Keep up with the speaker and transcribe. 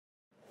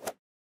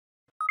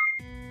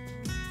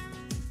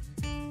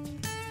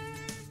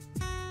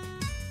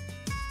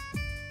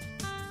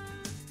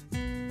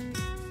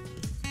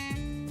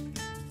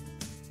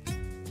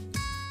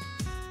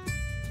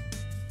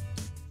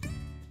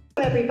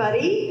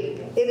Everybody,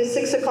 it is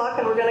 6 o'clock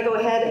and we're going to go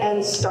ahead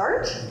and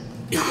start.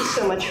 Thank you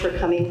so much for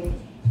coming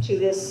to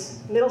this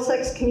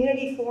Middlesex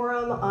Community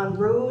Forum on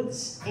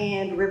roads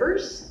and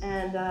rivers.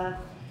 And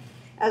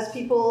as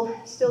people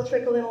still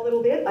trickle in a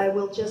little bit, I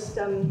will just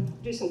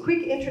do some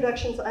quick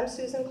introductions. I'm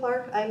Susan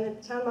Clark. I'm the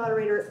town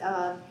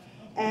moderator,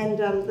 and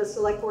the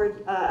select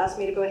board asked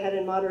me to go ahead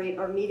and moderate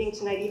our meeting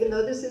tonight, even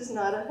though this is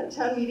not a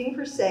town meeting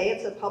per se.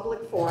 It's a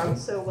public forum,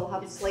 so we'll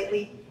have a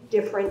slightly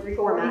different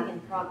format. In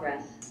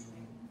progress.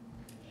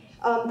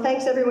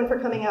 Thanks everyone for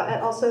coming out,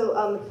 and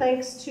also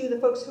thanks to the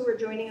folks who are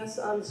joining us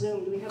on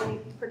Zoom. Do we have any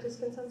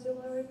participants on Zoom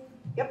already?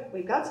 Yep,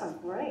 we've got some.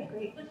 All right,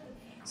 great.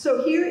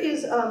 So here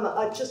is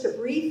just a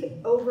brief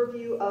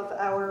overview of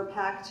our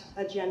packed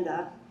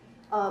agenda.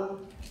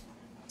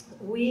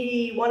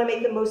 We want to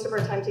make the most of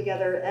our time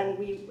together, and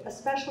we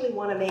especially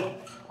want to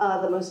make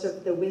the most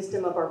of the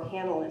wisdom of our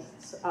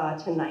panelists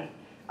tonight,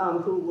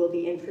 who will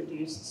be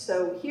introduced.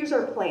 So here's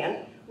our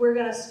plan. We're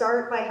going to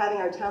start by having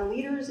our town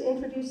leaders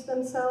introduce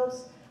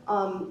themselves.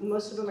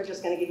 Most of them are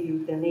just going to give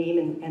you their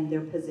name and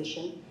their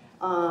position.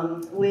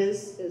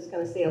 Liz is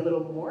going to say a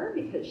little more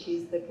because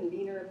she's the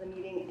convener of the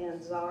meeting,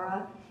 and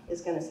Zara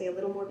is going to say a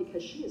little more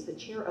because she is the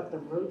chair of the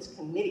Roads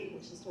Committee,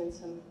 which is doing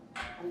some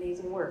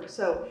amazing work.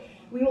 So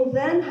we will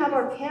then have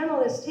our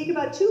panelists take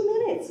about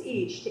 2 minutes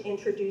each to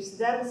introduce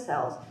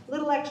themselves, a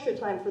little extra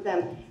time for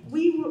them.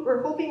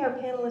 We're hoping our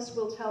panelists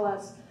will tell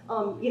us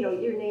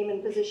your name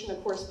and position,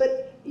 of course,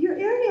 but your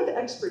area of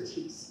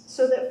expertise,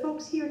 so that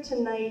folks here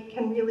tonight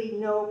can really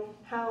know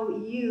how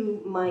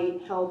you might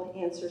help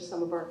answer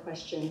some of our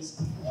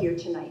questions here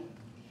tonight.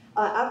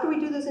 After we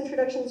do those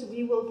introductions,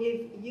 we will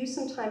give you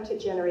some time to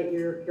generate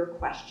your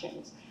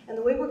questions. And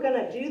the way we're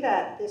going to do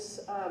that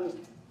this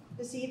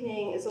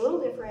evening is a little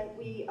different.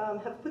 We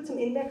have put some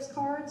index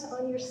cards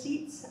on your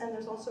seats, and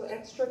there's also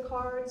extra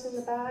cards in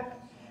the back.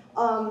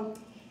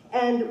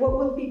 And what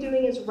we'll be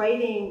doing is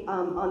writing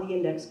on the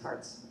index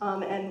cards.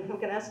 And I'm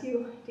going to ask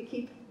you to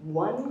keep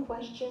one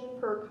question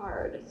per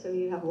card. So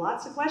you have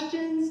lots of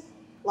questions.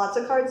 Lots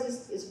of cards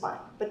is fine,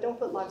 but don't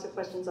put lots of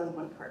questions on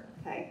one card,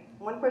 okay?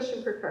 One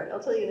question per card. I'll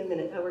tell you in a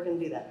minute how we're going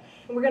to do that.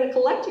 And we're going to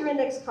collect your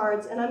index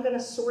cards, and I'm going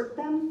to sort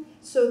them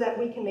so that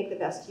we can make the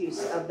best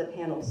use of the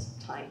panel's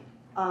time.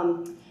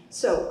 At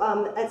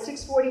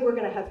 6:40, we're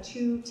going to have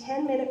two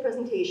 10-minute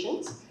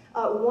presentations.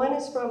 One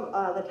is from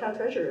the town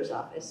treasurer's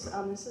office.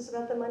 This is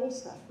about the money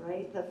stuff,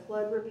 right? The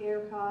flood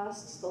repair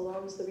costs, the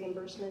loans, the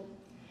reimbursement.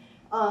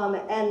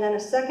 And then a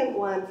second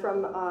one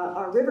from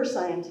our river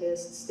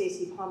scientist,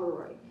 Stacy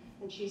Pomeroy.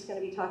 And she's going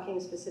to be talking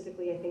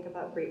specifically, I think,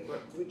 about Great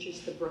Brook, which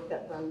is the brook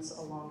that runs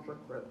along Brook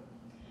Road.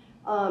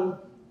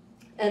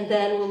 And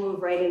then we'll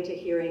move right into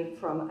hearing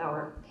from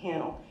our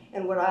panel.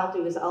 And what I'll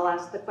do is I'll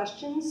ask the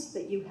questions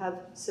that you have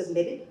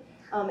submitted,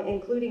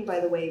 including, by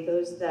the way,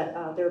 those that,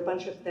 there are a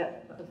bunch of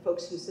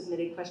folks who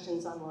submitted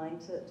questions online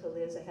to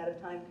Liz ahead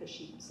of time because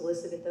she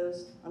solicited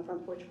those on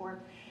Front Porch Forum.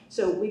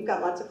 So we've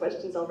got lots of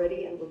questions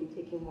already, and we'll be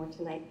taking more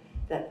tonight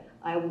that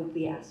I will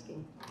be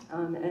asking.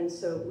 And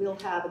so we'll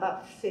have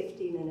about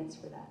 50 minutes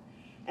for that.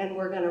 And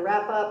we're going to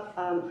wrap up.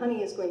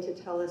 Honey is going to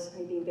tell us,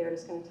 Honey Bean Baird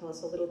is going to tell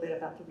us a little bit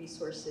about the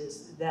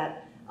resources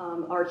that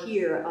are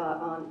here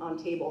on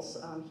tables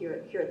here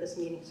at this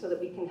meeting, so that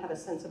we can have a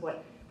sense of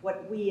what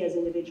we as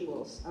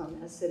individuals,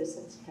 as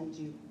citizens, can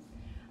do.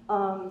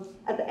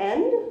 At the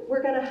end,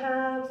 we're going to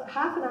have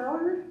half an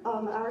hour.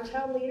 Our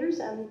town leaders,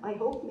 and I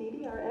hope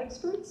maybe our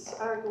experts,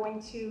 are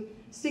going to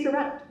stick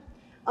around.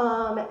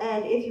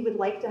 And if you would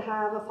like to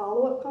have a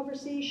follow-up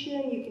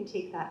conversation, you can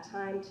take that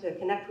time to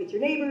connect with your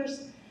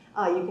neighbors.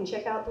 You can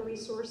check out the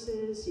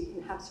resources. You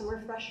can have some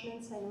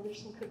refreshments. I know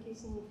there's some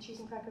cookies and cheese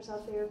and crackers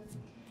out there.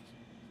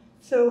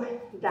 So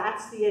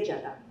that's the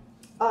agenda.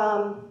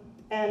 I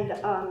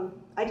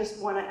just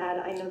want to add,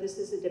 I know this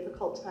is a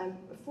difficult time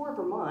for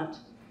Vermont.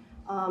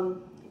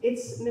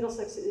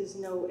 Middlesex is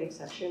no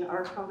exception.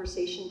 Our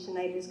conversation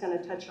tonight is going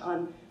to touch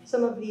on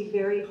some of the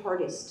very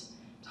hardest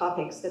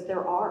topics that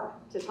there are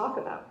to talk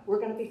about. We're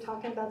going to be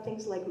talking about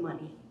things like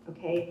money,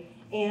 okay,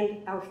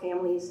 and our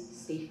family's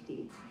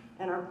safety,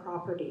 and our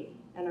property,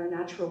 and our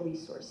natural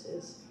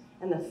resources,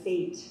 and the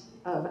fate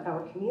of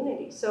our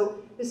community. So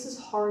this is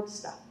hard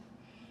stuff.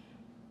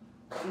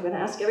 I'm going to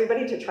ask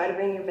everybody to try to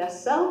bring your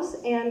best selves,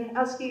 and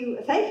thank you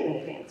in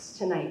advance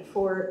tonight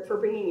for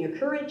bringing your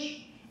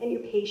courage and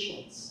your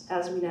patience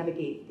as we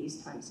navigate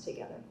these times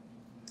together.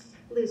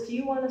 Liz, do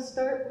you want to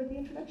start with the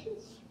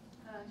introductions?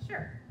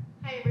 Sure.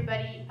 Hi,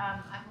 everybody.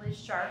 I'm Liz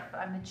Sharp.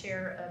 I'm the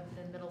chair of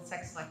the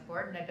Middlesex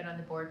Selectboard, and I've been on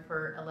the board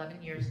for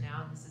 11 years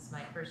now, and this is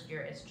my first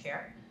year as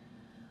chair.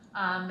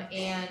 After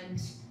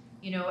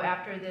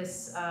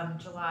this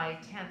July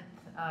 10th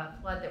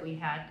flood that we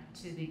had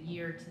to the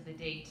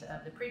date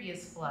of the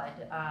previous flood,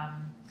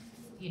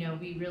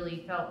 we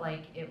really felt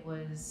like it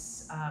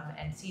was,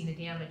 and seeing the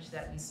damage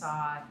that we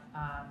saw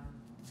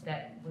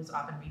that was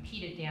often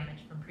repeated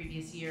damage from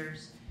previous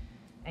years,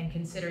 and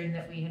considering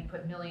that we had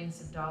put millions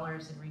of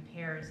dollars in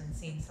repairs and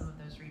seen some of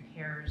those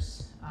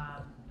repairs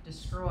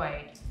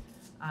destroyed,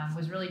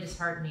 was really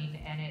disheartening,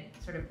 and it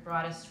sort of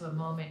brought us to a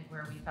moment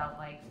where we felt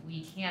like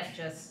we can't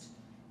just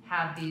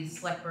have these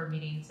select board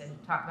meetings and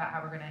talk about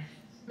how we're going to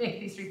make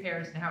these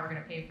repairs and how we're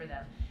going to pay for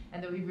them,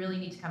 and that we really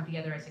need to come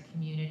together as a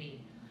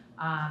community.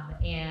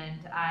 And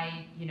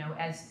I,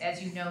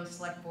 as you know,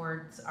 select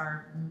boards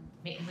are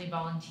mainly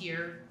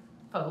volunteer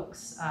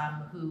folks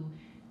who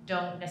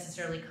don't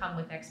necessarily come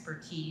with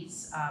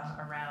expertise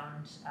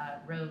around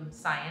road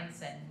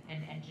science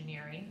and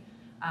engineering.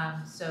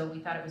 So we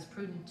thought it was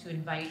prudent to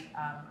invite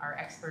our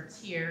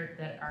experts here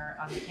that are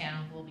on the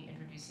panel who will be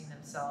introducing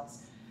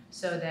themselves,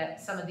 so that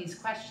some of these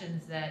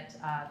questions that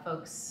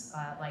folks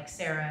like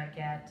Sarah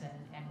get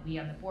and we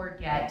on the board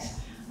get,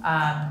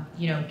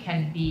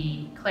 can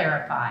be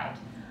clarified.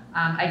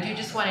 I do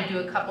just want to do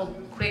a couple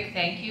quick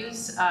thank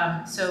yous.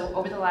 So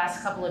over the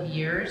last couple of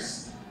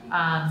years,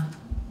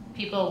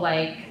 people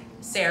like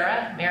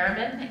Sarah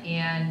Merriman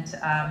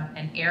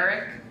and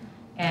Eric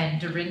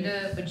and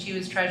Dorinda when she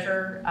was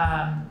treasurer,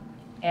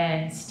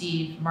 and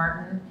Steve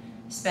Martin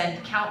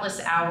spent countless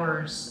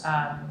hours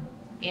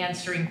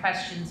answering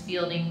questions,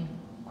 fielding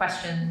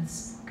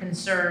questions,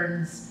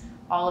 concerns,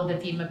 all of the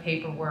FEMA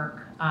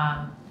paperwork,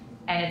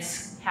 and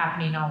it's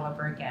happening all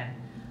over again.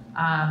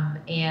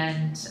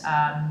 And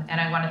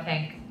I want to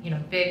thank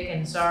Vic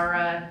and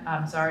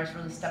Zara. Zara's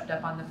really stepped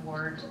up on the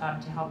board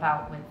to help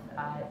out with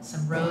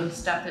some road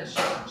stuff that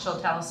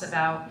she'll tell us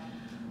about.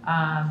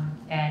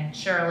 And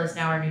Cheryl is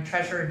now our new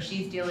treasurer, and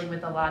she's dealing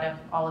with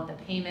all of the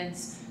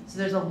payments. So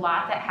there's a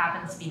lot that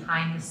happens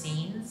behind the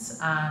scenes,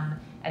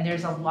 and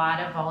there's a lot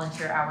of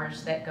volunteer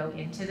hours that go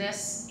into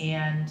this.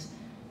 And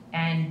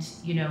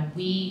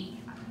we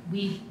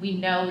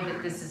know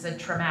that this is a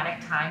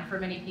traumatic time for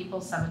many people.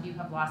 Some of you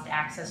have lost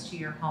access to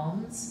your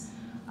homes,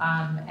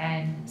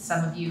 and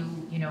some of you,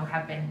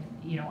 have been,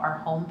 are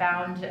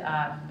homebound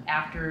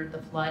after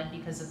the flood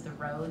because of the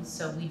roads.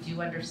 So we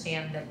do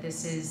understand that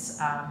these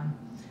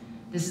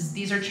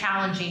are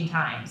challenging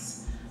times.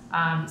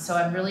 So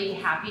I'm really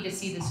happy to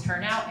see this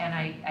turnout, and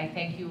I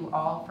thank you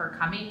all for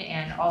coming,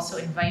 and also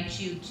invite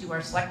you to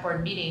our select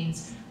board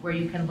meetings where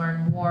you can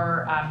learn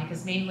more,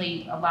 because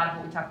mainly a lot of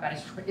what we talk about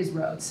is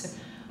roads.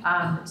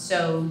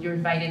 So you're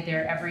invited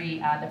there every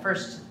the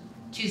first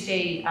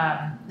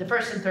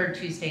and third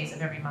Tuesdays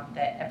of every month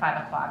at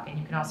 5 o'clock, and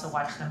you can also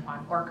watch them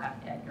on Orca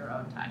at your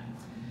own time.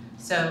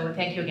 So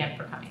thank you again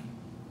for coming.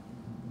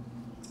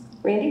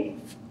 Randy?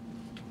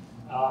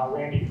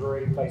 Randy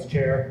Drury, Vice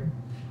Chair.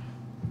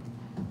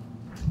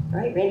 All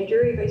right, Randy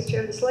Drury, Vice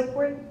Chair of the Select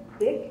Board.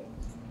 Vic?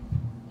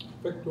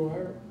 Vic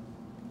Dwyer.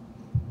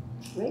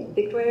 Right,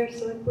 Vic Dwyer,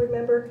 Select Board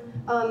member.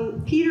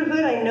 Peter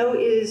Hood, I know,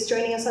 is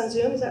joining us on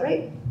Zoom, is that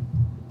right?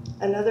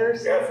 Another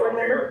Select Board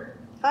member?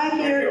 Hi,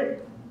 Peter.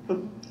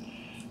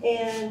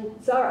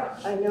 And Zara,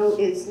 I know,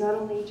 is not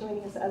only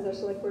joining us as our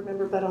Select Board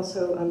member, but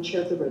also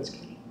Chair of the Roads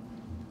Committee.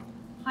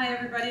 Hi,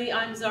 everybody.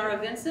 I'm Zara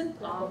Vincent.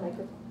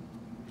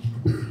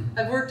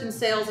 I've worked in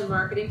sales and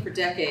marketing for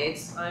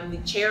decades. I'm the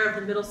chair of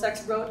the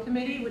Middlesex Road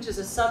Committee, which is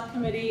a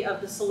subcommittee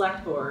of the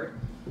Select Board.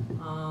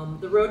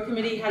 The Road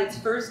Committee had its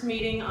first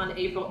meeting on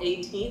April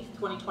 18th,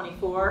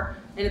 2024,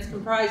 and it's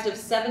comprised of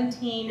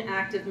 17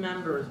 active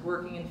members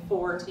working in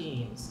 4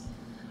 teams.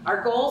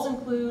 Our goals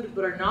include,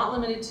 but are not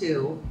limited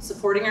to,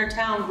 supporting our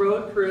town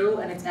road crew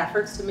and its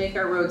efforts to make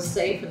our roads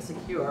safe and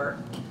secure,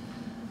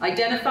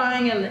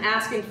 identifying and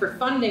asking for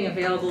funding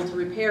available to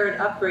repair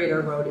and upgrade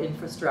our road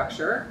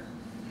infrastructure,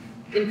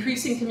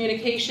 increasing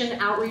communication,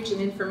 outreach,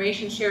 and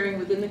information sharing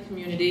within the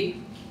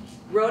community,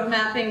 road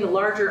mapping the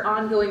larger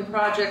ongoing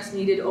projects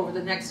needed over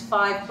the next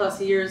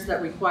 5+ years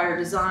that require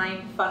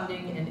design,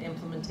 funding, and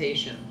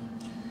implementation.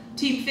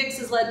 Team Fix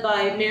is led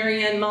by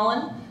Mary Ann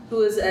Mullen,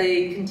 who is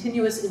a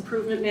continuous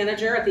improvement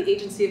manager at the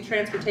Agency of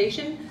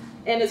Transportation,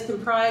 and is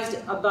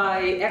comprised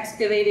by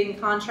excavating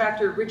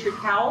contractor Richard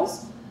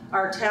Cowles,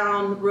 our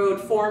town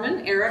road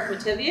foreman, Eric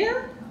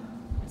Mativier.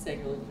 I'm saying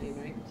your name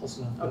right? Close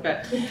enough.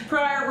 Okay.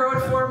 Prior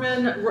road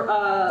foreman,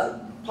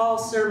 Paul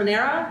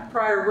Sermonera,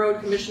 prior road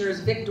commissioners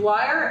Vic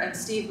Dwyer and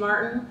Steve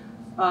Martin,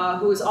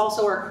 who is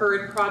also our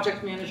current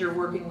project manager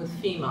working with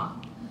FEMA.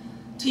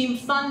 Team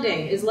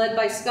funding is led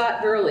by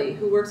Scott Gurley,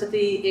 who works at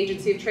the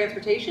Agency of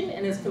Transportation,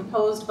 and is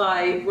composed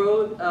by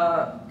road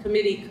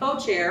committee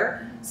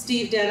co-chair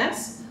Steve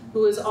Dennis,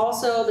 who is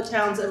also the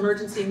town's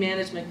emergency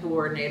management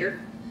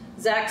coordinator,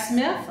 Zach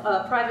Smith,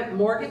 a private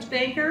mortgage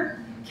banker,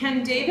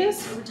 Ken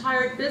Davis, a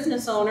retired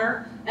business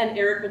owner, and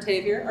Eric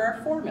Matavier, our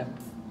foreman.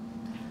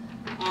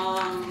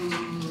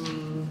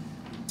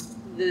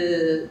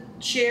 The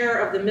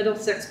chair of the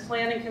Middlesex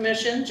Planning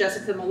Commission,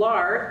 Jessica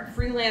Millard,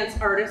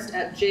 freelance artist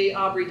at J.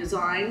 Aubrey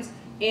Designs,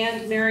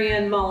 and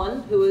Marianne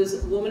Mullen, who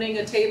is womaning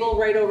a table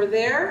right over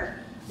there,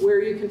 where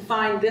you can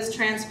find this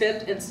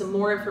transcript and some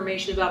more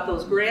information about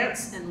those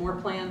grants and more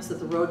plans that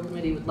the road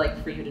committee would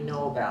like for you to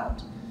know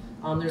about.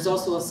 There's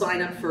also a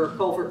sign up for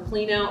culvert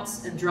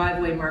cleanouts and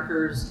driveway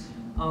markers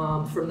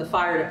from the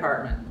fire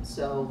department.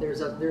 So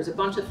there's a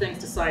bunch of things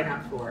to sign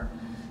up for.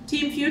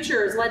 Team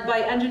Future is led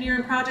by engineer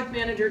and project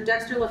manager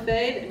Dexter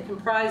LaFave and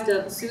comprised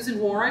of Susan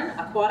Warren,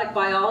 aquatic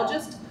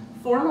biologist,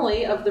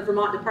 formerly of the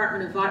Vermont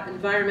Department of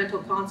Environmental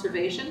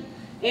Conservation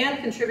and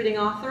contributing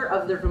author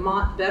of the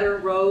Vermont Better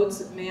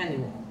Roads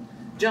Manual.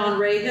 John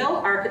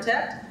Rahill,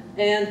 architect,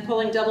 and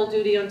pulling double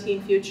duty on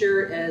Team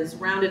Future is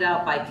rounded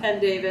out by Ken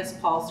Davis,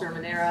 Paul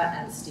Sermonera,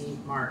 and Steve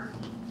Martin.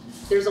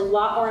 There's a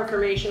lot more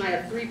information. I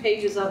have 3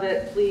 pages of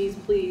it. Please,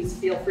 please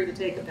feel free to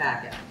take a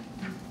packet.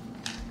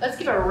 Let's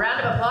give a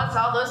round of applause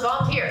to all those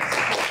volunteers.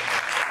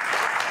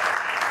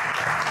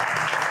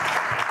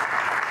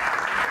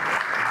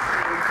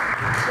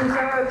 And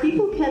Zara,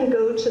 people can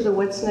go to the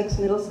What's Next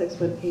Middlesex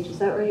webpage, is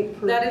that right?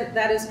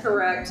 That is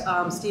correct.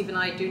 Steve and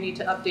I do need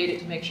to update it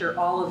to make sure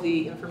all of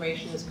the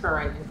information is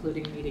current,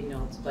 including meeting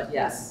notes. But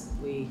yes,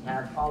 we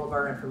have all of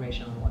our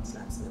information on What's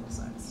Next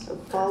Middlesex. So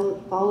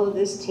follow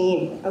this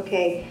team.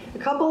 Okay, a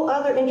couple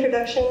other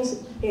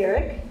introductions.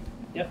 Eric.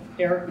 Yep,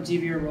 Eric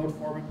Batavia, road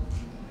foreman.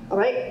 All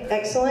right,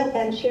 excellent.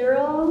 And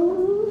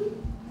Cheryl.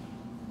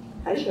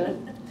 Hi,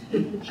 Cheryl.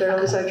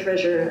 Cheryl is our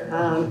treasurer,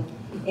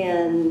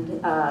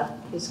 and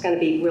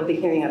we'll be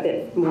hearing a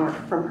bit more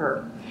from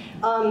her.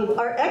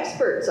 Our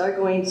experts are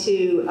going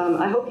to,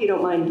 I hope you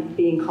don't mind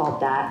being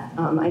called that.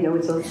 I know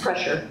it's a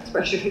pressure. It's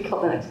pressure to be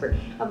called an expert.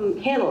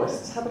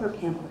 Panelists, how about our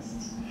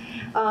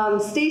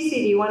panelists? Stacy,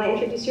 do you want to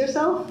introduce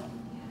yourself?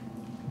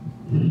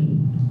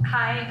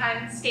 Hi,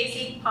 I'm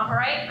Stacy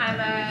Pomeroy. I'm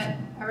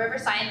a river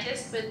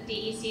scientist with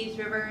DEC's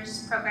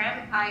Rivers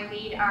program. I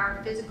lead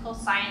our physical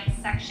science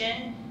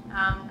section.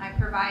 I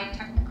provide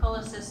technical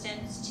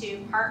assistance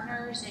to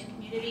partners and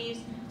communities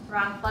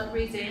around flood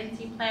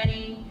resiliency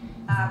planning,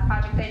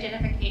 project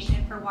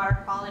identification for water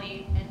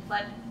quality and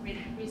flood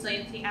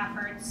resiliency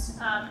efforts,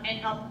 and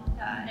help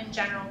in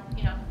general,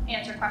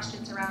 answer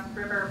questions around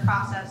river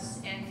process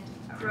and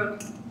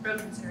road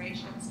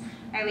considerations.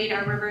 I lead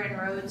our river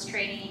and roads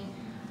training.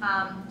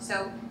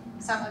 So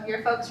some of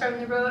your folks from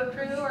the road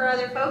crew or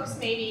other folks,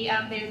 maybe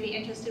they would be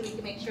interested. We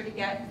can make sure to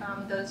get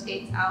those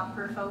dates out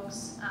for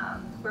folks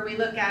where we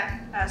look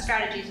at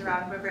strategies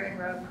around river and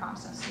road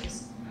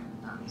processes.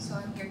 So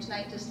I'm here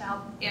tonight just to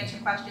help answer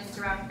questions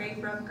around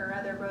Great Brook or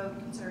other road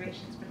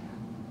considerations for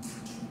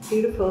that.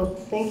 Beautiful.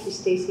 Thank you,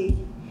 Stacy.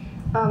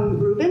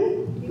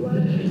 Ruben, do you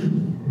want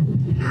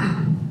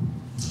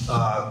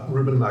to?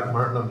 Ruben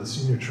McMartin, I'm the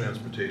Senior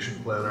Transportation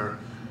Planner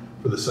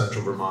for the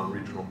Central Vermont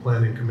Regional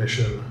Planning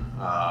Commission.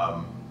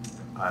 I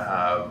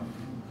have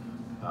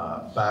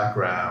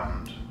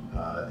background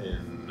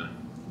in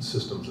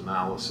systems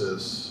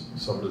analysis,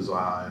 some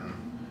design.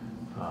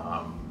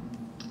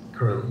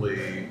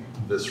 Currently,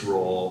 this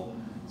role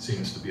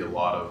seems to be a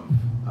lot of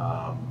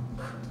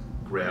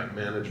grant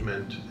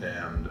management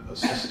and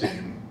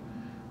assisting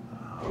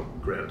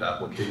grant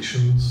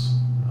applications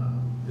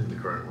in the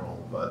current role,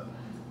 but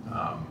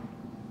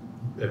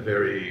a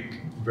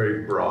very,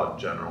 very broad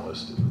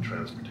generalist in the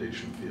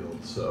transportation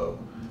field, so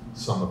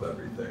some of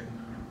everything,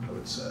 I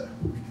would say.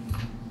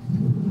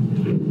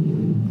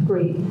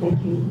 Great,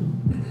 thank you.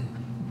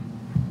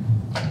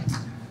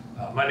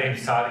 My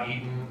name's Todd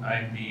Eaton.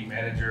 I'm the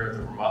manager of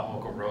the Vermont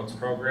Local Roads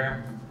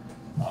Program.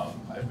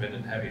 I've been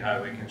in heavy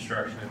highway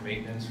construction and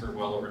maintenance for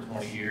well over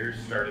 20 years.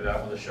 Started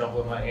out with a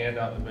shovel in my hand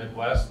out in the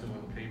Midwest doing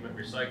pavement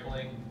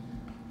recycling.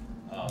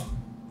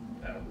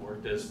 I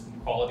worked as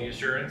quality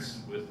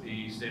assurance with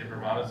the state of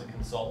Vermont as a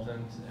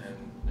consultant, and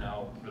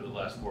now for the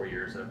last 4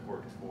 years I've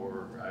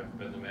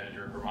been the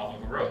manager of Vermont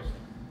Local Roads.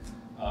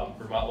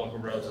 Vermont Local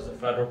Roads is a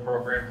federal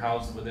program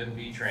housed within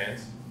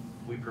V-Trans.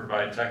 We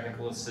provide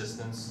technical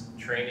assistance,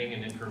 training,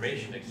 and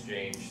information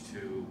exchange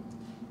to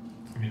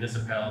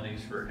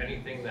municipalities for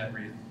anything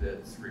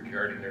that's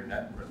regarding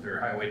their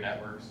highway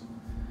networks.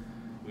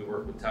 We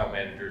work with town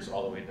managers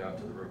all the way down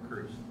to the road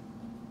crews.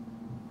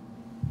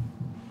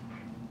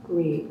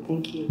 Great,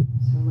 thank you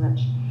so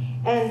much.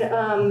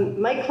 And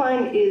Mike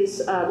Klein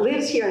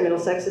lives here in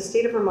Middlesex, a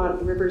state of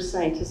Vermont rivers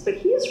scientist, but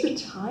he is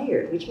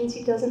retired, which means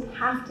he doesn't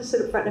have to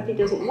sit up front if he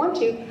doesn't want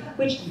to,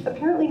 which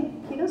apparently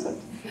he doesn't.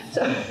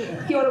 So,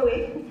 do you want to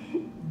wave?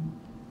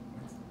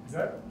 Is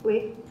that?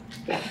 Wave?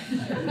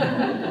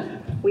 Yeah.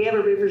 We have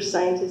a rivers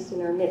scientist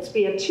in our midst.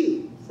 We have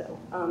 2, so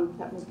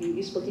that will be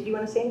useful. Did you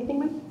want to say anything,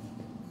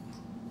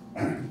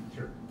 Mike?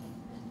 Sure.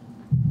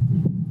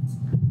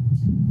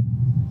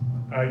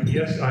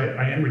 Yes,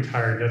 I am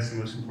retired. That's the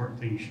most important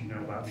thing you should know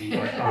about me.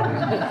 But,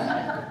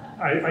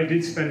 I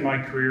did spend my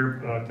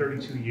career,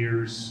 32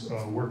 years,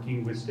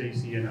 working with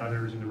Stacy and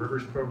others in the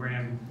Rivers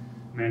program.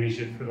 Managed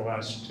it for the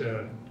last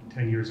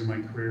 10 years of my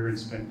career and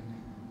spent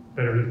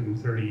better than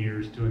 30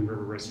 years doing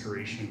river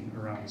restoration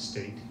around the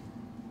state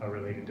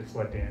related to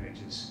flood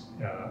damages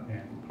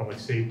and public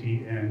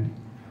safety and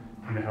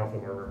the health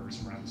of our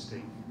rivers around the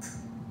state.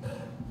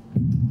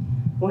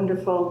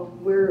 Wonderful.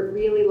 We're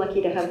really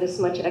lucky to have this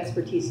much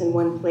expertise in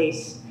one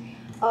place.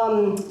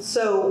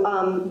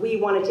 So we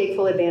want to take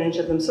full advantage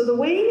of them. So the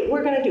way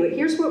we're going to do it,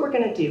 here's what we're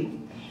going to do.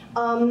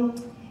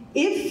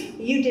 If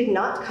you did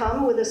not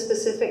come with a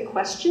specific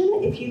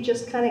question, if you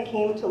just kind of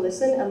came to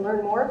listen and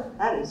learn more,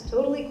 that is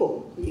totally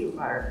cool. You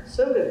are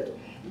so good.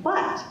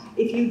 But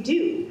if you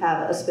do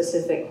have a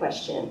specific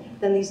question,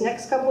 then these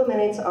next couple of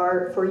minutes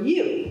are for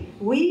you.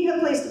 We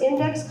have placed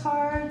index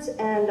cards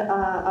and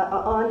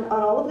on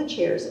all of the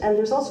chairs, and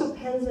there's also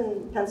pens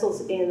and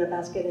pencils in the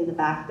basket in the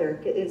back there.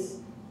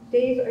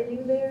 Dave, are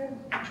you there?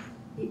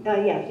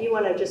 Yeah, do you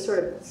want to just sort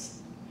of,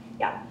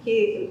 yeah,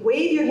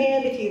 wave your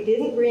hand if you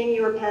didn't bring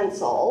your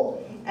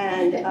pencil,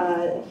 and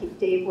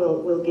Dave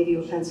will give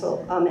you a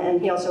pencil,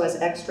 and he also has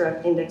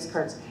extra index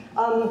cards.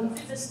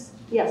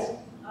 Yes?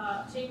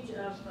 Change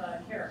of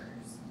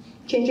characters.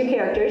 Change your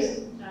characters.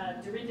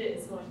 Dorinda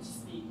is going to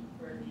speak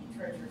for the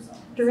treasurer's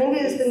office. Dorinda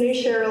is the new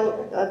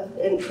Cheryl,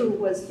 and who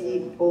was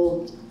the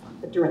old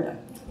Dorinda.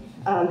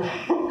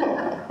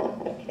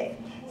 Okay,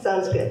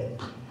 sounds good.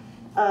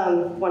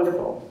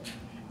 Wonderful.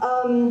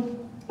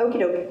 Okie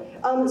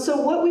doke.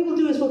 So what we will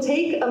do is we'll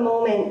take a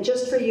moment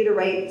just for you to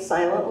write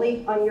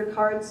silently on your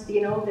cards.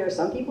 You know, there are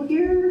some people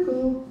here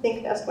who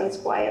think best when it's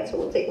quiet, so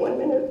we'll take 1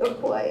 minute of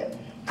quiet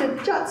to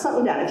jot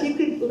something down. If you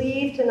could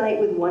leave tonight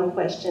with one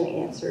question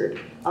answered,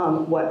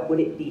 what would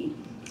it be?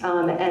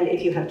 And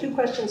if you have 2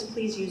 questions,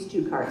 please use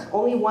 2 cards.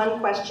 Only 1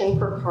 question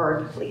per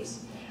card,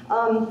 please.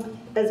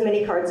 As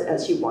many cards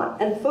as you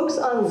want. And folks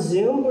on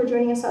Zoom who are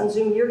joining us on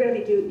Zoom, you're going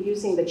to be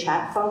using the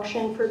chat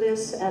function for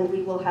this, and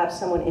we will have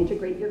someone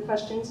integrate your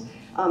questions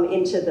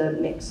into the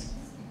mix.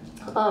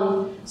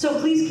 So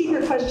please keep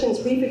your questions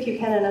brief if you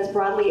can and as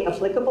broadly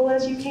applicable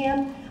as you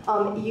can.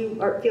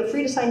 Feel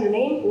free to sign your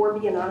name or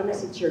be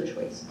anonymous, it's your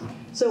choice.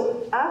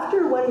 So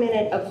after 1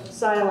 minute of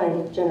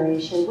silent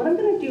generation, what I'm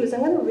going to do is I'm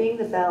going to ring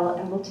the bell,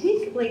 and we'll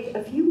take like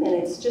a few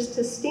minutes just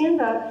to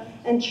stand up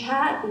and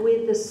chat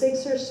with the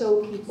 6 or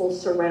so people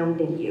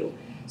surrounding you.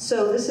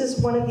 So this is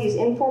one of these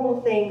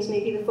informal things,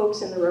 maybe the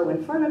folks in the row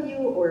in front of you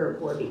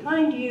or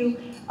behind you.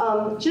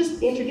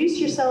 Just introduce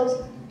yourselves.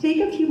 Take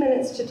a few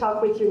minutes to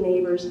talk with your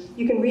neighbors.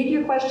 You can read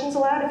your questions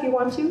aloud if you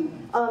want to.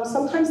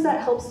 Sometimes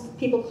that helps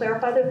people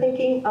clarify their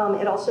thinking.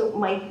 It also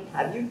might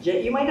have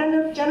you might end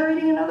up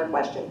generating another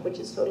question, which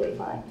is totally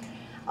fine.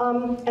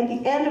 At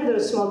the end of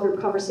those small group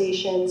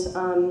conversations,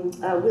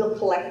 we'll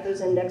collect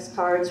those index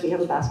cards. We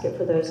have a basket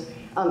for those,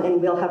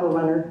 and we'll have a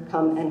runner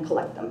come and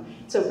collect them.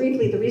 So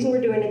briefly, the reason we're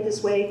doing it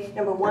this way,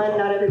 number 1,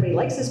 not everybody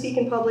likes to speak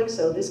in public,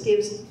 so this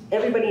gives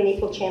everybody an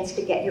equal chance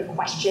to get your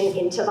question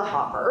into the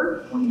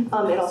hopper.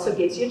 It also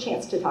gives you a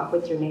chance to talk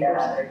with your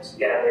neighbors.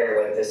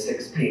 Gather with the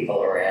 6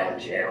 people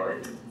around you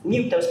and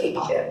mute those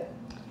people. Yeah.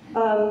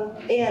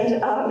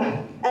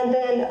 And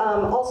then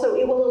also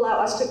it will allow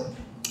us to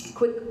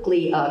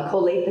quickly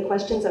collate the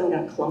questions. I'm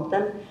going to clump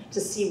them to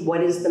see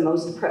what are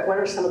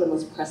some of the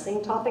most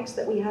pressing topics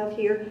that we have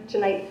here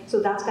tonight. So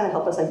that's going to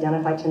help us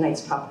identify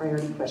tonight's top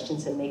priority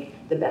questions and make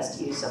the best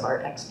use of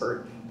our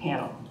expert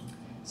panel.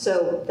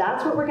 So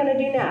that's what we're going to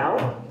do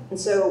now. And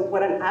so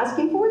what I'm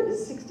asking for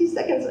is 60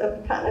 seconds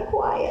of kind of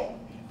quiet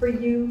for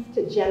you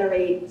to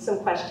generate some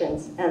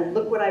questions. And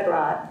look what I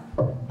brought,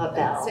 a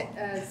bell.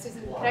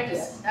 Susan, can I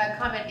just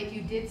comment, if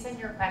you did send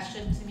your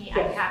question to me,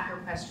 I have your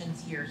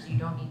questions here, so you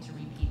don't need to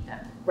repeat them.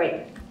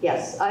 Right,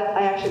 yes,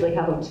 I actually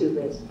have them too,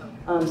 Liz.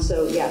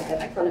 So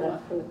yeah, from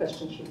the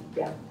question sheet,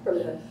 yeah, from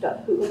the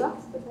Google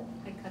Docs.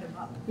 I cut them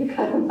up. You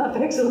cut them up,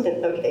 excellent,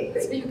 okay,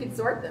 great. So you can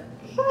sort them.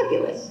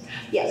 Fabulous.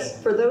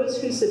 Yes, for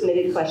those who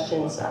submitted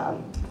questions,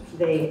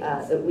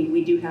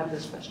 we do have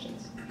those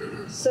questions.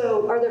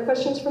 So are there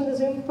questions from the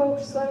Zoom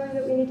folks, Larry,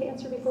 that we need to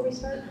answer before we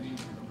start?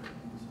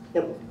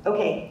 No.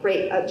 Okay,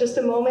 great. Just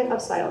a moment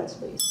of silence,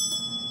 please.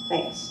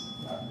 Thanks.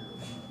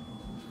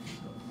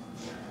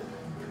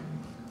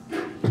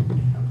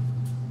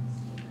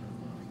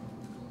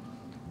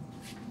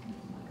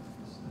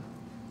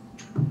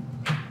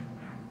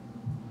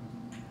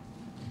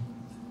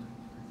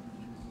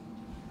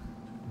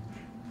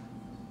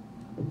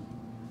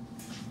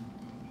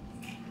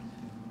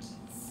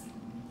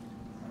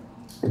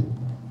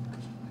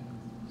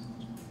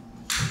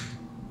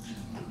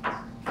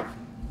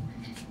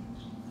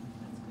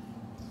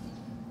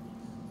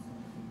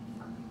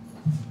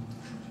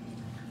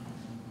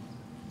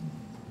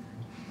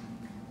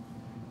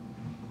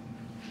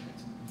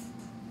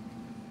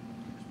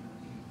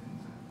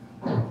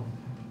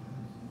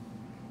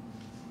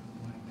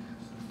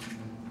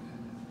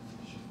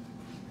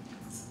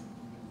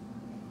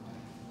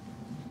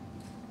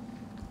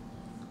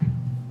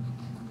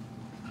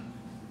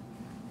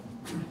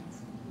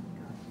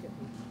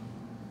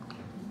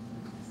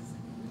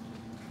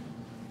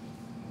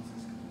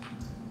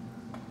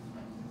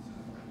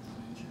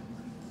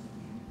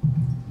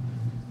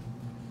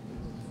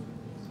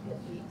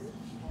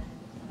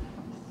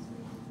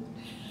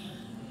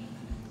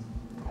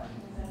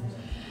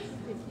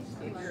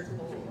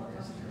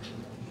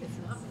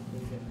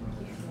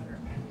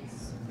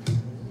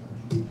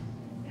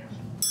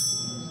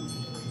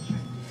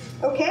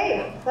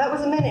 Okay, that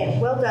was a minute.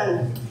 Well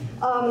done.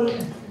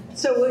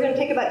 So we're going to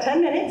take about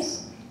 10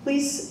 minutes.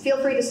 Please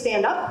feel free to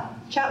stand up,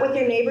 chat with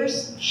your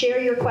neighbors,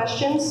 share your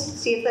questions,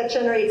 see if that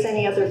generates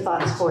any other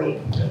thoughts for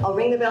you. I'll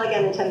ring the bell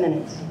again in 10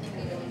 minutes.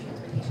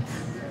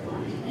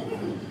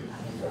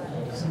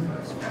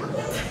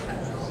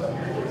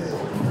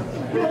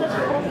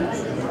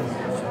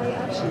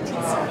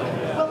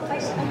 Well, I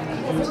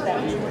think that.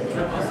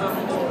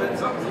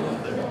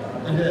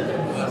 I did.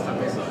 Last time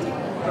we saw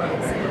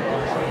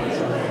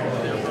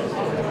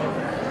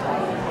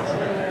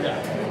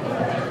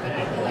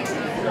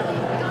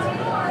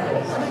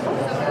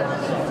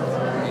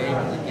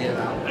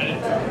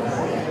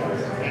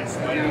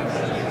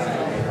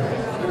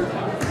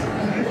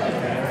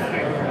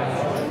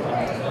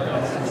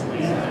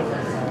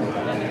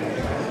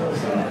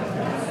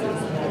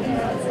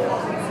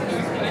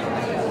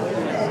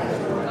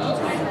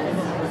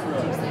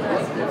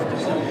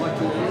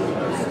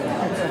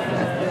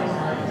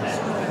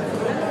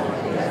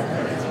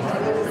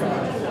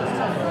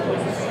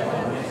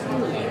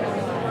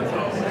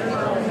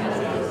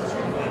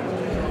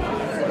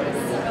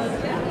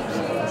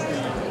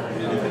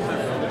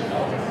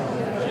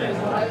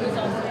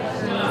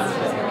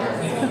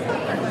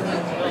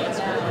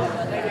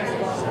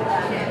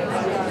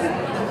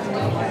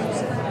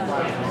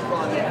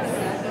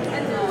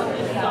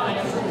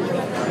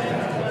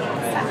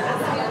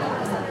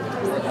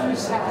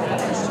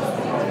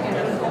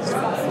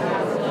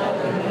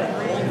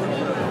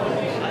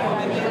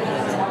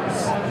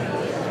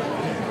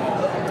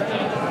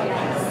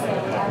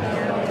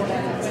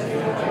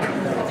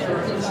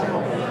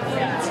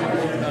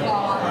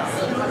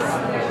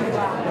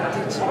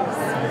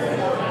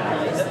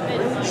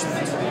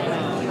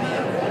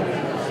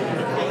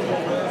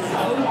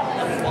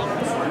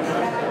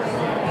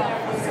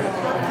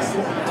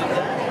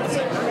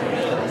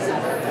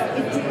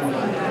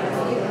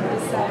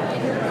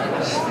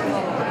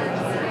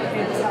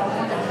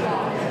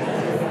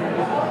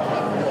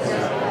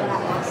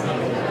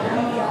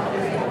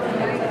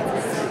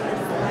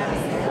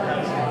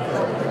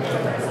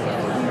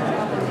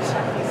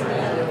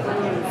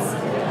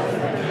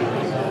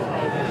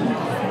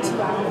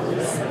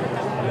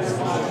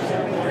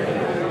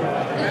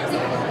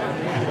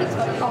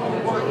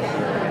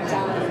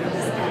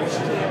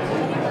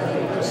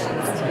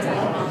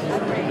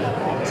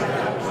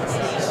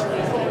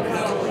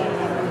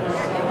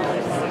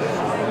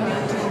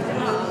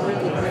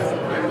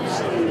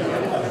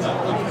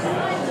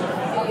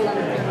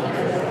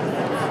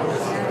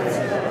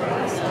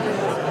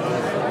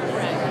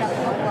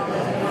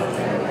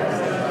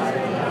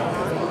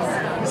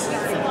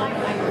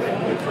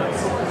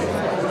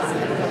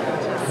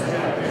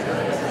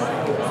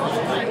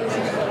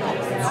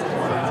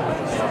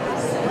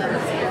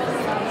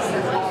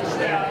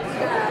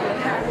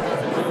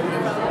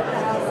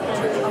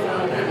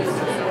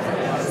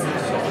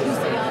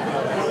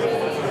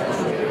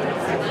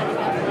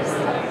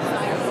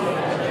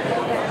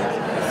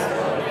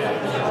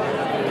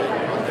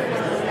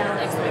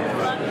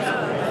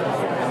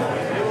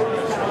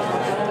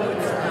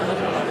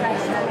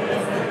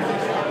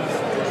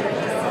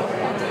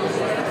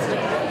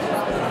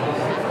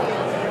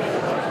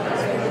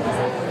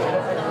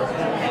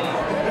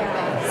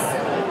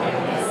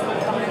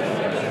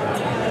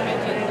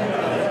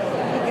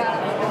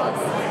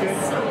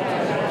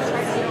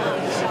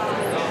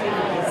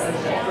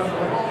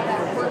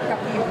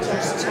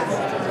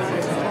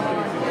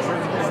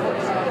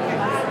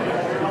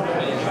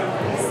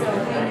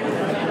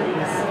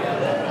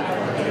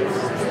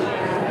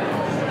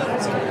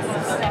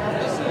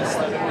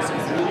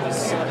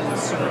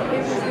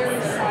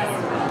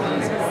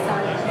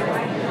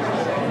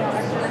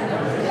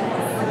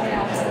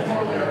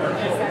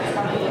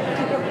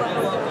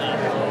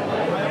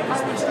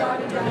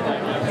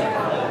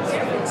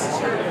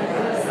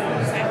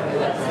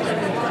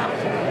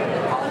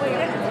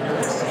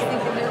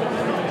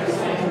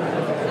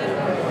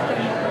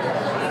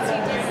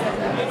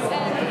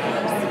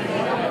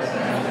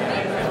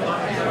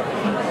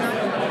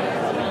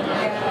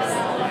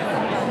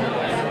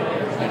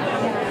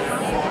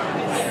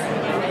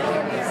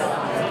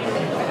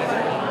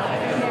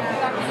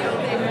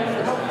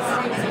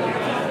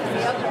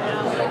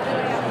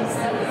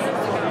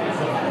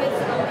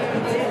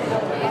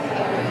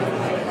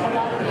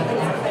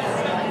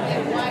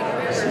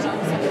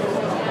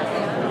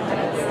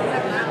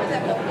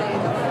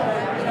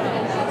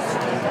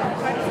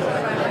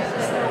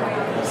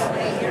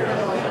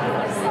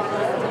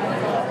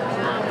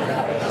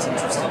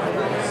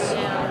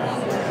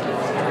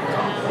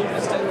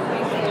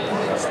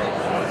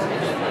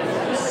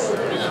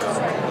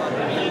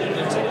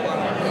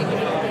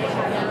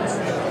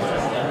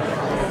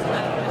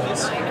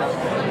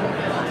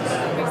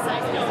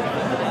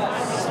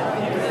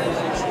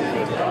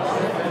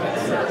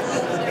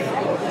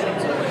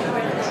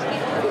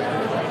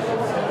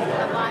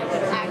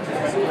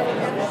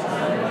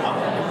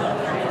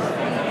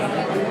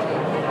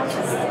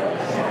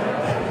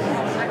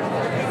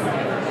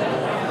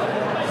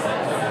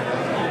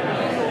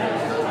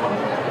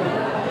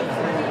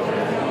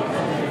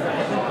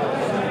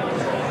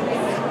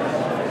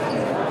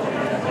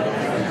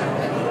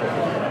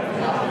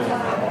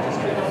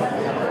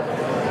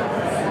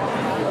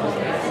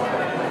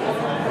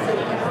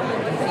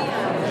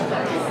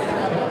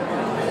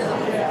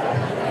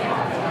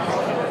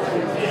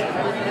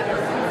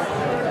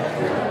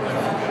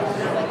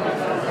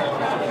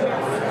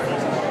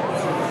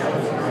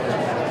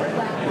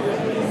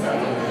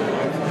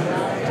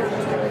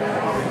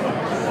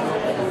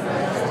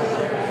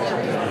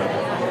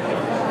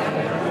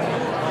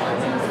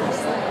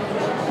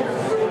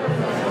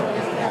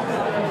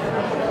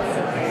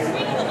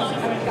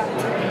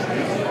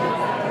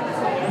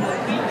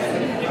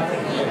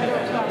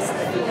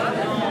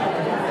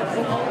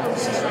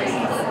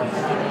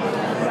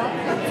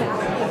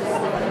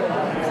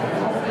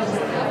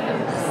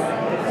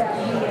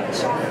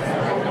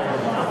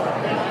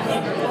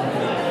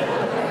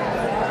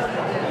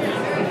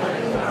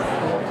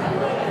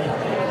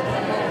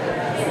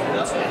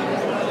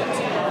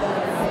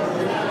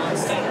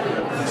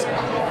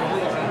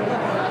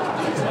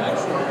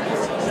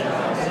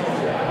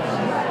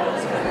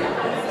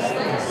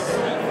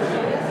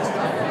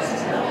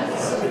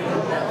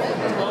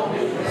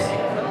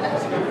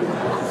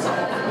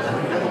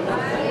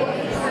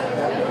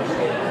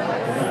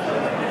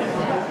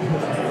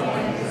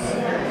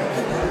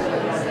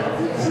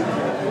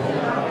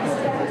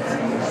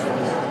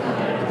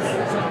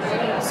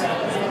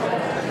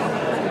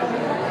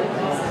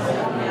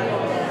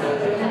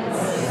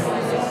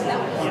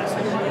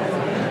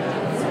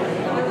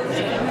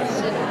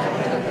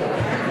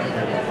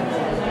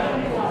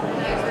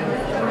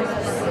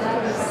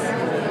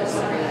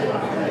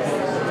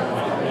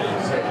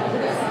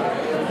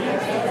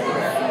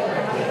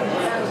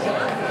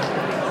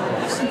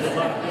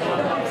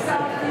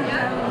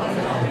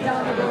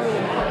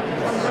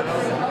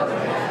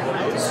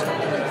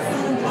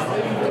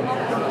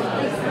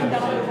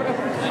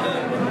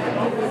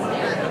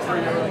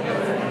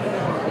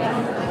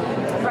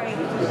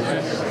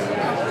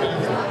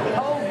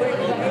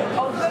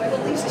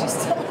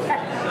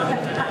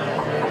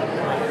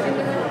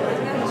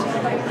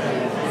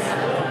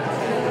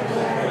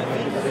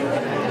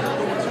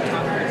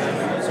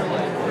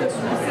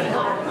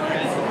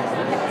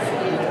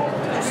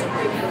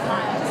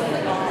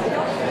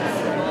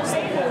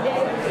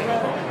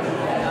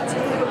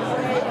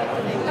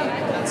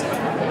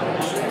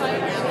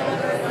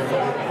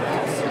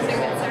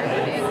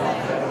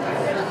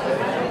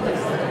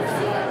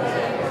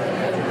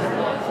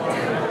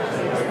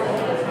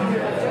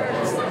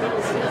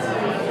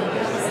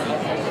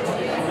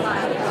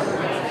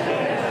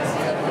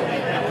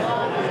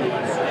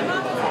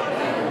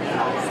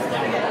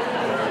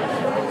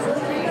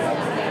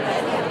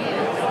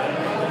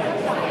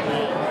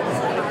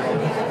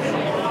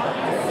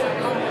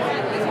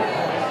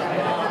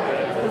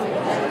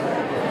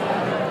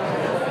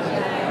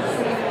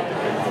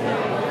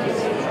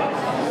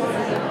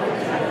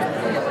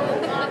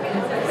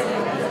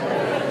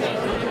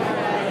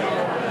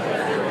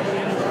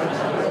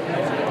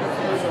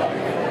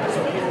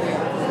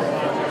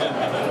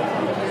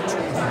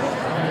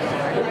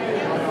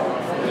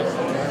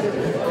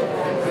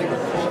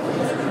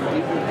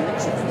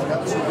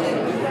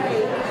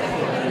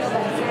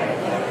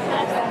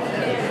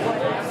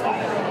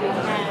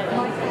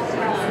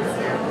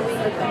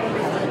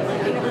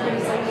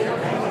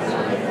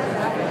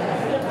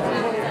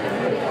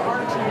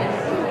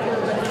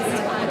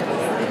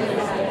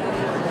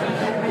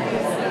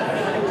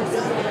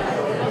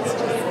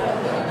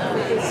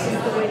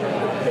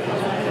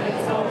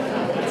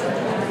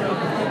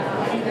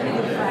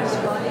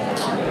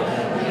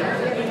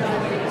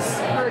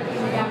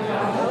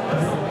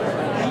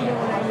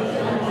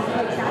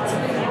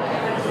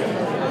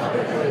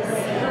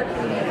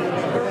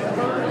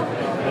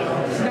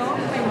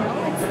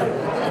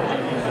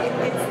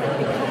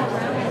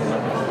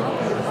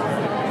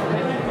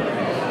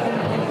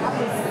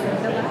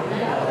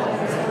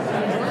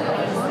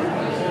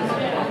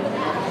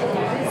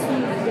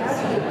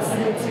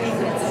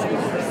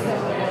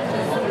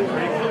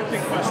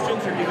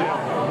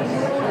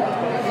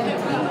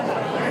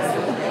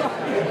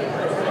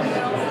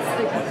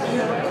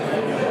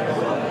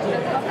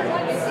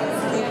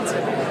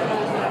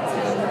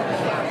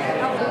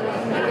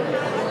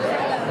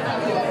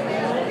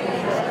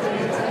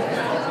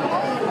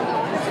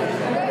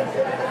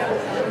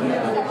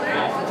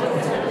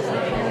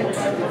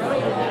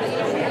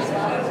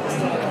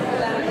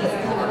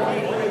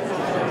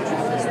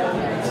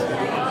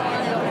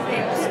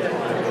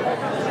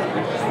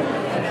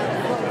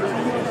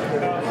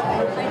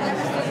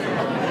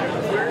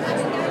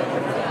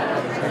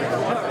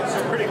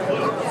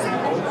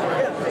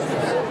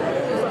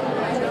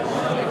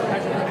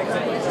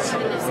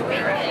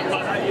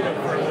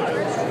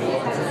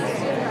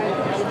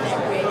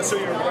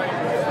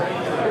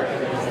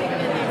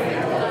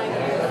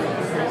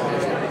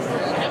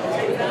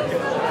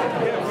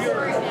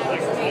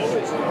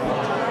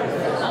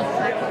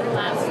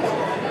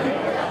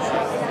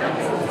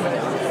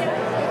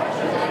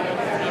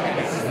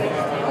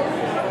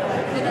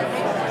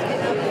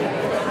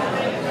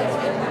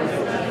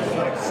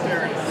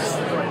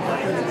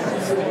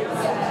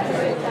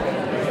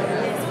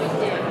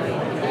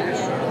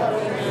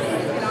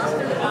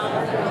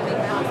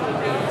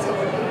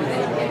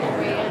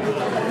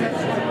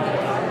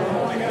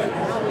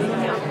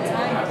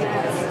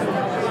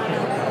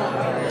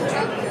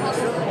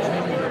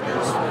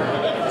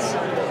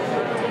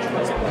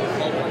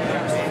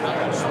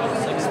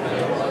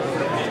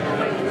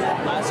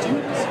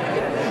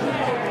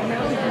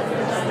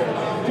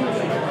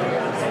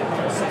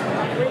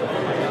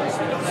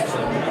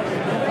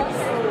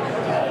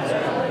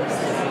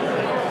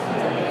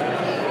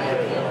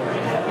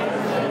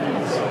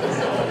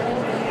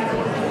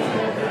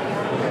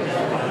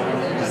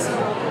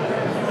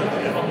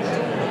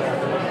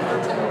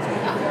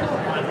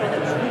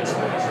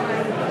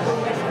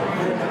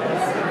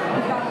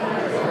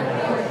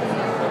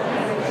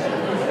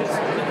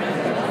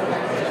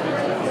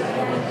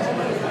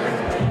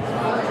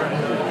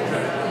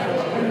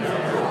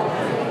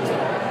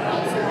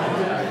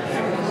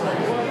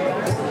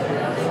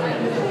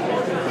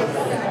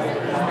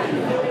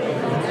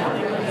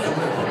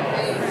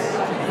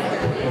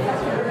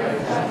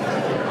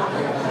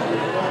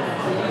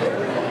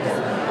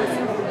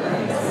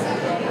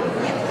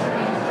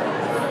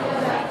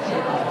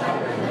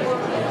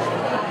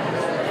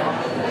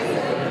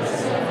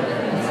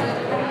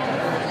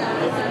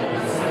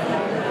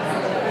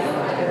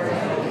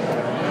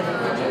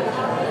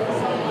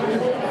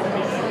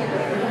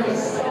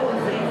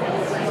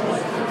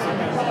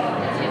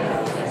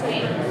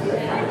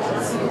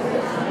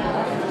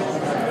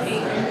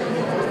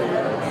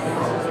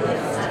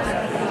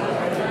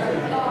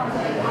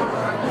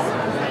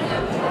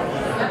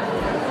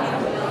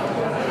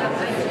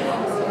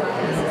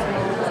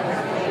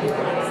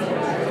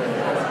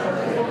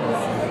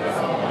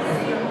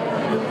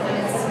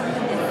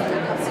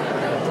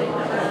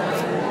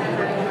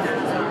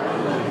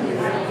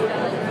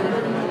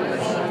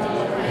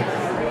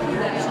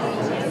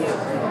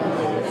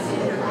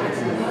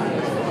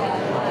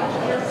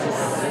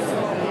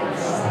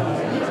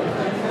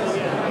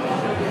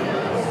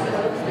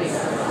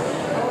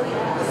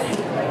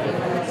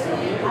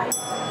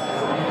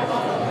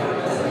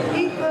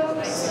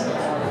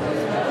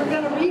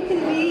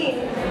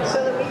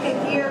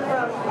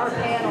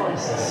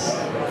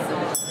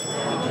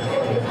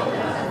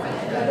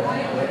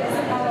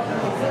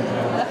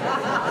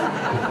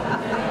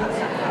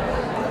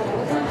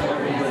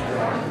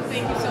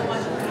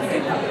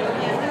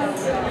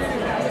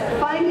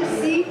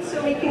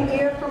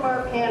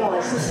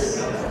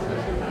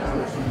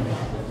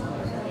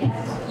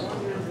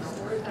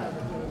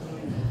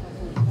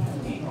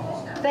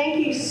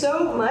Thank you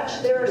so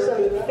much. There are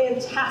some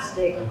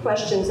fantastic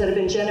questions that have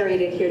been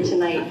generated here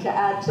tonight to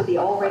add to the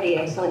already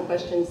excellent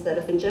questions that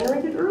have been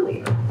generated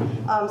earlier.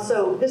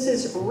 So this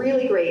is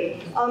really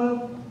great.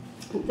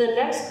 The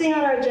next thing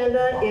on our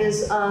agenda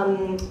is,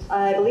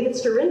 I believe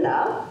it's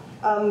Dorinda,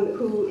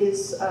 who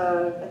is,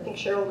 I think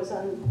Cheryl was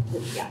on,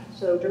 yeah,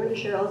 so Dorinda,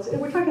 Cheryl,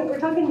 we're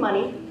talking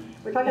money.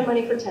 We're talking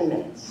money for 10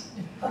 minutes.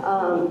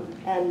 So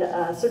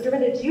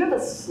Dorinda, do you have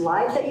a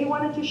slide that you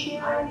wanted to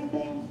share or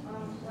anything?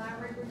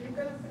 Larry, were you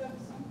gonna put up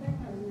something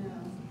or no?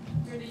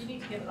 Judy, you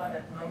need to get on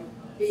that mic.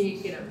 You need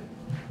to get them.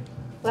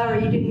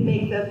 Larry, you didn't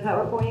make the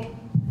PowerPoint?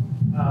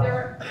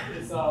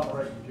 It's not on the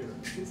right computer.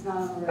 It's not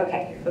on the right.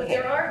 Okay, But okay.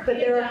 there are But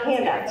there are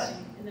handouts.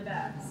 in the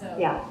back, so.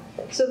 Yeah,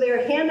 so there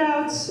are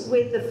handouts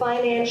with the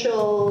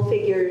financial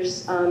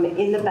figures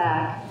in the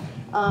back.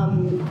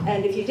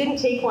 And if you didn't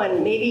take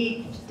one,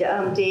 maybe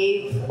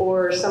Dave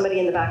or somebody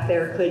in the back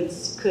there could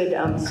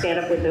stand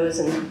up with those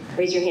and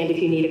raise your hand if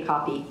you need a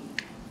copy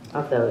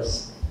of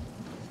those.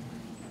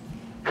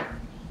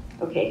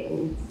 Okay,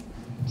 and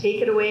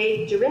take it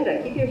away.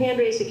 Dorinda, keep your hand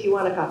raised if you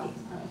want a copy.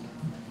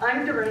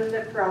 I'm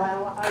Dorinda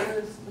Crowell. I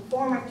was the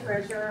former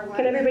treasurer.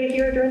 Can everybody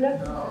hear Dorinda?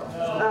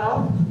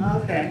 Oh,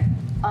 okay.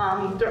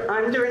 I'm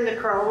Dorinda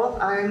Crowell.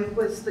 I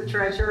was the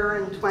treasurer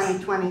in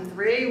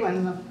 2023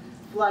 when the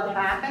flood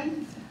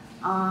happened.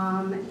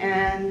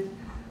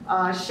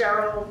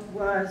 Cheryl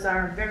was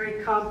our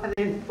very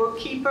competent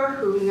bookkeeper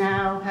who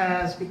now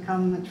has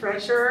become the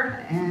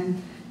treasurer,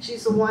 and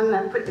she's the one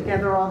that put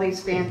together all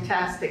these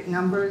fantastic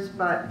numbers,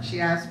 but she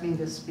asked me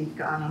to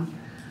speak on them.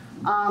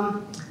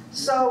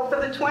 So for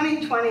the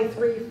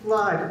 2023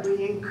 flood,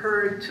 we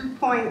incurred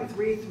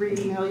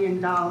 $2.33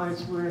 million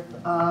worth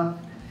of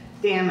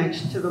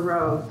damage to the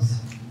roads.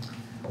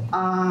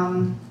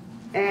 And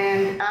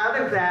out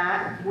of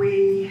that,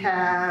 we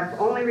have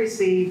only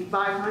received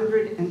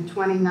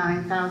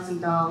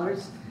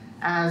 $529,000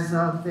 as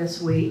of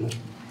this week.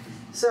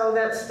 So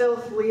that's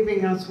still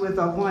leaving us with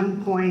a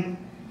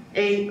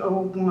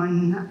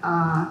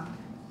 1.801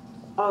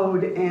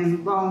 owed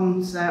in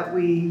loans that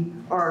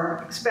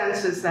or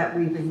expenses that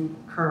we've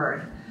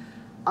incurred.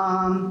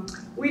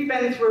 We've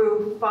been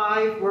through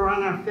we're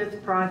on our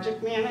 5th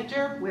project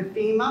manager with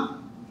FEMA.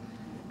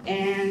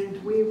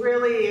 And we've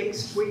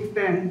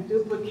been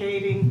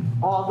duplicating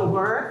all the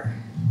work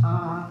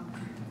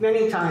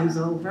many times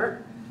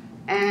over.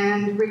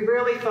 And we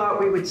really thought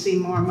we would see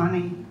more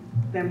money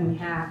than we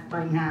have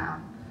by now.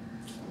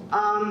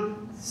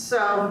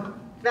 So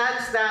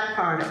that's that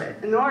part of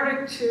it. In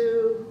order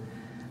to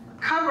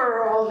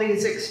cover all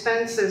these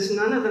expenses,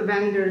 none of the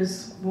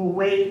vendors will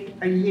wait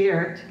a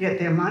year to get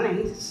their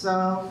money.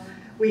 So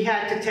we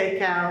had to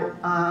take out,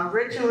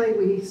 originally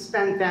we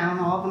spent down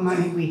all the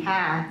money we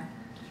had.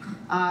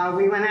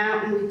 We went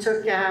out and we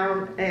took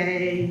out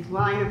a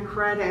line of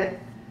credit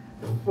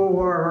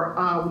for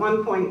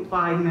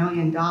 $1.5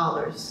 million.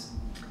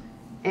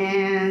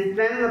 And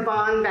then the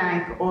bond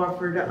bank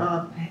offered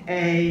up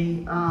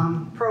a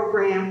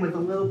program with a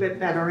little bit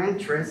better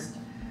interest.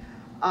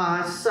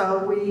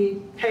 So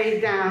we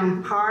paid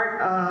down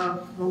part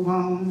of the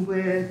loan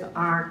with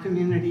our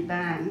community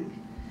bank.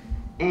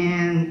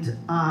 And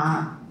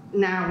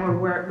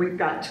now we've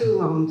got 2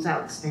 loans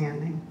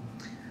outstanding.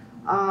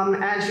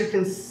 As you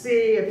can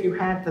see, if you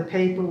have the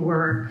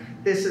paperwork,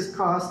 this is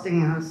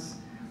costing us,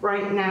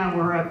 right now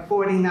we're at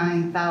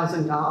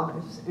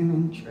 $49,000 in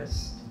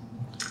interest.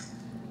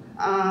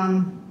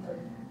 And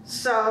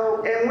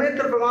with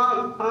the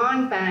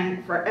bond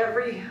bank, for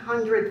every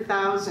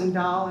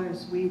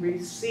 $100,000 we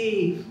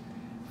receive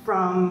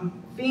from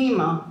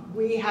FEMA,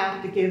 we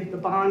have to give the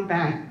bond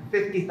bank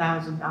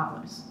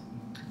 $50,000.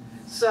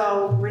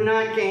 So we're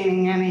not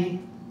gaining any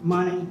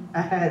money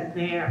ahead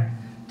there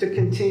to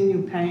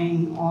continue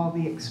paying all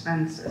the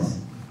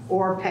expenses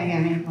or pay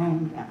any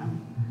loan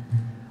down.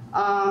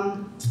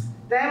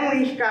 Then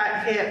we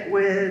got hit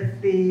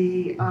with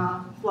the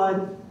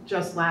flood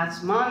just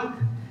last month.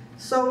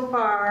 So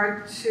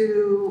far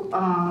to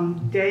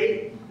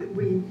date,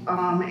 we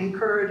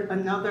incurred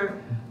another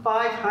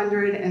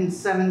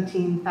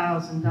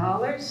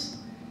 $517,000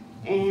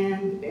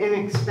 in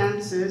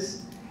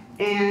expenses,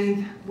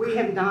 and we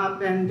have not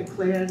been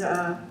declared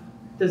a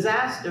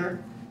disaster.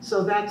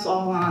 So that's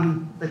all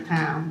on the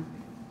town.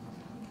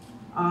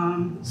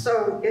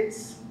 So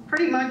it's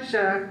pretty much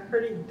a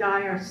pretty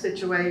dire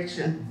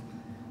situation.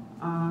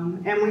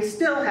 And we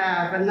still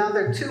have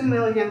another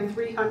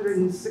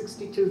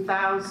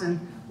 $2,362,000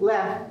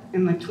 left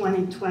in the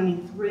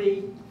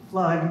 2023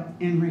 flood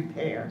in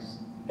repairs.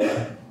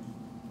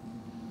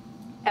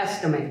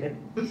 Estimated.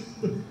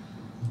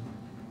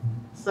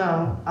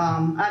 So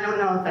I don't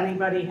know if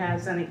anybody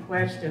has any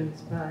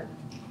questions, but.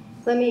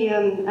 Let me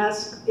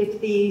ask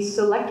if the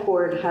select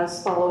board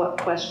has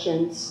follow-up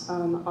questions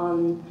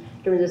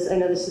during this. I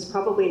know this is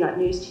probably not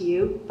news to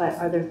you, but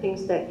are there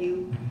things that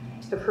you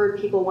have heard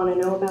people want to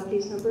know about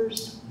these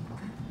numbers?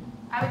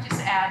 I would just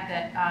add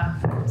that,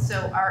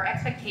 so our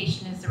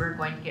expectation is that we're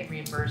going to get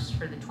reimbursed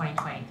for the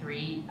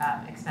 2023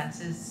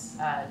 expenses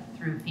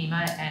through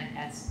FEMA, and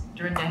as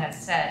Dorinda has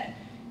said,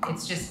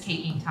 it's just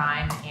taking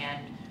time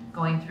and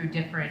going through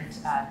different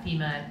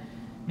FEMA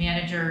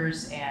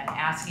managers and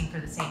asking for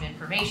the same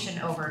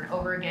information over and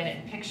over again,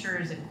 and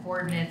pictures and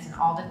coordinates and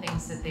all the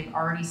things that they've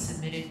already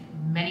submitted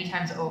many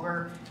times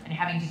over, and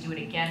having to do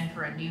it again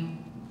for a new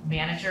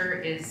manager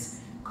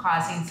is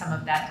causing some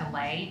of that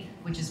delay,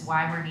 which is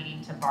why we're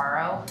needing to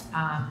borrow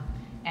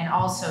and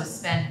also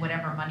spend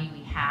whatever money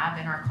we have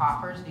in our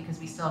coffers, because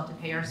we still have to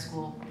pay our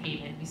school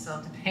payment, we still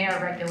have to pay our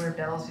regular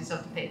bills, we still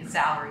have to pay the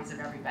salaries of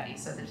everybody.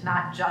 So there's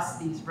not just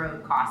these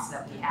road costs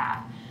that we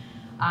have.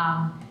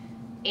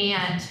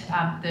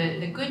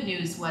 The good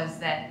news was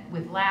that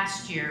with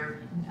last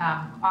year,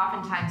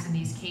 oftentimes in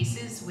these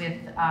cases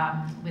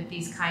with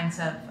these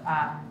kinds of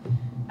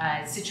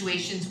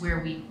situations where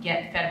we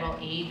get federal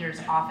aid,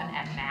 there's often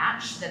a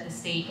match that the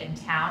state and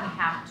town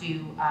have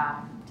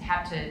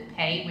to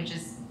pay, which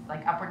is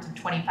like upwards of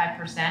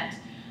 25%.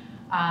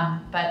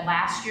 But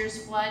last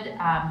year's flood,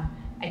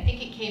 I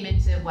think it came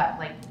into what,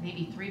 like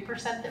maybe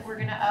 3% that we're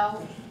gonna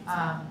owe,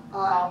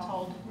 all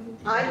told?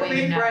 I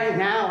believe right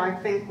now, I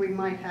think we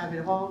might have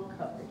it all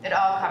covered. It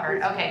all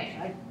covered,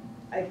 okay.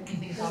 I You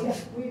think it's all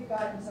we've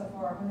gotten so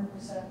far 100%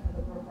 for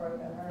the Brook Road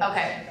and 100%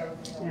 Okay. for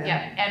everything else.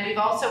 Yeah, and we've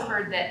also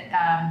heard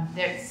that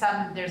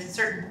there's a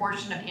certain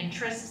portion of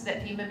interest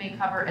that FEMA may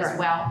cover as Right.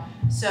 well.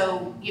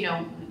 So, you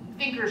know,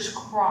 fingers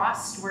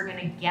crossed, we're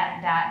gonna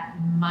get that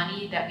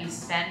money that we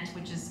spent,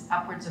 which is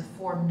upwards of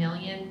 $4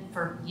 million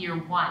for year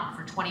one,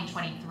 for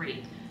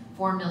 2023,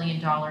 $4 million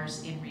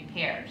in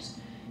repairs.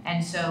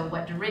 And so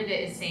what Dorinda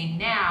is saying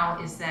now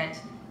is that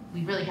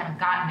we really haven't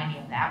gotten any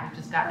of that, we've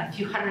just gotten a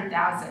few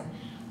 $100,000.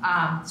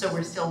 So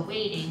we're still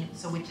waiting,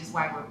 so which is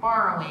why we're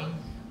borrowing.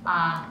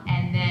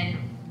 And then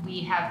we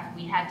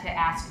had to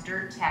ask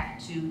Dirt Tech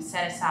to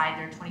set aside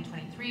their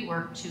 2023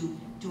 work to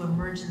do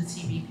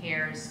emergency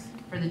repairs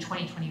for the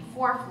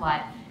 2024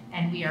 flood,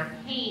 and we are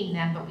paying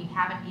them, but we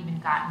haven't even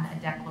gotten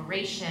a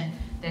declaration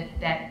that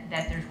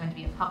there's going to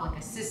be a public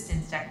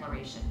assistance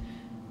declaration.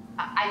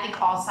 I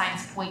think all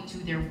signs point to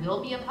there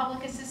will be a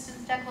public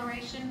assistance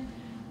declaration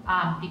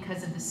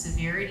because of the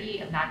severity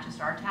of not just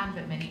our town,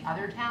 but many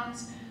other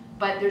towns.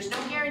 But there's no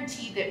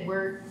guarantee that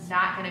we're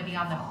not going to be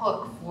on the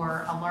hook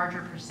for a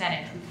larger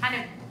percentage. We kind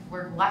of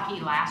were lucky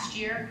last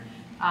year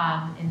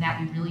in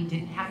that we really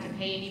didn't have to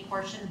pay any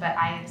portion, but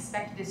I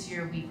expect this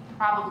year we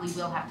probably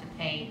will have to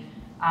pay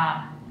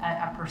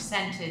a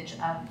percentage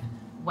of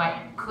what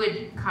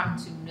could come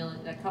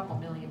to a couple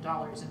 $1 million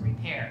in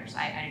repairs.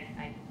 I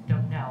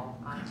don't know.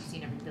 I haven't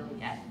seen every bill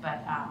yet,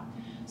 but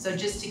so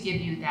just to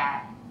give you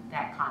that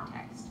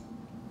context.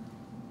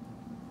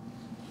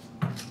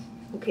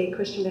 Okay,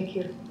 question back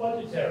here.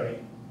 Budgetary,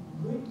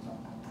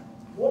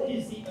 what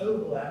is the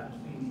overlap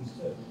between these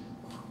two?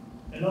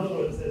 In other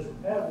words, there's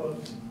repair work,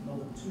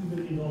 another $2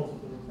 million of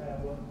the repair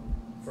work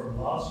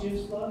from last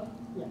year's flood.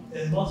 Yes.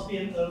 There must be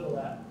an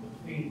overlap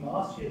between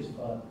last year's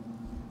flood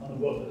and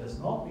the work that has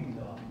not been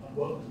done and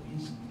work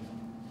that's been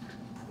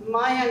done.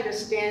 My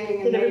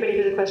understanding. Did everybody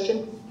hear the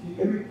question? Can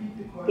you repeat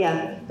the question?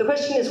 Yeah, the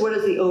question is, what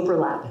is the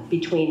overlap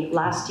between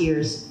last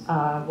year's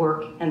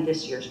work and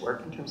this year's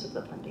work in terms of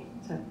the funding?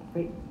 Is that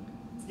right?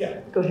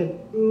 Yeah. Go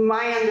ahead.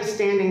 My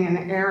understanding,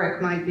 and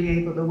Eric might be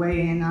able to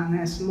weigh in on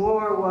this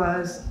more,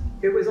 was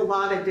it was a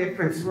lot of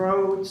different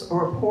roads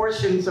or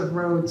portions of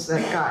roads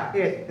that got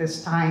hit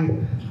this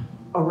time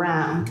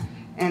around.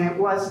 And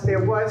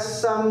there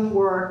was some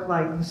work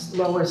like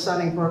Lower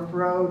Sunnybrook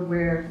Road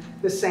where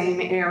the same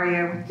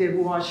area did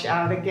wash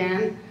out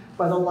again,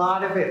 but a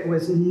lot of it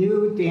was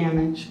new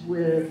damage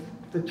with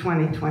the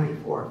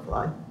 2024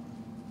 flood.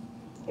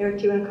 Eric,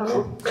 do you want to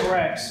comment?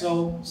 Correct.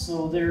 So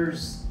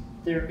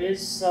there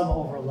is some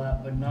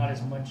overlap, but not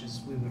as much as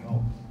we would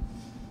hope.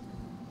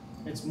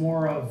 It's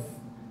more of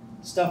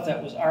stuff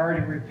that was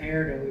already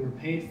repaired and we were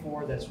paid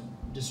for that's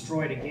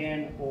destroyed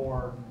again,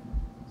 or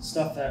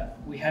stuff that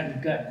we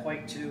hadn't got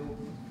quite to.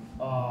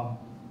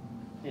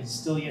 It's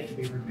still yet to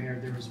be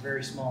repaired. There was a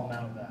very small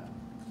amount of that.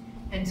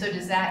 And so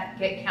does that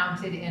get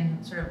counted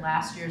in sort of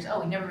last year's,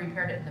 oh, we never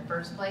repaired it in the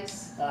first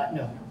place?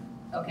 No.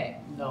 Okay.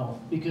 No,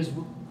 because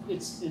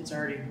it's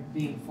already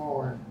going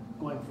forward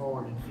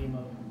in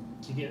FEMA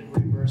to get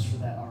reimbursed for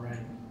that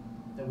already,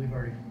 that we've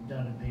already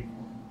done and paid for.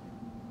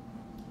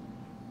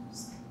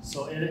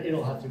 So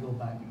it'll have to go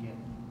back again.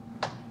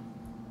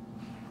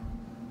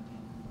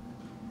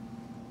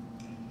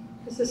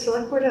 Does the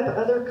select board have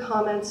other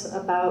comments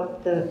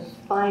about the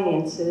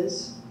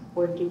finances,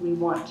 or do we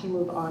want to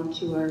move on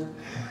to our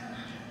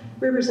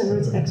rivers and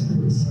roads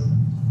experts?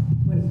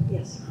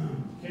 Yes.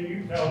 Can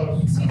you tell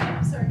us? Excuse me,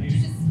 I'm sorry, could you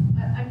just,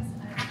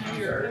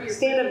 Sure.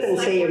 Stand up and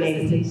say your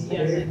name, please.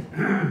 Dave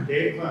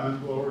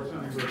Clemens, Lower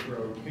Sunnybrook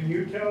Road. Can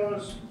you tell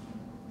us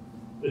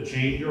the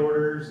change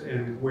orders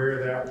and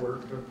where that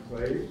work took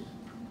place?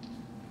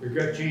 We've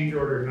got change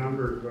order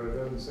numbers, but it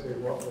doesn't say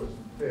what was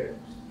fixed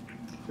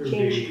through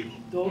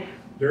the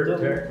Dirt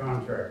Tech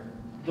contractor.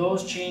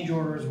 Those change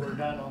orders were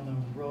done on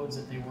the roads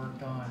that they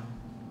worked on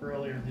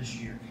earlier this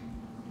year.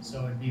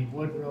 So it'd be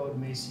Wood Road,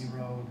 Macy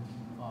Road,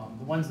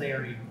 the ones they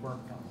already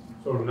worked on.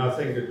 So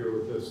nothing to do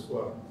with this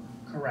flood?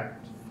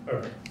 Correct.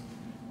 Okay.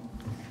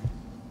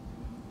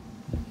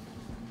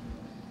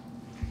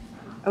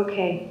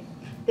 Okay.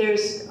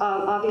 There's,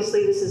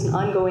 obviously this is an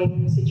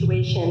ongoing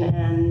situation,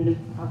 and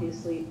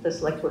obviously the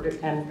select board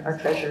and our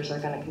treasurers are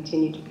going to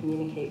continue to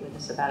communicate with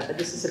us about it, but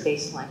this is a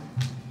baseline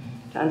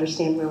to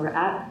understand where we're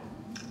at.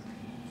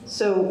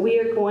 So we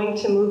are going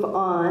to move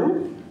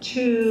on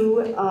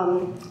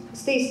to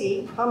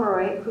Stacy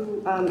Pomeroy,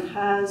 who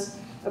has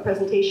a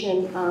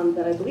presentation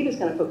that I believe is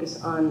going to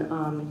focus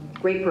on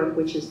Great Brook,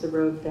 which is the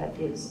road that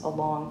is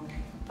along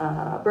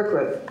Brook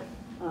Road,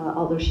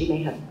 although she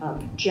may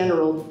have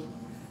general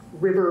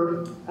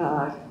river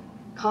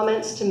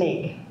comments to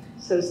make.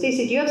 So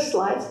Stacy, do you have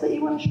slides that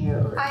you want to share?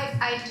 Or?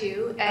 I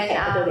do, and,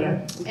 okay, there they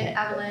are. Okay. And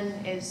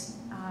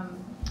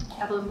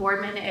Evelyn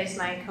Boardman is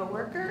my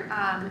coworker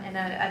and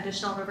an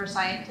additional river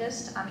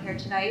scientist here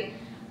tonight.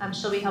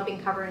 She'll be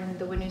helping cover in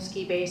the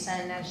Winooski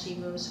Basin as she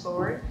moves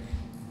forward.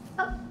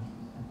 Oh,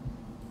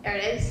 there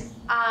it is.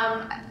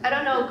 I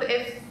don't know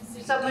if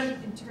someone You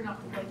can turn off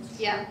the lights.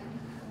 Yeah.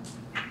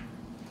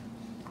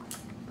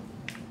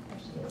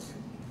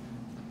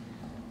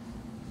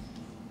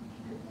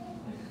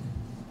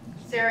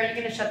 Sarah, are you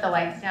going to shut the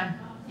lights down?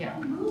 Yeah.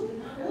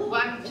 Well,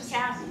 I'm just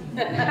asking.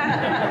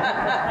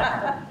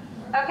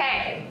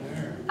 Okay.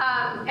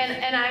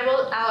 And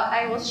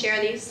I will share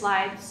these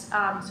slides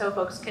so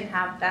folks can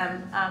have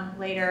them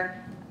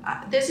later.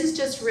 This is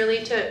just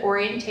really to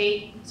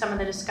orientate some of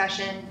the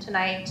discussion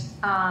tonight.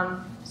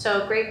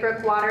 So Great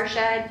Brook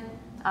watershed,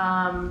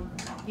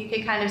 you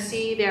can kind of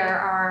see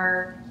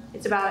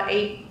it's about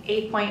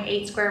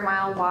 8.8 square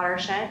mile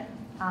watershed.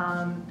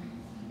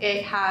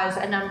 It has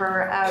a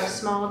number of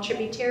small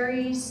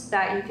tributaries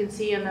that you can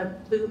see in the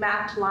blue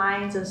mapped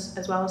lines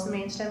as well as the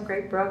main stem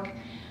Great Brook.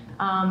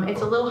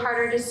 It's a little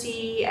harder to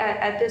see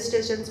at this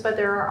distance, but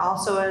there are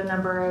also a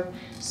number of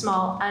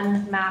small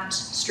unmapped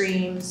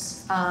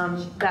streams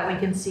that we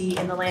can see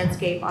in the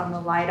landscape on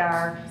the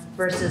LiDAR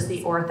versus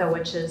the ortho,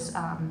 which is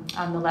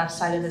on the left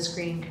side of the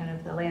screen, kind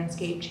of the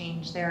landscape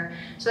change there.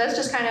 So that's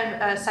just kind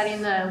of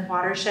setting the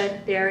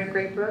watershed there in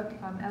Great Brook.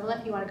 Evelyn,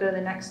 if you want to go to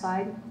the next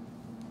slide.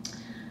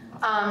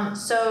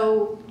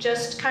 So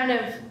just kind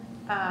of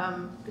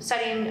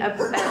setting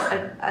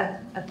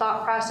a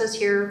thought process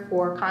here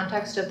for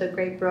context of the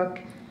Great Brook.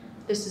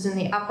 This is in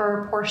the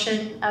upper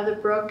portion of the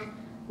brook.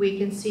 We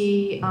can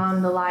see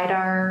on the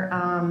LiDAR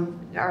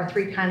our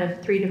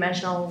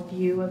three-dimensional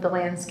view of the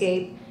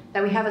landscape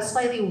that we have a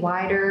slightly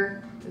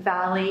wider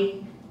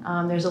valley.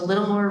 There's a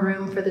little more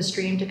room for the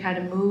stream to kind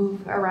of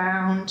move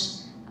around.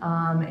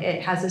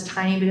 It has this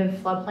tiny bit of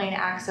floodplain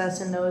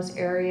access in those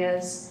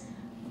areas.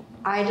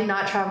 I did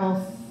not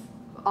travel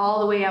all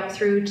the way up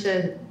through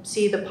to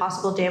see the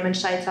possible damage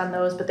sites on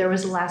those, but there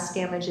was less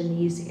damage in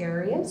these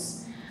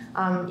areas.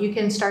 You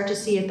can start to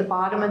see at the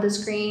bottom of the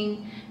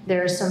screen,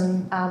 there's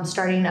some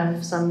starting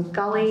of some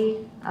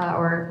gully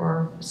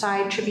or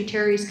side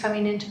tributaries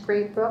coming into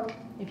Great Brook.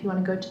 If you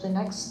want to go to the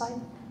next slide.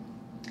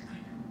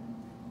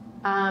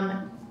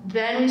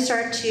 Then we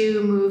start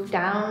to move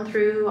down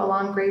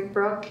along Great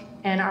Brook,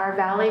 and our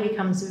valley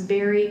becomes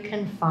very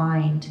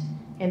confined.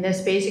 And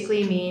this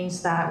basically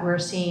means that we're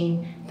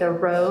seeing the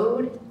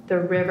road, the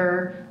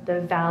river,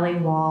 the valley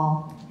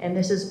wall. And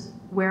this is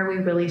where we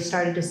really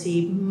started to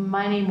see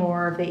many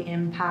more of the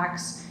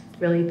impacts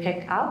really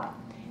pick up.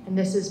 And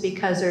this is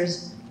because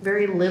there's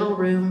very little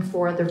room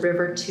for the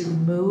river to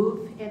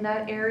move in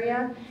that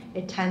area.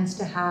 It tends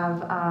to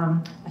have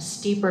a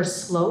steeper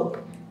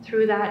slope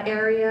through that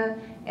area,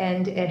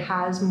 and it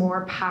has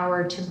more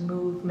power to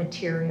move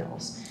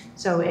materials.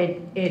 So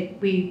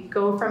we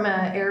go from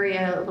an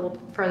area a little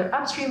further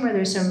upstream where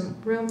there's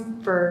some room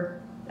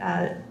for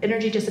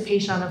energy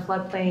dissipation on the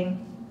floodplain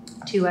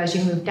to, as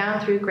you move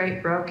down through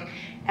Great Brook,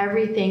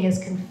 everything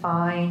is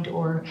confined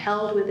or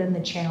held within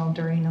the channel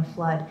during a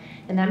flood.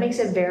 And that makes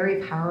it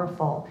very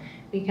powerful.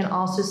 We can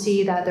also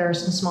see that there are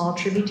some small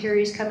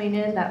tributaries coming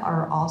in that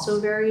are also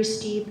very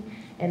steep,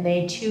 and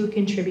they too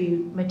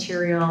contribute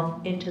material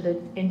into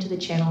the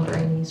channel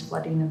during these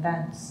flooding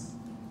events.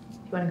 If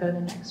you want to go to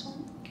the next one.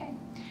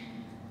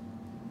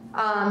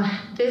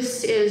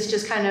 This is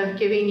just kind of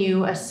giving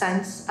you a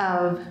sense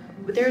of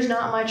there's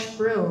not much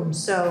room.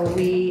 So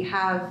we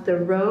have the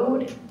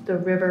road, the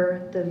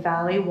river, the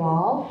valley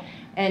wall,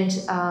 and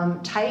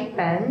tight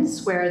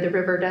bends where the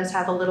river does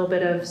have a little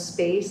bit of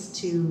space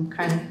to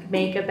kind of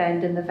make a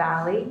bend in the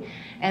valley.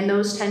 And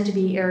those tend to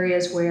be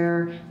areas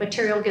where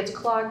material gets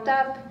clogged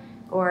up,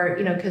 or,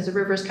 because the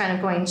river's kind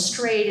of going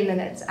straight and then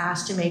it's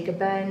asked to make a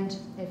bend.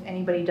 If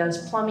anybody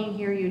does plumbing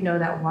here, you know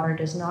that water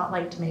does not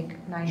like to make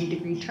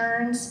 90-degree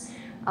turns.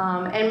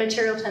 And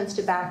material tends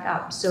to back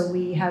up. So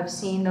we have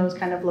seen those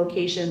kind of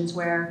locations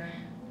where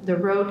the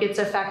road gets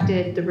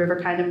affected, the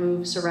river kind of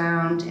moves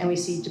around, and we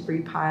see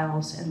debris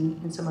piles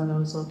in some of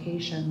those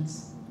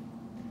locations.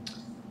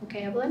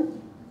 Okay,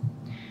 Evelyn?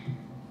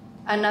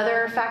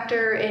 Another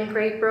factor in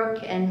Great Brook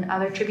and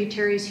other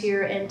tributaries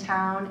here in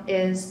town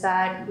is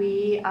that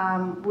we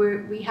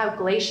have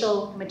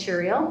glacial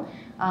material.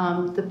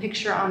 The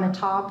picture on the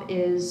top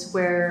is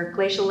where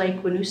Glacial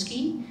Lake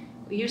Winooski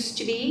used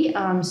to be.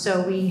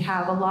 So we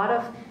have a lot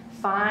of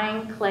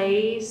fine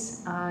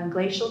clays,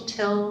 glacial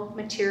till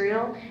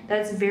material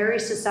that's very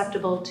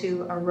susceptible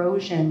to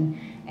erosion.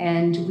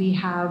 And we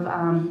have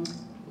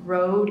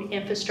road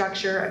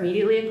infrastructure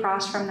immediately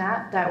across from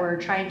that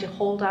we're trying to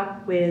hold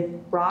up with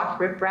rock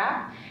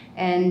riprap.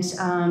 And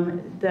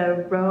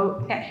the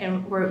road,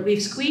 and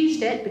we've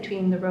squeezed it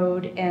between the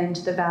road and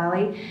the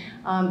valley.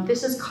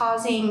 This is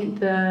causing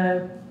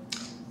the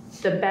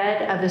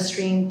bed of the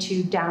stream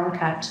to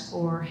downcut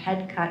or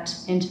head cut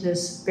into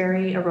this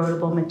very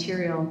erodible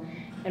material.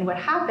 And what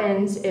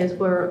happens is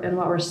what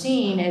we're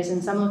seeing is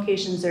in some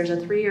locations there's a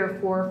 3 or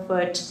 4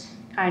 foot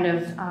kind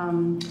of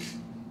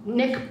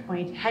nick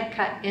point, head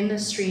cut in the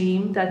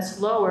stream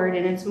that's lowered,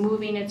 and it's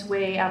moving its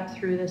way up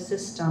through the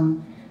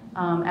system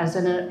as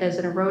an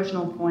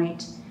erosional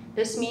point.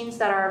 This means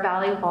that our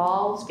valley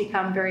walls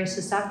become very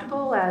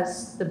susceptible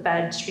as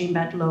the stream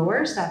bed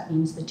lowers. That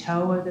means the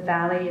toe of the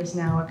valley is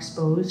now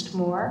exposed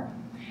more.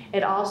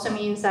 It also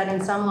means that in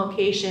some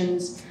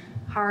locations,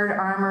 hard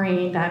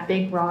armoring, that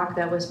big rock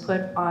that was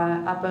put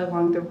up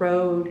along the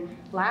road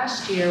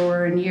last year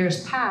or in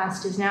years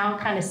past, is now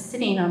kind of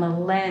sitting on a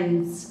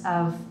lens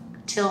of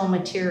till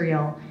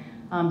material.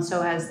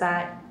 So as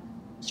that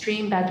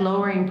stream bed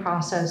lowering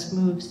process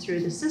moves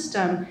through the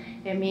system,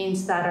 it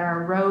means that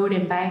our road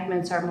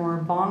embankments are more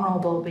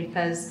vulnerable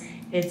because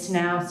it's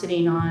now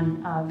sitting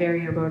on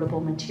very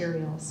erodible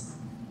materials.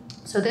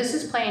 So this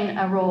is playing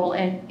a role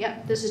in,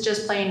 this is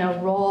just playing a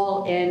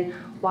role in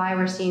why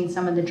we're seeing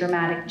some of the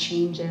dramatic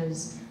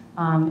changes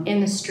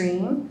in the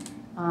stream,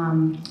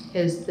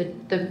 is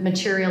the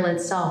material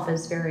itself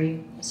is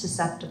very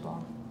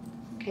susceptible.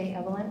 Okay,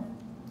 Evelyn?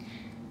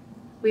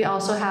 We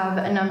also have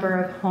a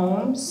number of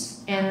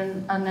homes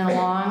in and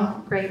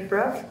along Great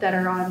Brook that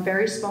are on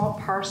very small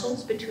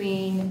parcels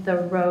between the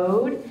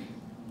road,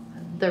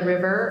 the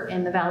river,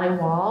 and the valley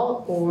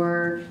wall,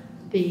 or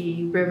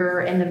the river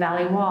and the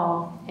valley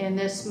wall. And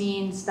this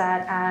means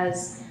that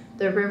as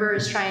the river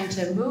is trying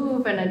to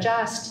move and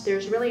adjust,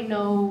 there's really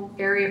no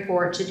area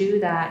for it to do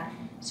that.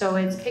 So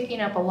it's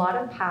picking up a lot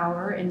of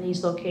power in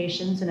these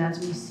locations, and as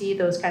we see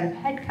those kind of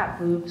head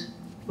cut moves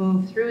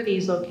move through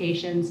these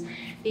locations,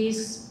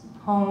 these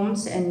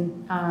homes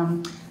and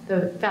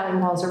the valley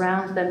walls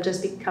around them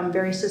just become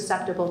very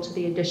susceptible to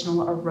the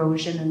additional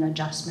erosion and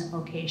adjustment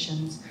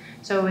locations.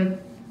 So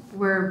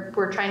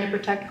we're trying to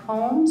protect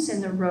homes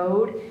in the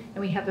road,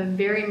 and we have a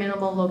very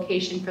minimal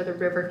location for the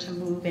river to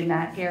move in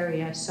that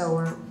area.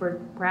 So we're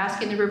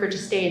asking the river to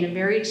stay in a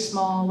very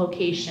small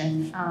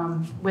location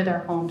with our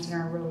homes and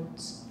our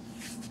roads.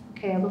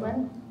 Okay,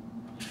 Evelyn?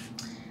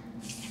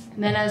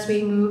 And then as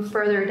we move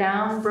further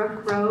down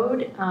Brook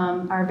Road,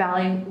 our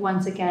valley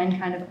once again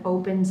kind of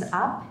opens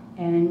up,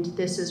 and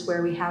this is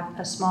where we have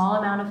a small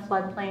amount of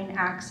floodplain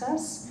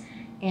access,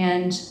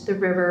 and the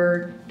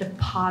river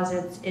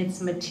deposits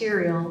its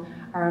material.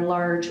 Our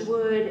large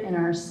wood and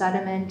our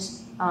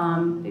sediment,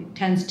 it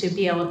tends to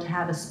be able to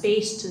have a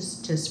space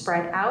to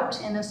spread out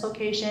in this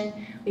location.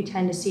 We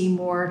tend to see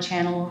more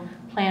channel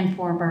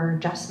planform or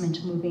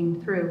adjustment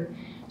moving through.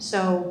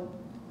 So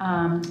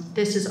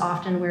this is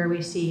often where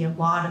we see a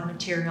lot of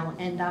material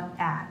end up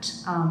at,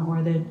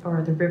 or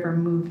the river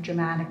move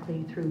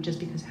dramatically through just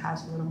because it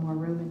has a little more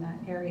room in that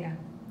area.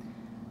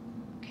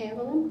 Okay,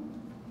 Evelyn?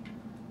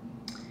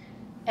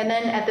 And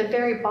then at the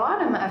very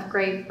bottom of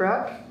Great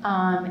Brook,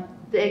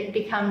 it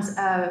becomes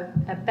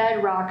a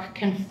bedrock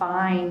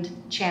confined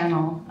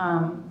channel.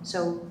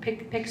 So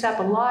picks up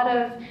a lot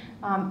of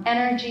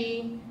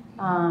energy.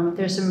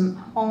 There's some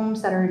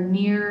homes that are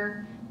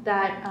near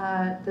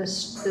that the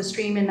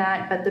stream in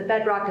that, but the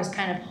bedrock is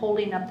kind of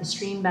holding up the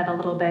stream bed a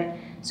little bit.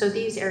 So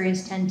these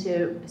areas tend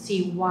to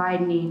see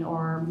widening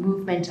or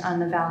movement on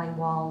the valley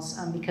walls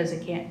because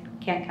it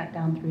can't cut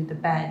down through the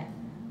bed.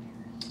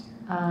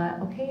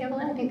 Okay,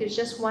 Evelyn, I think there's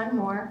just one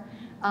more.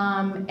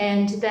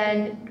 And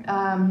then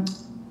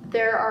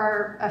there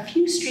are a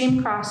few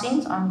stream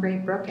crossings on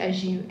Great Brook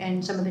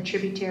and some of the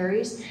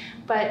tributaries,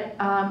 but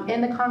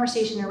in the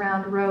conversation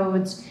around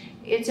roads,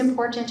 it's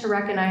important to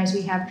recognize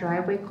we have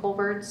driveway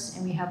culverts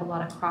and we have a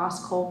lot of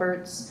cross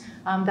culverts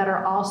that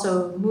are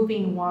also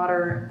moving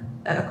water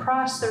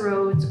across the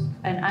roads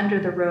and under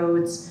the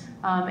roads.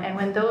 And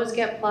when those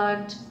get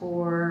plugged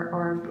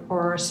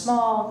or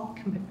small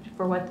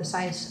for what the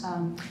size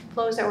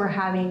flows that we're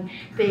having,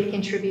 they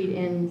contribute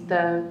in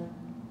the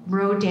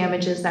road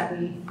damages that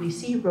we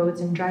see,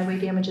 roads and driveway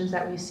damages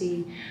that we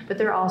see, but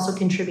they're also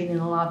contributing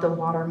a lot of the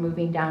water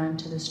moving down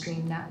into the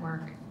stream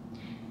network.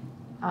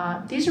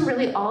 These are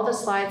really all the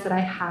slides that I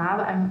have.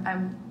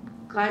 I'm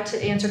glad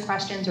to answer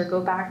questions or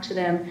go back to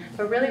them,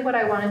 but really what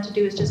I wanted to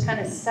do is just kind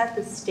of set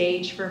the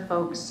stage for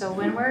folks. So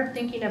when we're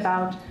thinking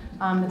about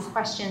the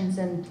questions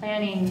and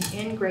planning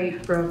in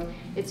Great Brook,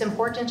 it's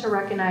important to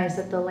recognize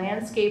that the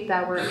landscape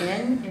that we're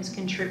in is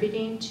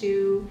contributing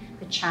to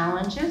the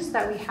challenges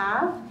that we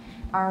have.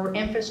 Our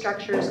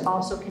infrastructure is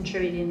also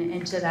contributing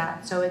into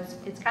that. So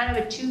it's kind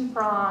of a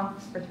two-prong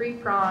or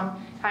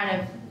three-prong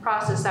kind of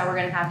process that we're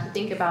going to have to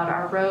think about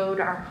our road,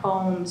 our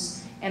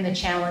homes, and the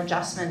channel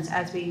adjustments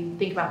as we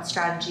think about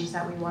strategies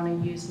that we want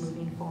to use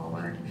moving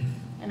forward.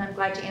 And I'm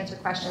glad to answer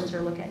questions or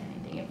look at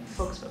anything if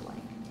folks would like.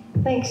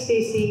 Thanks,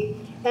 Stacy.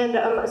 And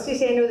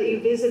Stacy, I know that you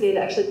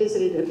actually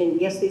visited, I mean,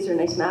 yes, these are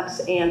nice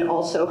maps, and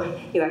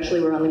also you actually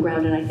were on the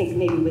ground, and I think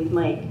maybe with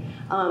Mike.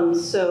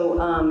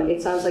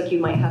 It sounds like you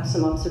might have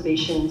some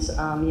observations,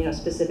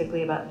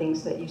 specifically about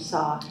things that you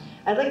saw.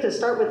 I'd like to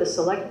start with the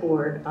select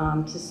board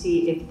to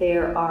see if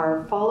there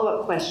are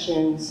follow-up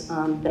questions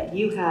that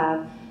you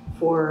have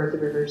for the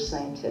rivers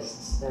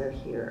scientists that are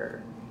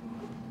here.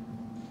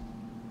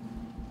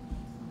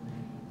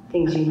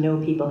 Things you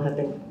know people have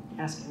been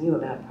asking you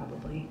about,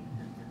 probably.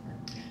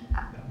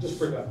 Just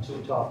bring up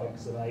two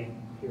topics that I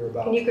hear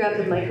about. Can you grab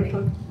the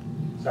microphone?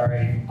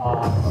 Sorry.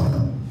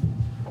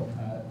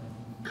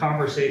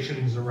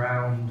 Conversations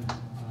around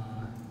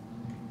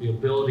the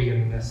ability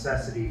and the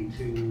necessity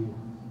to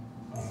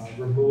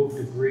remove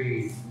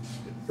debris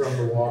from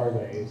the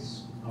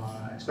waterways,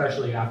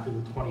 especially after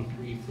the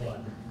 23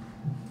 flood,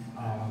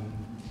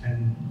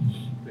 and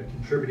the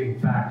contributing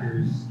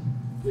factors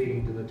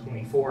leading to the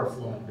 24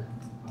 flood.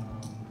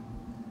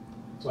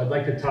 So I'd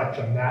like to touch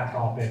on that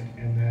topic,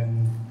 and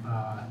then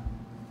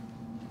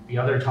the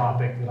other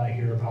topic that I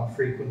hear about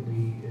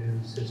frequently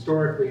is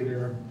historically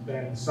there have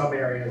been some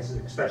areas,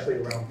 especially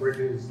around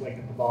bridges, like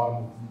at the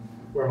bottom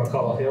where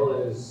McCullough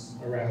Hill is,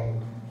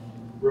 around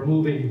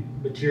removing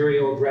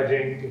material,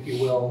 dredging, if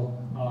you will.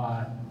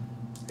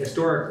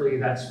 Historically,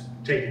 that's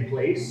taken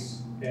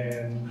place,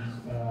 and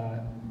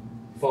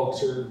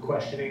folks are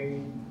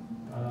questioning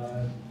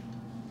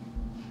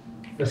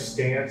the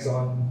stance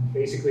on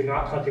basically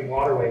not touching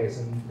waterways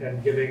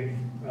and giving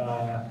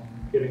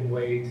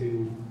way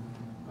to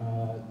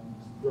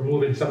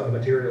removing some of the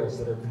materials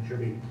that are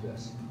contributing to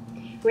this.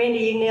 Randy,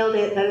 you nailed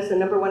it. That is the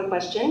 #1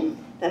 question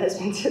that has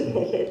been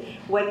submitted.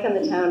 What can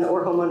the town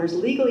or homeowners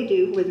legally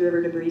do with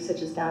river debris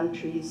such as downed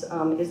trees?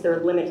 Is there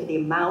a limit to the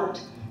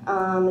amount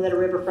that a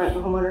riverfront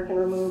homeowner can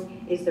remove?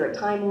 Is there a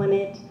time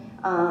limit?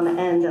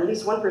 And at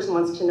least one person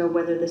wants to know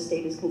whether the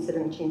state is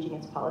considering changing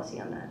its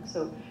policy on that.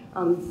 So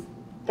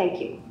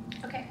thank you.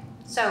 Okay,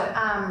 so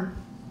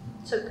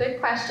good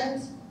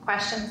questions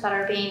that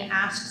are being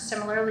asked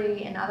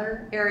similarly in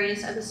other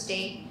areas of the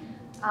state.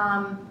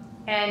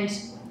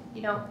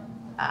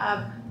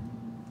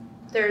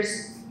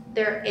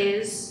 There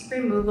is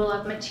removal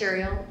of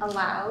material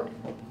allowed,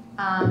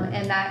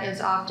 and that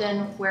is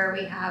often where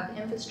we have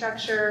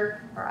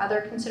infrastructure or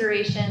other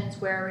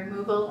considerations where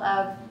removal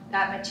of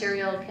that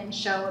material can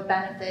show a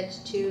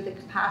benefit to the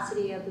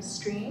capacity of the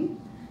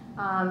stream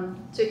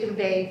to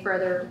convey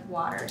further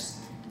waters.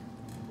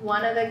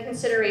 One of the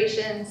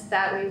considerations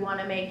that we want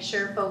to make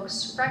sure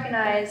folks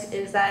recognize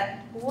is that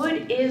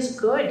wood is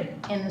good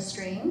in the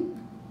stream.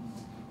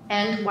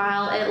 And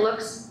while it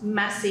looks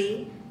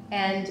messy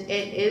and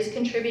it is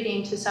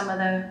contributing to some of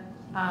the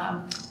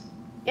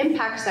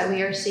impacts that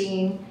we are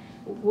seeing,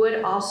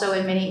 wood also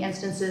in many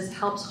instances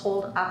helps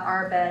hold up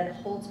our bed,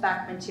 holds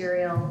back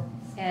material,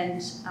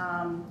 and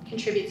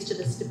contributes to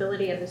the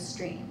stability of the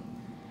stream.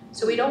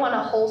 So we don't want to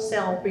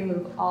wholesale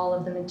remove all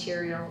of the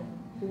material,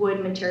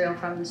 wood material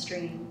from the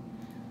stream.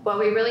 What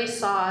we really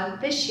saw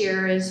this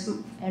year is,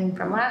 and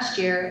from last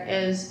year,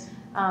 is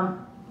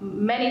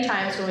many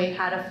times when we've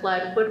had a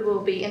flood, wood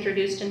will be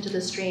introduced into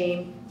the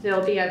stream.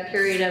 There'll be a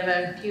period of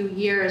a few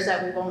years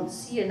that we won't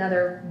see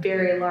another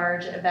very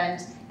large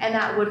event, and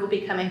that wood will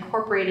become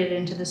incorporated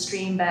into the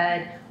stream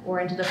bed or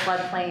into the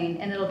floodplain,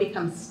 and it'll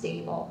become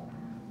stable.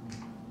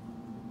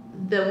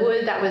 The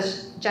wood that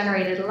was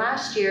generated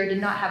last year did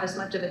not have as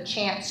much of a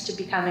chance to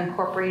become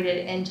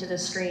incorporated into the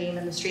stream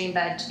and the stream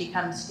bed to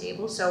become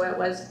stable, so it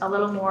was a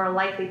little more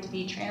likely to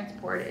be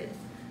transported.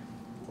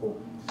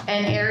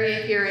 An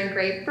area here in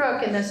Great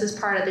Brook, and this is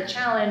part of the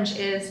challenge,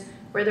 is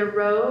where the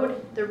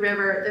road, the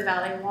river, the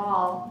valley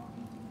wall,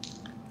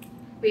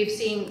 we've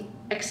seen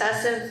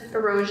excessive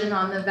erosion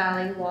on the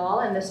valley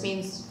wall, and this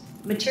means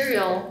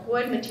material,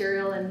 wood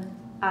material, and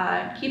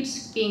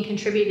keeps being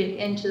contributed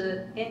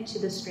into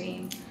the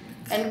stream.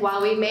 And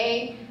while we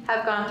may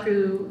have gone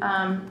through,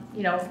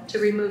 to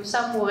remove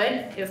some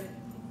wood, if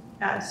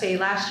say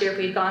last year if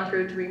we'd gone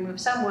through to remove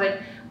some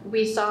wood,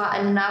 we saw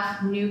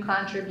enough new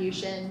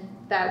contribution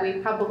that we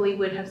probably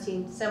would have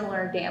seen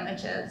similar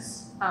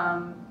damages.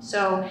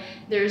 So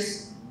it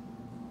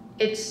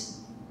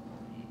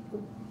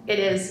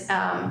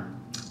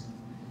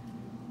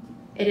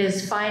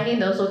is finding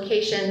those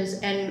locations,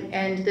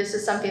 and this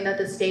is something that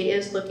the state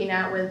is looking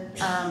at with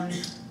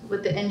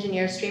the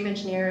engineer, stream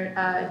engineer,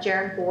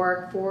 Jared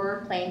Borg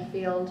for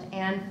Plainfield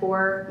and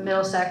for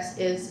Middlesex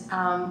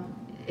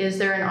is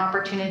there an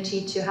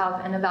opportunity to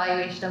have an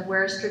evaluation of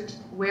where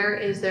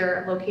is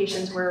there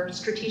locations where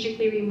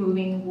strategically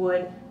removing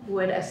wood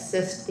would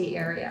assist the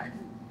area.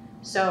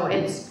 So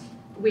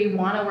we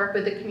want to work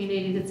with the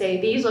community to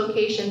say these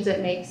locations it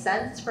makes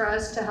sense for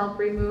us to help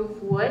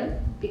remove wood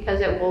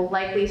because it will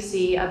likely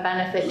see a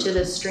benefit to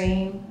the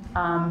stream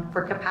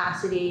for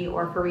capacity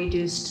or for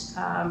reduced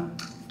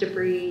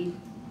debris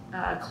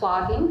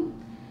clogging,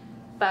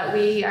 but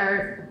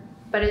there's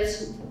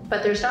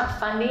not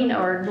funding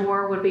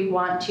nor would we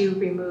want to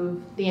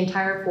remove the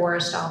entire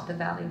forest off the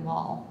valley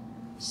wall.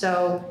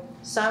 So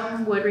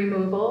Some wood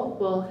removal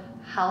will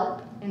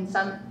help in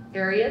some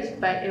areas,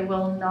 but it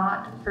will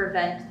not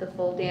prevent the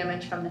full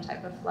damage from the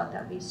type of flood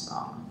that we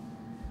saw.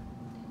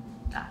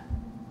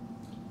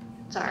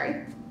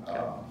 Sorry. Would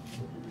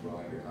you be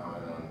willing to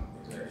comment on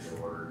Executive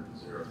Order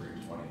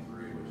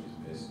 0323, which is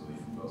basically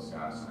Bill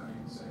Scott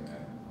signing saying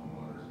that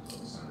homeowners until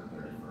December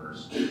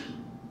 31st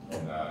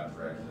can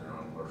dredge their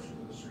own portion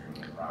of the stream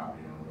and the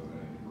property and remove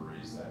any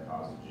debris that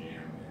cause a jam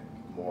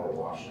and more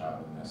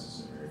washout than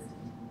necessary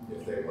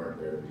if they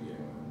weren't there to begin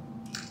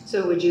with?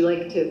 So would you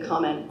like to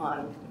comment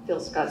on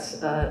Phil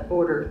Scott's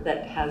order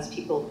that has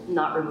people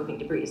not removing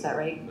debris, is that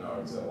right? No,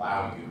 it's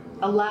allowing you to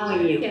remove.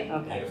 Allowing you, Yeah.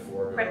 okay. And a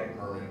foregone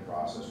permanent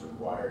process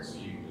required, so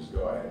you can just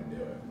go ahead and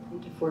do it.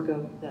 And to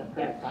forego the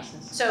permit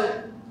process.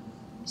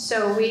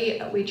 So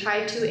we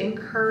try to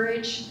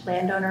encourage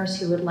landowners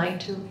who would like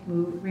to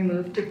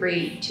remove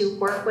debris to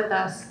work with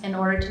us in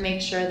order to make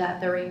sure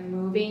that they're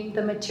removing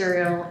the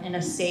material in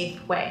a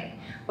safe way.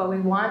 What we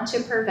want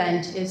to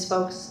prevent is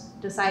folks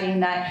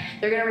deciding that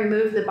they're going to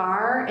remove the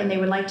bar and they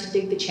would like to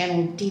dig the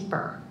channel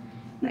deeper,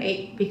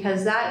 right?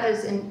 Because that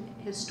is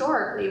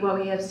historically what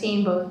we have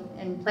seen both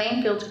in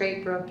Plainfield,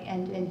 Great Brook,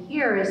 and in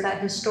here is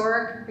that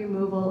historic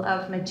removal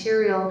of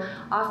material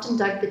often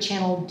dug the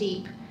channel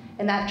deep,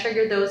 and that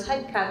triggered those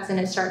head cuts, and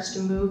it starts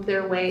to move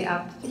their way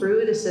up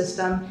through the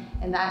system,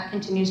 and that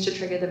continues to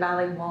trigger the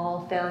valley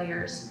wall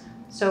failures.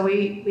 So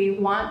we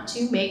want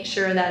to make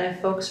sure that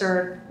if folks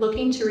are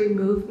looking to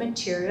remove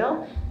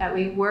material, that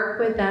we work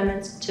with them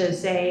to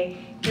say,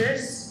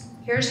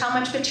 here's how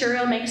much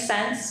material makes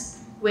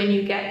sense. When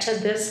you get to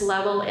this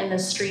level in the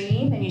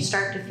stream and you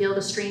start to feel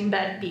the stream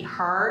bed be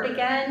hard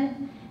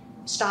again,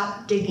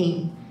 stop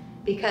digging.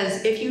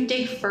 Because if you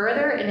dig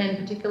further, and in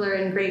particular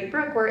in Great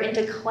Brook, we're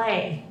into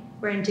clay,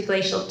 we're into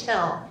glacial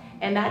till,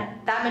 and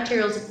that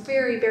material is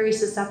very, very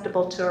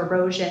susceptible to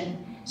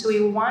erosion. So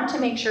we want to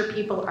make sure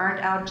people aren't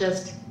out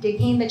just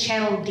digging the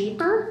channel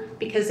deeper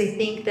because they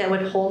think that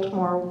would hold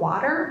more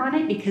water on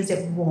it, because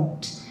it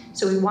won't.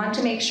 So we want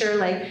to make sure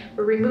like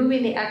we're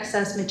removing the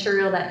excess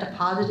material that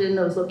deposited in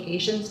those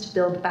locations to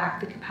build back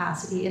the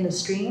capacity in the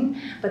stream,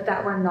 but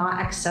that we're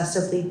not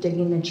excessively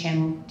digging the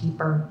channel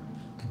deeper.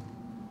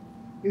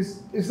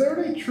 Is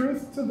there any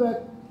truth to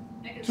that?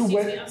 Excuse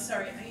me, I'm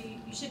sorry.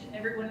 You should,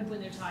 everyone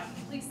when they're talking,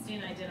 please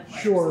stand and identify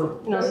Sure.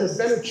 yourself.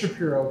 Bennett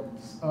Shapiro,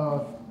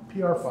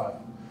 PR5.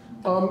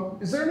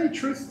 Is there any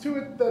truth to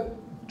it that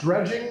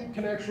dredging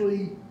can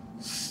actually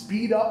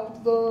speed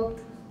up the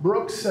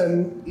brooks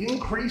and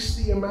increase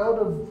the amount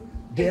of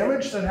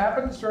damage that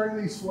happens during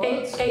these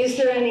floods? Is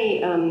there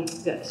any,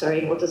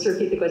 sorry, we'll just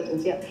repeat the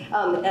questions,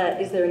 yeah.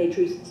 Is there any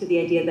truth to the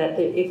idea that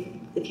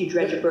if you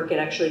dredge a brook, it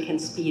actually can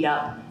speed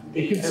up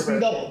the erosion? It can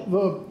speed up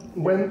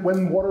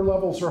when water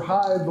levels are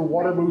high, the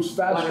water moves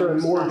faster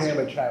and more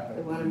damage happens.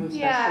 The water moves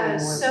faster Yeah,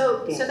 and more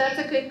so damage.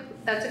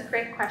 that's a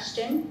great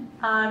question.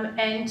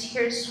 And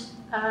here's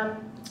I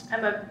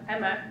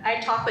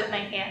talk with my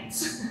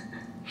hands.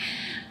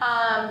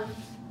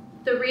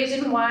 The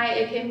reason why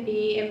it can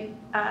be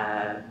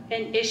an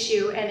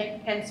issue and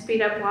it can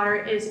speed up water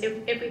is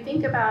if we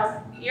think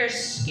about your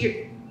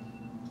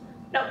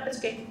no, it's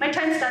okay. My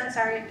time's done,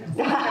 sorry.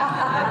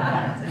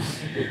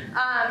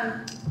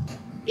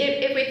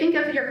 If we think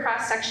of your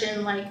cross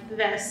section like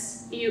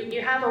this,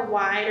 you have a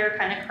wider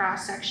kind of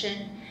cross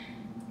section.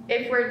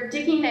 If we're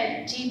digging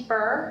it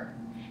deeper,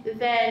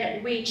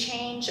 then we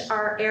change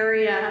our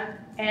area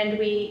and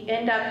we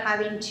end up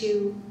having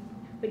to,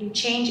 when you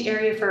change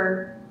area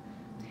for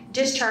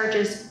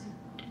discharges,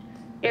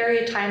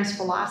 area times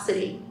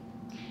velocity.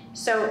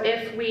 So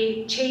if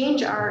we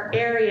change our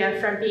area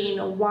from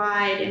being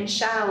wide and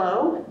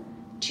shallow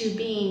to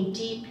being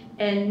deep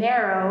and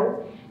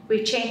narrow,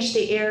 we change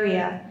the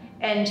area.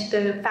 And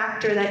the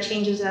factor that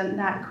changes in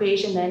that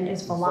equation then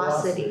is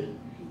velocity.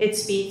 It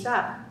speeds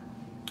up,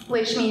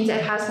 which means it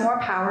has more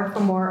power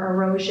for more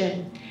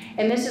erosion.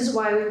 And this is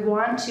why we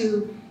want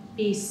to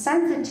be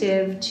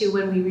sensitive to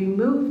when we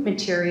remove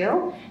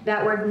material,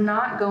 that we're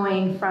not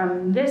going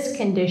from this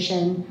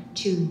condition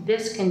to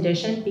this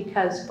condition,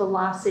 because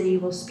velocity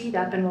will speed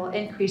up and will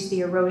increase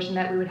the erosion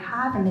that we would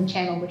have in the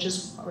channel, which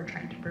is what we're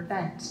trying to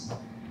prevent.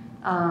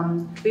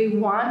 We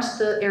want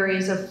the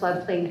areas of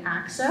floodplain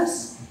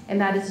access, and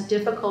that is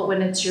difficult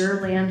when it's your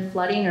land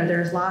flooding or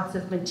there's lots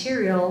of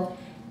material.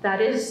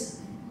 That is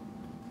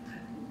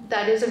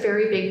a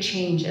very big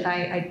change, and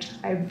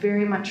I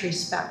very much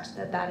respect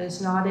that that is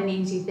not an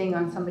easy thing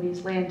on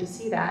somebody's land to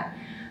see that.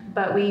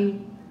 But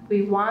we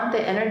want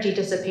the energy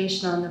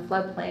dissipation on the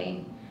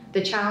floodplain.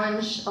 The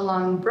challenge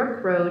along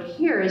Brook Road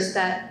here is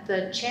that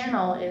the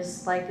channel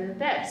is like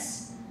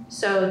this.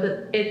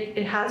 So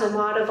it has a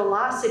lot of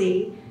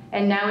velocity,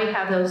 and now we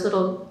have those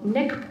little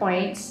nick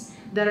points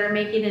that are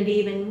making it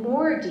even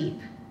more deep.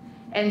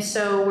 And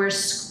so we're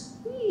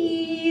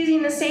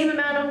squeezing the same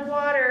amount of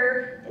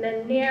water in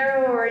a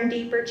narrower and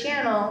deeper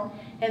channel,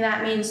 and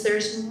that means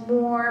there's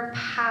more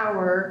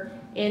power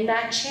in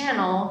that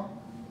channel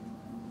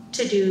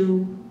to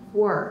do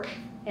work.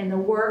 And the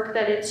work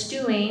that it's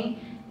doing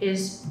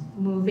is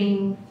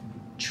moving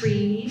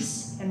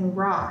trees and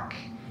rock.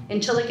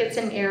 until it gets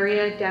an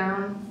area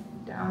down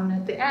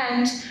at the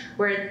end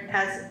where it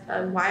has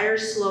a wider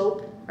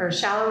slope or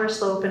shallower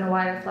slope and a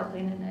wider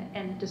floodplain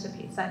and it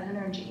dissipates that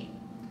energy.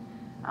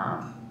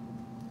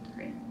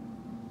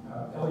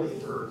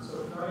 Elliot Bird,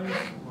 so can I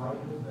ask in light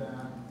of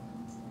that,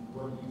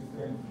 what do you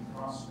think the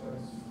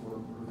prospects for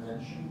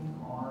prevention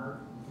are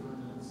for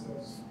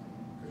Middlesex?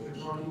 Because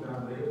you're talking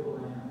about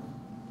layable land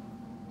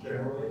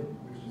generally,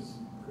 which is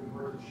pretty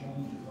hard to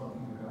change. You're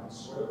talking about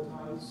soil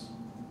types,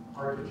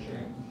 hard to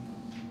change.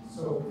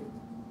 So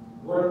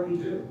what do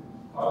we do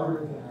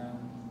other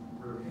than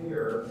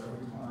repair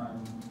every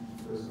time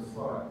there's a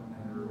flood,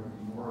 and there are going to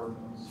be more of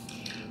those?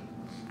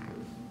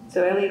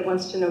 So Elliot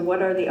wants to know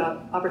what are the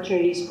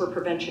opportunities for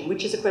prevention,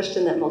 which is a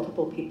question that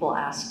multiple people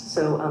ask.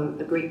 So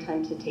a great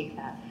time to take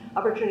that.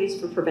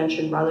 Opportunities for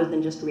prevention rather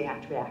than just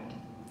react.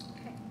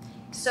 Okay.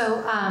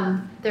 So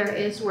there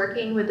is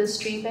working with the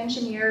stream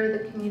engineer,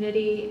 the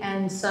community,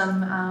 and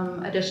some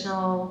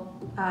additional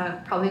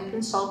probably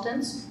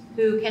consultants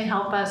who can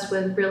help us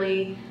with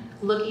really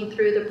looking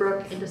through the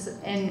brook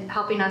and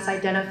helping us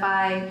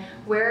identify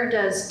where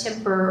does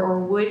timber or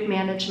wood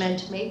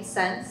management make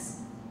sense.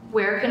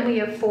 Where can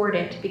we afford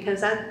it?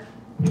 Because that,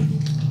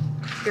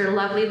 your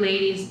lovely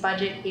lady's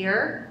budget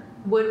here,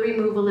 wood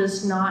removal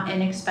is not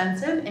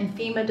inexpensive and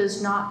FEMA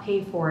does not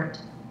pay for it,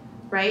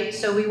 right?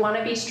 So we want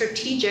to be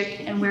strategic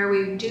in where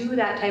we do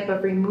that type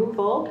of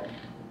removal,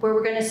 where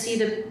we're going to see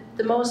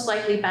the most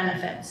likely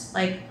benefits.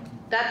 Like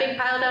that big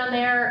pile down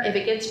there, if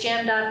it gets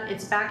jammed up,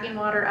 it's backing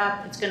water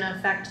up, it's going to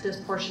affect this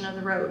portion of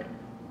the road.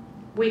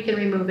 We can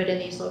remove it in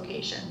these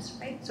locations,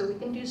 right? So we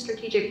can do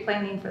strategic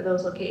planning for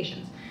those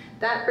locations.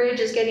 That bridge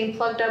is getting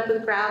plugged up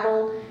with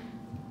gravel.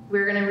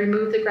 We're going to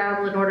remove the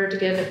gravel in order to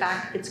give it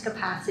back its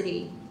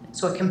capacity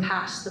so it can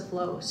pass the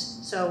flows.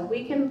 So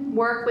we can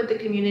work with the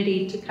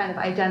community to kind of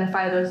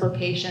identify those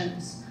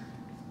locations.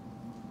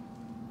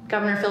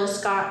 Governor Phil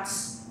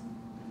Scott's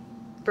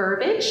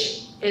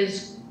verbiage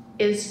is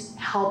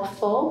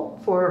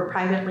helpful for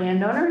private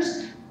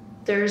landowners.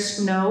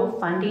 There's no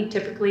funding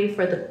typically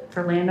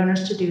for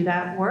landowners to do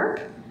that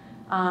work.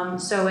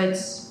 So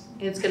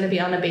it's going to be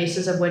on the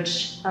basis of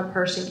which a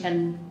person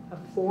can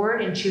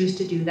afford and choose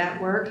to do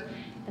that work.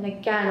 And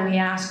again,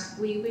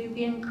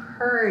 we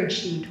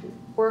encourage you to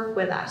work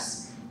with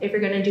us if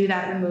you're going to do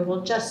that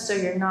removal, just so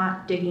you're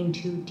not digging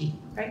too deep,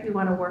 right? We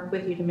want to work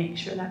with you to make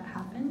sure that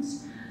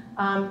happens.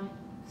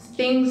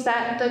 Things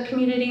that the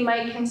community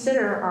might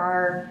consider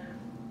are,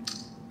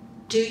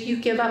 do you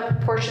give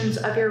up portions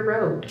of your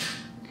road?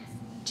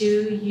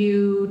 Do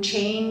you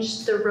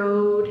change the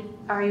road?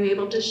 Are you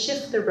able to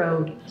shift the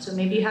road? So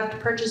maybe you have to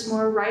purchase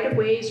more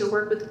right-of-ways or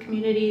work with the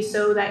community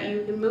so that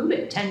you can move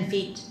it 10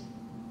 feet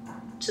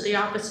to the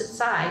opposite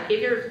side.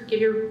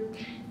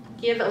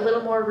 Give a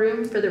little more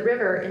room for the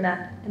river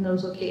in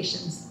those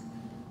locations.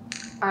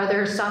 Are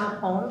there some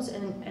homes,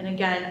 and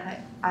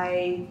again,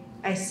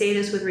 I say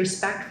this with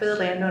respect for the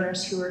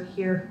landowners who are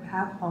here who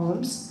have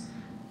homes,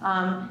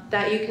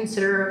 that you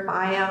consider a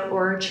buyout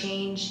or a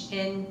change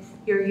in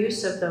your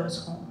use of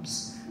those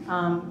homes,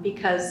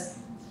 because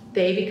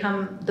they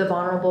become the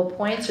vulnerable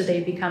points, or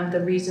they become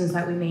the reasons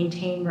that we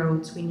maintain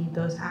roads. We need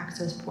those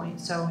access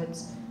points. So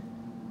it's,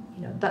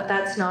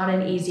 that's not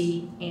an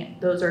easy,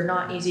 those are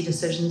not easy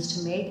decisions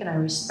to make, and I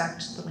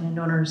respect the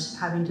landowners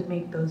having to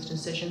make those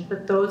decisions,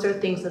 but those are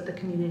things that the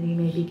community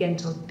may begin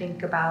to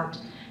think about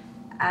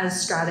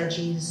as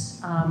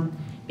strategies,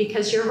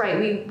 because you're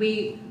right,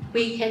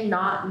 we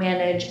cannot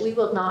manage, we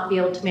will not be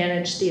able to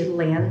manage the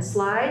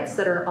landslides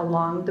that are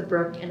along the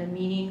brook in a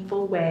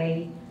meaningful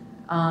way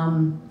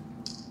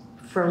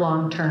for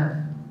long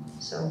term.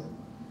 So,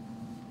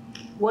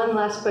 one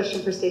last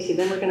question for Stacy,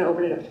 then we're going to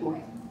open it up to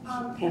more.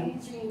 Andy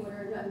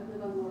Greenwood, I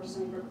live on Lower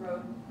Sunnybrook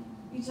Road.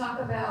 You talk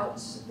about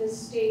the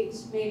state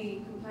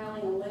maybe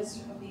compiling a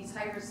list of these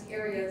high-risk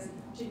areas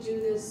to do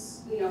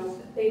this,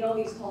 they know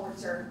these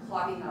culverts are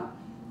clogging up.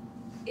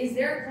 Is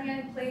there a plan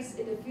in place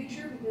in the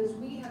future? Because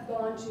we have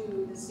gone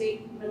to the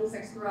state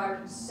Middlesex garage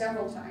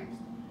several times,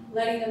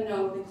 letting them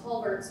know the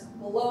culverts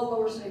below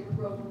Lower Sunnybrook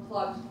Road were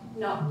plugged.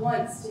 Not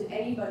once did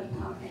anybody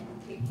come in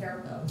and take care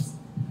of those.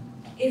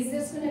 Is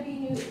this going to be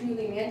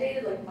newly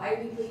mandated, like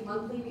bi-weekly,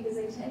 monthly? Because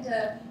they tend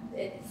to,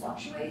 it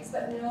fluctuates,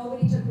 but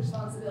nobody took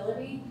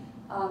responsibility.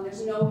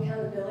 There's no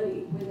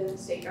accountability within the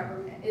state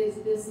government. Is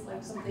this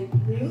like something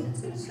new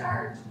that's going to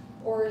start?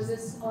 Or is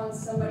this on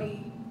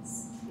somebody,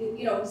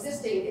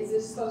 existing? Is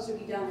this supposed to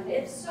be done? And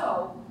if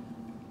so,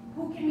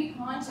 who can we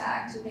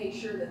contact to make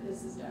sure that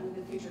this is done in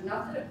the future?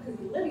 Not that it could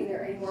be living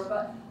there anymore,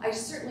 but I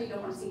certainly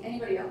don't want to see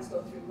anybody else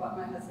go through what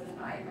my husband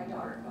and I and my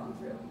daughter have gone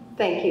through.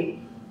 Thank you.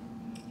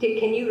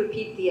 Can you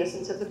repeat the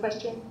essence of the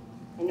question?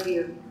 I know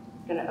you're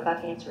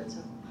about to answer it,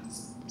 so.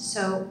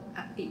 So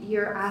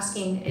you're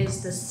asking,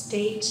 is the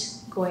state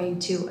going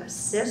to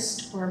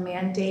assist or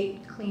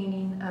mandate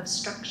cleaning of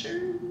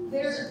structure?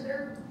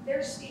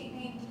 They're state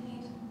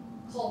maintained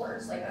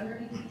culverts, like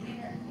underneath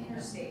the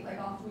interstate, like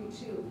off Route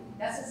 2.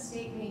 That's a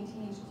state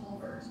maintained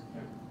culvert.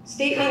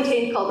 State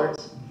maintained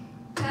culverts.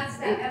 That's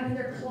that. I mean,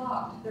 they're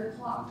clogged. They're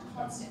clogged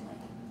constantly.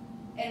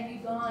 And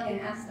we've gone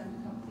and asked them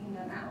to come clean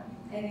knocking them out.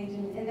 And they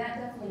didn't, and that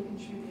definitely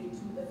contributed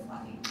to the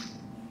flooding,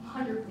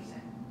 100%.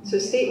 So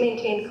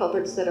state-maintained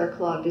culverts that are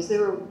clogged, is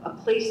there a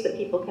place that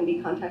people can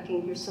be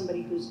contacting? Here's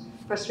somebody who's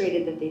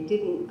frustrated that they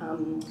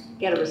didn't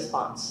get a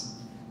response.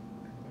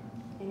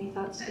 Any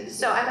thoughts, Stacey?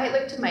 So I might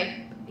look to Mike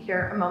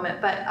here a moment,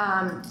 but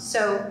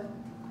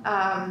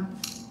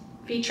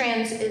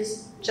VTrans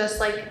is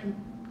just like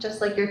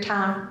your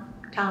town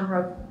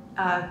road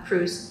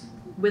crews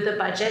with a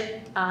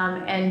budget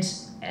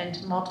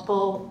and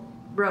multiple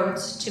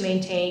roads to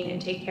maintain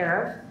and take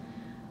care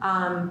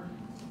of.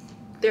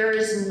 There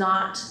is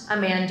not a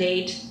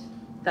mandate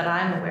that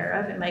I'm aware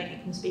of, and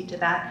Mike can speak to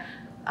that,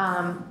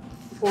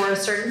 for a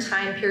certain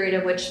time period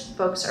of which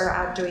folks are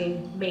out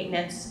doing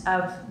maintenance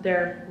of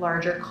their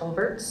larger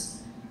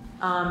culverts.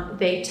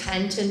 They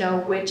tend to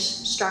know which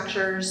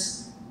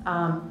structures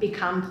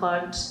become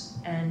plugged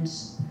and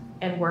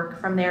work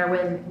from there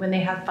when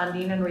they have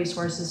funding and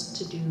resources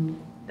to do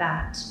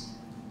that.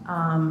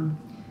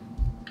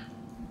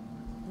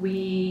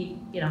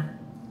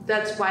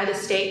 That's why the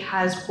state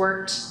has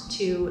worked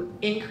to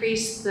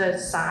increase the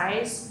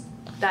size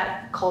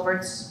that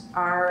culverts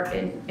are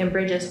and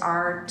bridges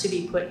are to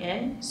be put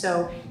in.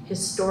 So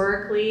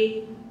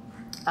historically,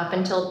 up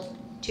until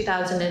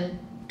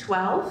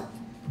 2012,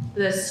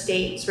 the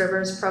state's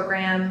rivers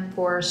program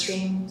for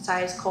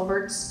stream-sized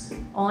culverts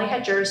only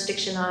had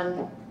jurisdiction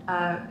on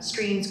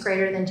streams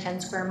greater than 10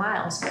 square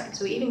miles.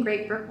 So even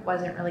Great Brook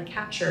wasn't really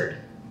captured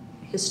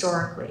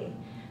historically.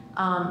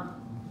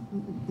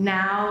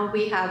 Now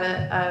we have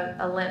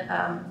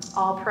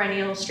all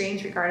perennial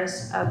streams,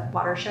 regardless of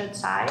watershed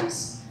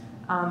size,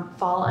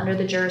 fall under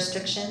the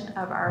jurisdiction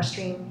of our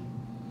stream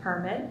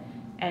permit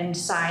and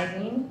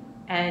sizing,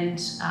 and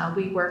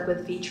we work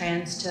with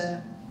VTrans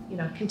to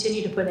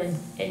continue to put in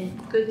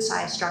good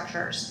size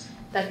structures.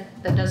 That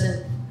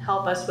doesn't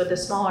help us with the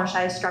smaller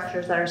size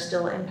structures that are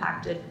still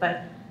impacted,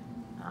 but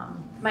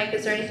Mike,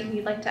 is there anything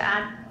you'd like to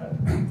add?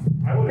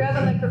 Grab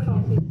a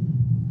microphone, please.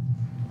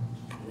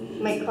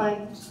 Mike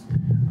Klein.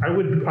 I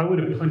would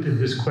have punted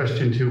this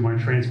question to my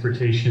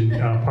transportation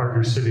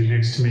partner sitting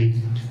next to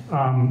me.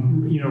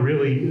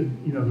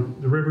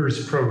 The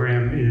rivers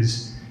program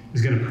is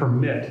going to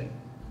permit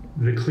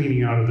the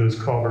cleaning out of those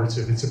culverts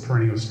if it's a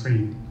perennial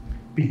stream,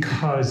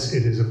 because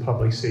it is a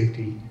public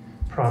safety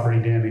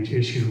property damage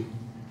issue.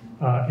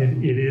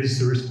 It is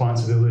the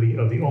responsibility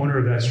of the owner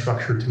of that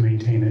structure to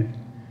maintain it.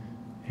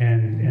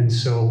 And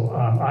so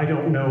I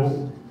don't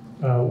know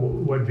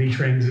what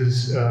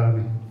VTrans's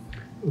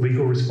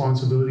legal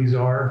responsibilities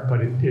are, but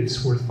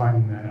it's worth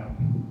finding that out.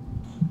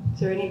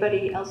 Is there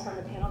anybody else on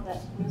the panel that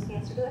knows the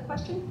answer to that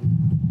question?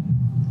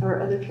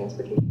 Or other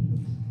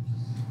transportation?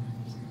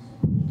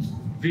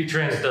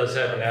 VTrans does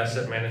have an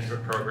asset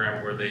management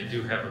program where they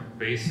do have a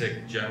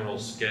basic general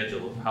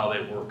schedule of how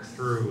they work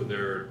through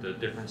the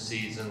different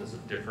seasons,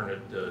 of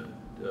different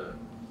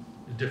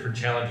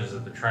challenges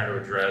that they're trying to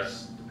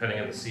address, depending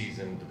on the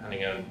season,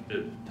 depending on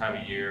the time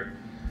of year.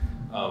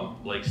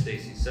 Like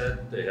Stacy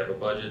said, they have a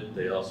budget.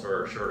 They also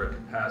are short of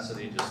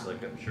capacity, just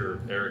like I'm sure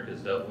Eric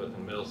has dealt with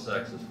in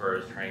Middlesex as far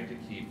as trying to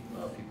keep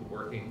people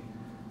working.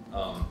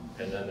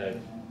 And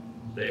then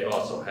they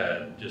also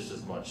had just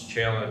as much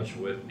challenge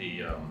with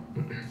the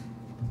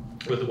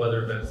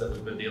weather events that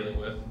we've been dealing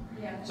with.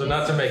 Yeah. So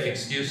not to make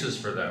excuses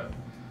for them,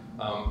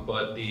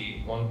 but the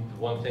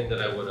one thing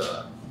that I would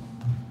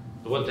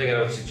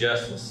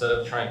suggest, instead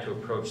of trying to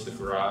approach the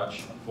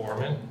garage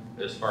foreman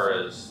as far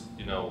as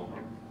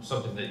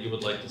something that you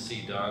would like to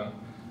see done,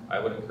 I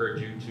would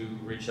encourage you to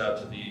reach out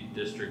to the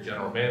district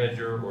general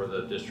manager or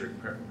the district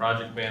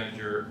project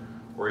manager,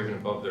 or even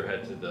above their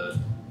head to the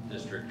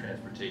district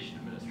transportation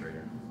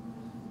administrator.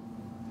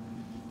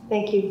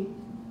 Thank you.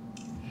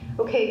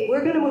 Okay,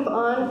 we're going to move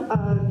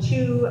on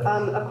to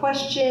a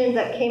question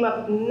that came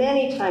up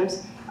many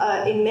times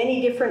in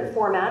many different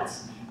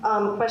formats,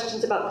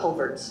 questions about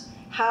culverts.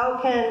 How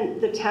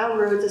can the town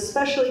roads,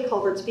 especially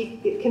culverts,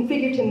 be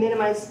configured to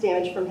minimize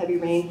damage from heavy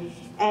rain?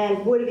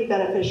 And would it be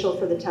beneficial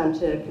for the town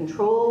to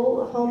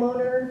control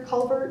homeowner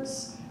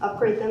culverts,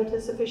 upgrade them to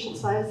sufficient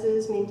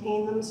sizes,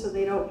 maintain them so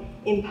they don't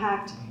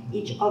impact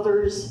each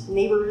other's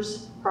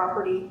neighbor's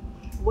property?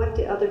 What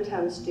do other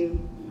towns do?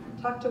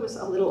 Talk to us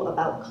a little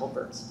about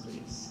culverts,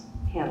 please.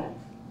 Panel.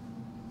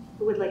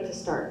 Who would like to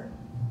start?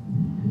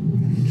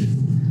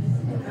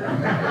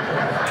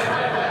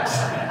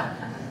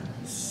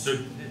 So,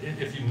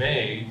 if you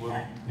may,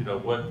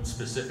 what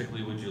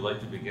specifically would you like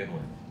to begin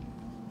with?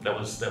 That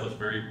was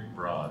very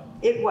broad.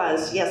 It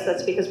was, yes,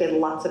 that's because we had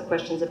lots of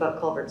questions about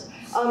culverts.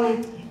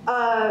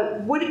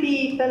 Would it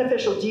be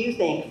beneficial, do you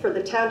think, for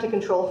the town to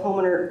control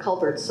homeowner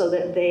culverts so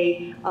that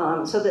the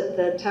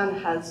town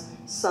has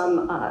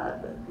some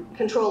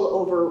control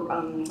over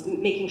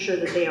making sure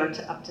that they are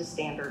up to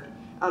standard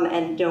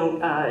and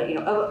don't,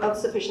 of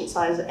sufficient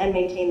size, and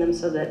maintain them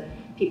so that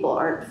people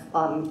aren't,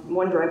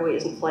 one driveway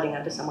isn't flooding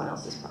onto someone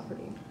else's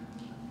property?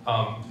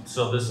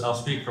 So I'll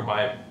speak from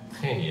my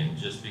opinion,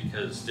 just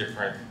because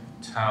different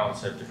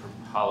towns have different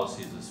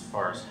policies as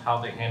far as how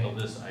they handle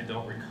this. I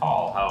don't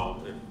recall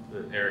how, if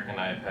Eric and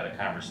I have had a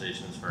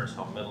conversation as far as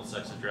how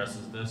Middlesex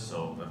addresses this,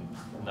 so I'm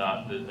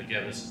not,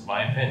 again, this is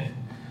my opinion.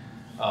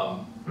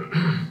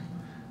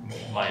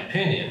 My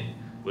opinion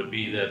would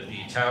be that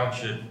the town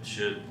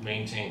should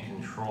maintain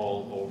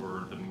control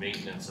over the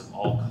maintenance of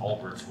all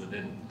culverts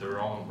within their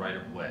own right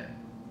of way.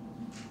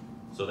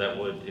 So that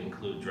would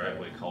include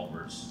driveway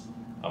culverts.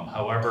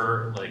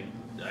 However, like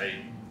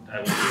I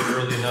was here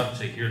early enough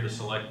to hear the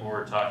select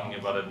board talking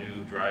about a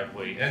new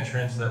driveway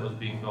entrance that was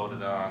being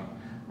voted on,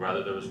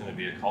 whether there was going to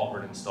be a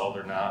culvert installed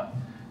or not.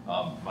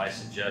 My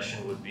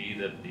suggestion would be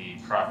that the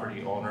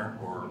property owner,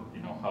 or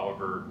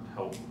however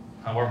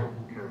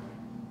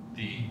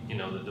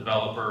the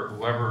developer,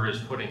 whoever is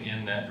putting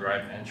in that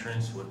drive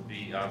entrance, would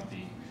be on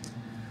the,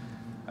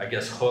 I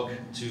guess, hook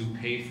to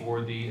pay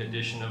for the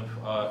addition of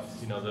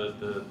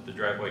the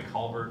driveway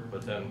culvert.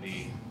 But then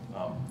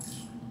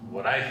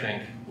what I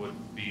think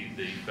would be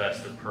the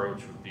best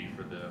approach would be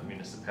for the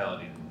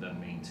municipality to then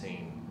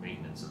maintain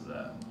maintenance of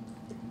that.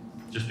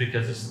 Just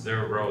because it's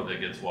their road that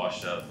gets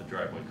washed out if the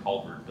driveway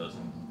culvert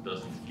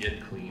doesn't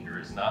get cleaned or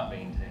is not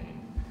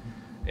maintained.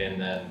 And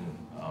then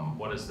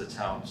what is the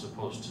town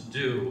supposed to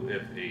do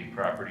if a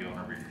property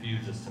owner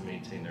refuses to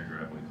maintain their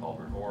driveway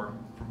culvert, or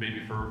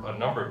maybe for a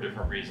number of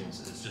different reasons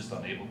is just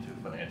unable to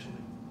financially?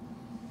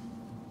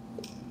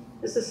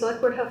 Does the select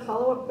board have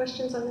follow-up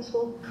questions on this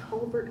whole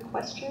culvert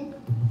question?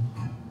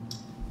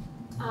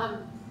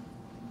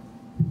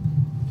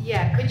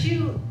 Yeah, could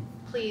you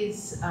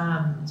please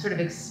sort of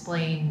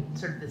explain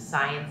sort of the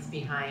science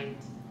behind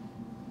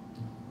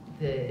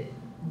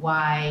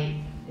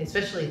why,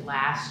 especially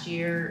last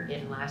year,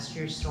 in last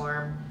year's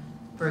storm,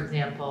 for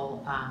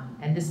example,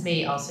 and this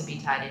may also be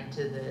tied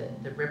into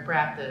the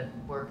riprap,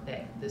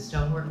 the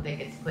stonework that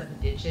gets put in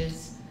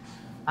ditches,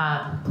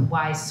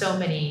 why so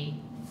many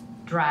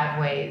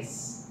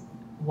driveways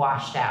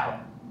washed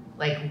out?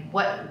 Like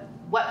what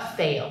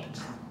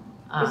failed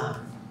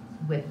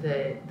with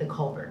the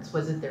culverts?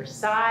 Was it their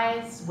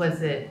size?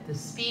 Was it the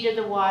speed of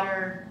the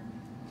water?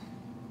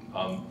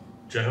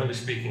 Generally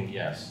speaking,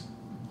 yes.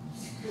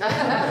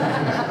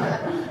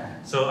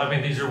 So I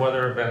mean, these are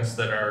weather events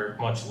that are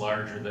much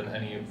larger than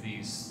any of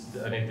these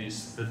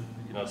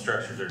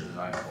structures are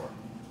designed for.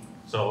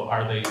 So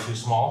are they too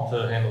small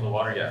to handle the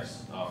water?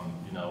 Yes.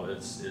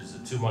 Is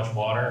it too much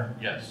water?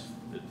 Yes.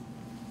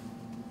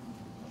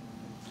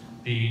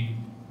 I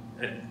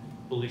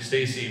believe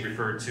Stacy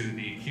referred to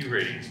the Q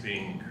ratings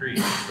being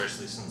increased,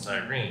 especially since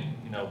Irene.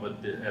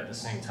 But at the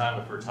same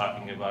time, if we're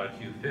talking about a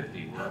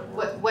Q50,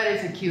 what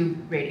is a Q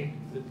rating?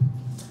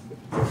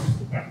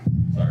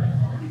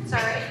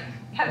 Sorry.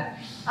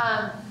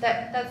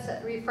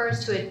 That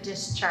refers to a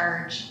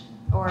discharge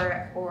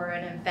or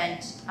an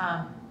event.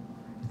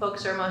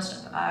 Folks are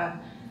most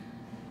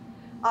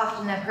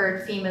often have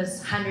heard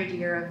FEMA's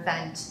 100-year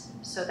event.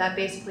 So that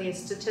basically is,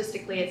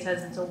 statistically, it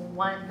says it's a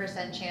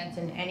 1% chance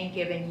in any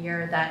given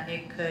year that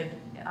it could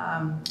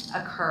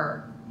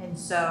occur. And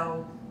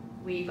so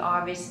we've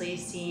obviously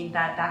seen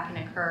that can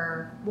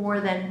occur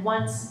more than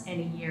once in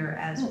a year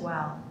as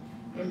well.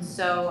 And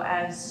so,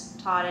 as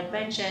Todd had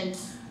mentioned,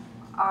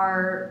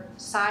 our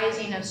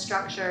sizing of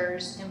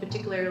structures, and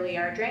particularly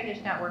our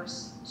drainage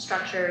networks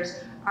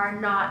structures, are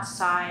not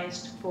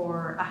sized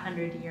for a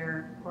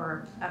 100-year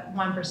or a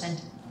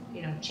 1%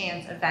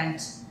 chance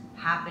event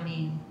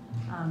happening.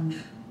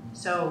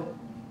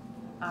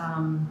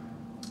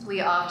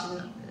 We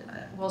often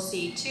will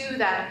see too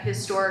that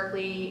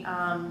historically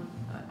on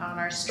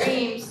our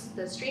streams,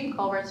 the stream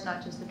culverts,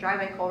 not just the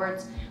driveway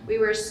culverts, we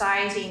were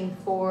sizing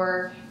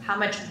for how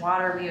much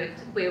water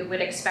we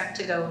would expect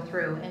to go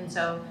through. And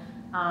so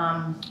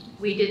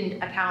we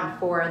didn't account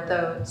for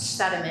the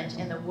sediment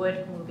in the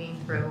wood moving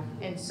through.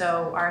 And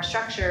so our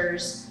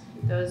structures,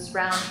 those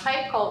round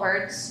pipe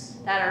culverts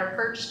that are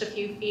perched a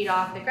few feet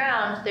off the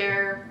ground,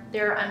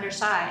 they're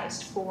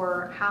undersized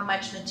for how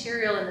much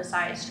material in the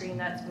side stream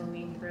that's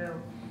moving through.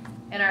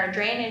 In our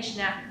drainage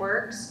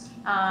networks,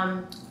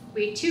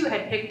 we too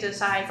had picked a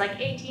size like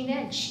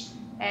 18-inch.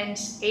 And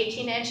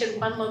 18-inch in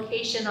one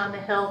location on the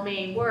hill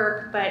may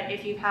work, but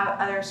if you have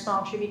other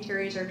small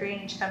tributaries or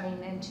drainage coming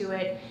into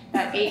it,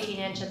 that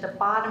 18-inch at the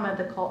bottom of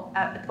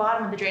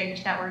the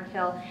drainage network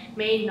hill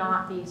may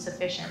not be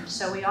sufficient.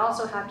 So we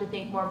also have to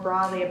think more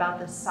broadly about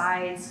the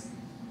size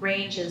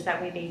ranges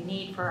that we may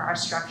need for our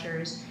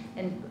structures,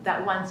 and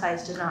that one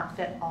size does not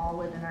fit all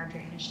within our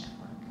drainage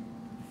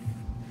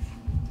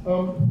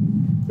network.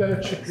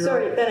 Bennett Shapiro.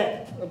 Sorry,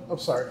 Bennett. I'm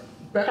sorry.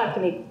 Talk to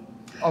me.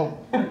 Oh,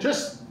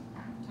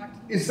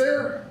 is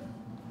there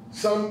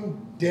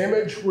some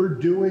damage we're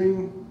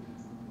doing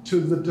to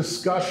the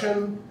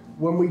discussion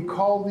when we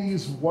call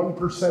these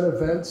 1%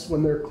 events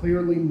when they're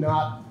clearly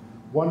not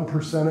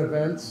 1%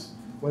 events,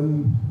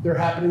 when they're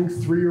happening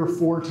 3 or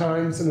 4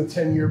 times in a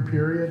 10-year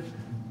period?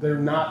 They're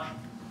not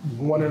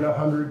 1 in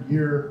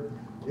 100-year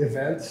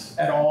events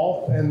at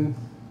all. And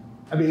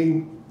I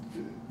mean,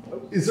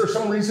 is there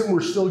some reason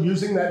we're still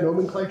using that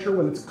nomenclature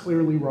when it's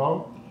clearly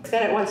wrong?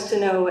 Bennett wants to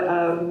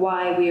know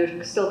why we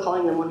are still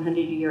calling them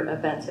 100-year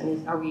events,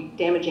 and are we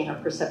damaging our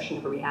perception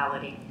of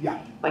reality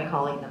by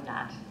calling them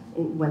that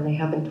when they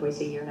happen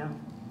twice a year now?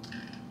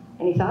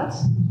 Any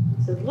thoughts?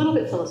 It's a little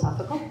bit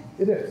philosophical.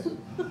 It is.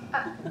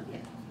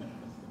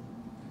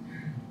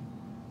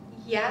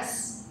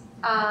 Yes.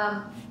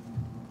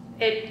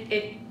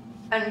 It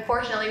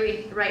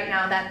unfortunately, right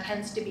now, that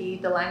tends to be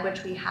the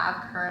language we have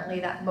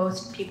currently that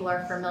most people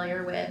are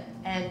familiar with,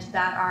 and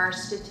that our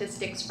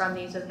statistics from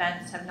these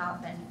events have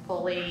not been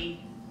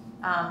fully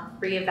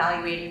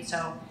reevaluated.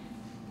 So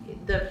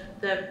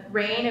the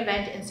rain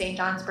event in St.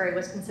 Johnsbury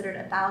was considered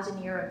a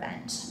 1,000-year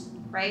event,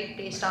 right?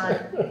 Based on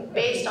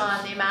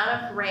the amount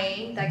of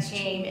rain that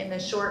came in the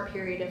short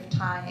period of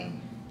time.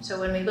 So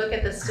when we look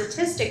at the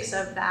statistics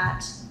of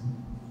that,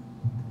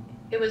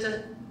 it was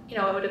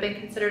it would have been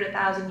considered a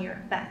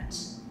 1,000-year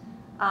event.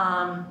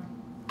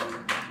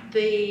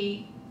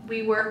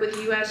 We work with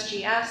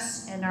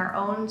USGS and our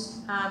own,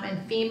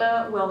 and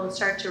FEMA will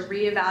start to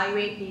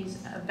reevaluate these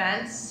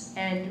events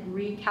and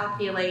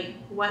recalculate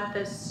what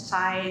the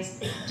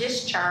size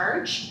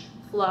discharge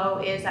flow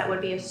is that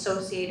would be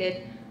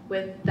associated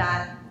with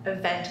that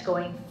event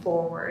going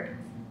forward.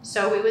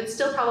 So we would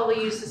still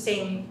probably use the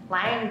same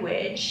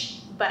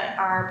language, but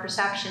our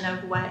perception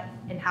of what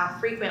and how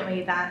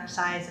frequently that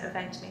size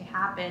event may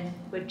happen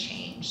would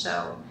change.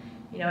 So,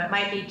 it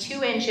might be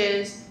 2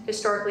 inches,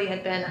 historically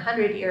had been a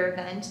 100-year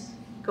event.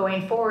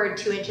 Going forward,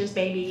 2 inches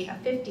may be a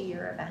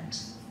 50-year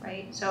event,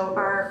 right? So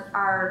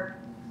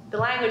the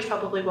language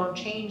probably won't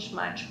change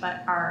much,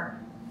 but our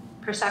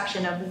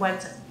perception of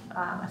what's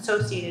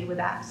associated with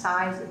that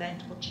size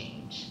event will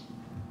change.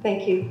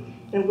 Thank you.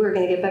 And we're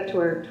going to get back to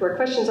our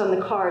questions on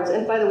the cards.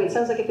 And by the way, it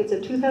sounds like if it's a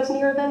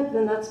 2,000-year event,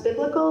 then that's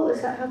biblical.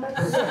 Is that how that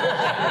is?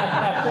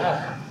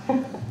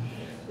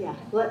 Yeah,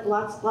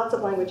 lots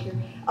of language here.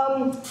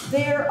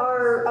 There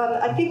are,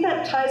 I think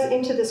that ties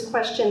into this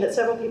question that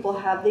several people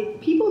have.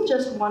 People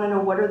just want to know,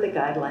 what are the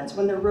guidelines?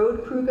 When the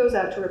road crew goes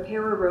out to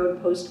repair a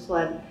road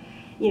post-flood,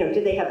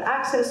 do they have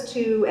access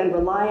to and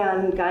rely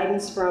on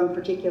guidance from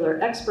particular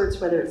experts,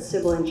 whether it's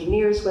civil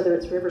engineers, whether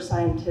it's river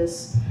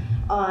scientists,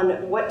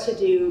 on what to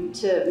do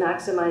to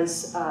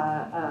maximize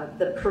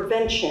the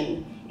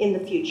prevention in the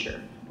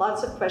future?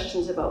 Lots of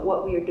questions about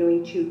what we are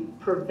doing to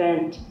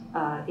prevent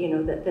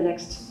the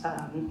next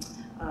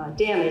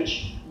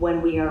damage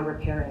when we are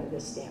repairing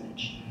this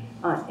damage.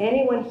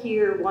 Anyone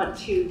here want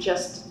to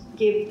just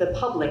give the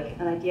public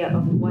an idea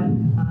of what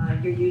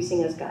you're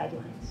using as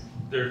guidelines?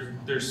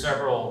 There's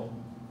several,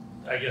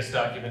 I guess,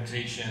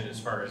 documentation as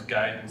far as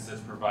guidance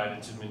that's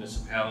provided to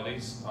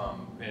municipalities,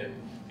 and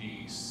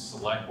the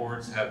select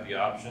boards have the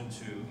option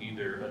to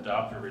either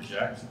adopt or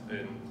reject,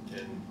 and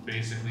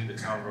basically the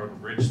town road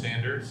and bridge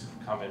standards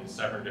come in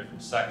 7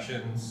 different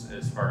sections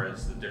as far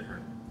as the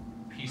different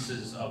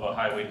pieces of a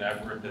highway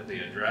network that they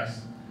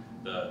address.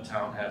 The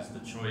town has the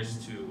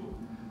choice to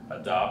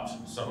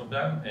adopt some of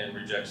them and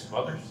reject some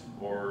others,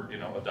 or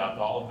adopt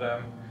all of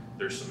them.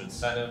 There's some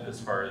incentive as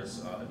far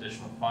as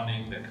additional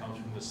funding that comes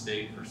from the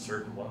state for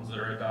certain ones that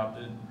are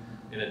adopted.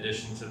 In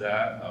addition to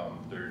that,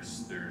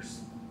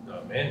 there's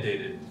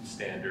mandated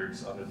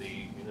standards under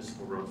the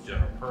Municipal Roads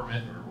General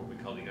Permit, or what we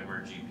call the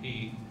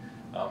MRGP,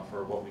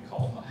 for what we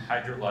call a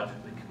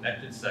hydrologically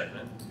connected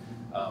segment.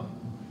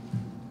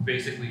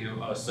 Basically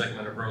a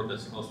segment of road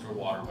that's close to a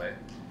waterway.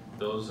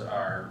 Those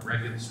are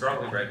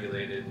strongly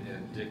regulated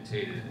and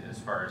dictated as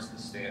far as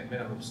the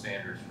minimum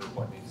standards for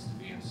what needs to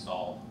be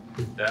installed.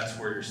 That's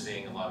where you're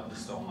seeing a lot of the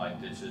stone line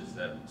ditches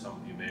that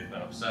some of you may have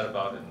been upset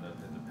about in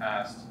the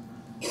past.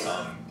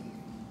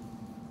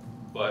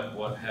 But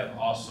what have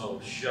also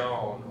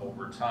shown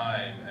over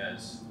time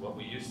as what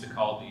we used to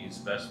call these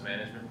best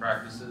management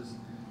practices,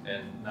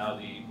 and now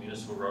the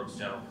Municipal Roads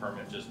General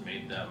Permit just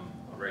made them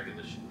a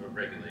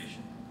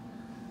regulation.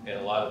 And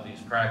a lot of these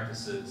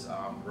practices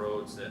on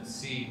roads that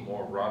see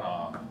more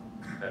runoff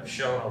have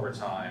shown over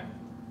time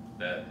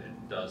that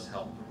it does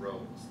help the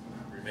roads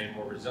remain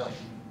more resilient.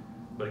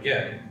 But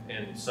again,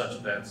 in such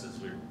events as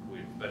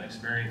we've been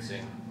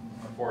experiencing,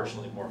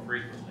 unfortunately more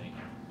frequently,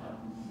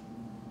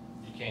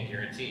 you can't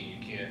guarantee,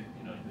 you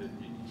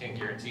can't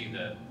guarantee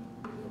that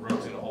the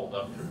road's going to hold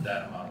up for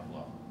that amount of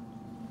flow.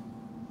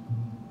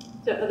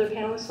 Do other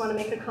panelists want to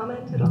make a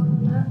comment at all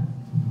on that?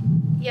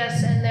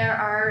 Yes, and there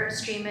are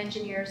stream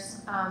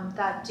engineers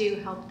that do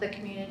help the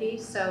community.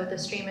 So the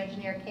stream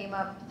engineer came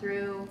up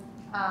through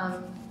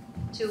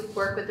to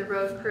work with the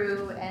road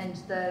crew and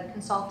the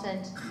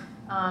consultant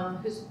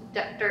who's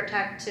dirt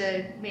tech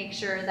to make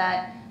sure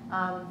that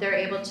they're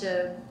able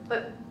to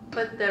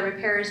put the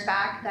repairs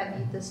back that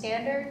meet the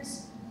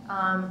standards,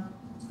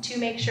 to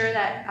make sure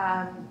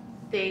that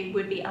they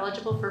would be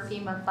eligible for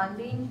FEMA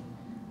funding,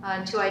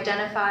 to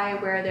identify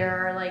where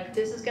there are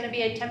this is going to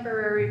be a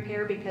temporary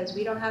repair because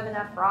we don't have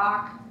enough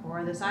rock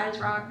or the size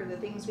rock or the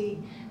things we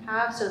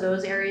have. So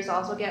those areas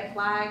also get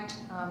flagged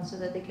so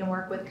that they can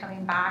work with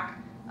coming back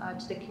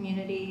to the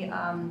community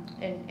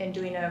and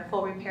doing a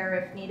full repair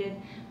if needed.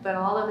 But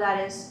all of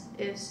that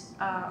is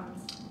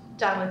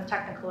done with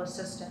technical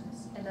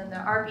assistance. And then the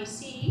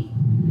RBC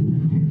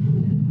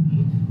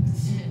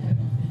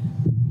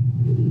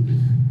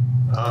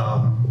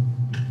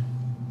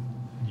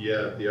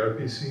Yeah, the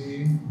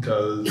RPC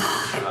does.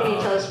 Can you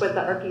tell us what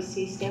the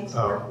RPC stands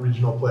for?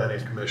 Regional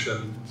Planning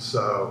Commission.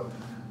 So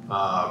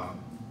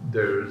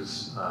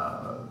there's,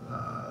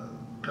 I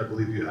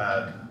believe you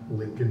had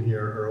Lincoln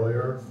here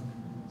earlier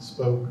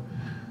spoke.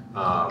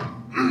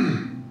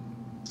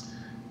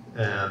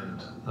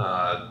 And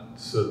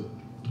so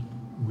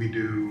we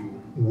do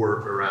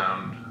work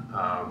around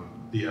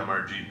the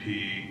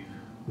MRGP,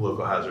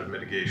 local hazard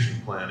mitigation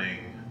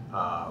planning,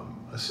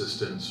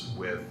 assistance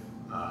with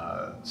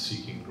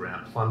seeking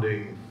grant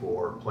funding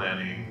for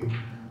planning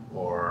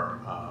or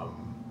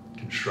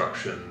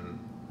construction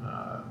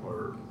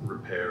or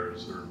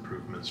repairs or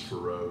improvements for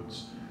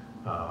roads,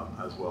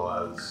 as well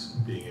as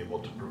being able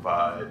to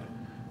provide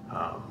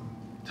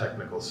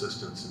technical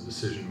assistance in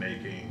decision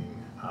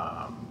making.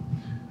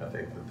 I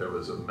think that there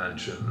was a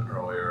mention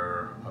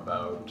earlier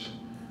about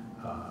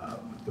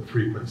the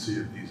frequency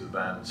of these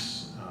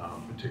events,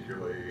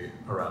 particularly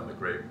around the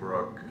Great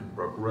Brook and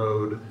Brook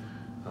Road,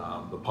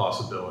 the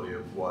possibility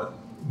of what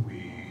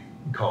we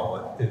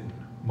call it in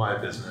my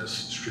business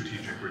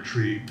strategic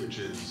retreat, which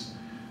is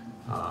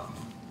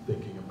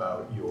thinking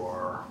about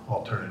your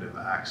alternative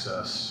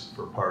access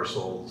for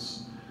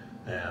parcels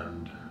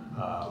and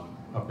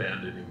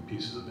abandoning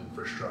pieces of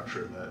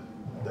infrastructure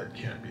that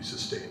can't be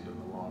sustained in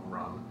the long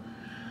run.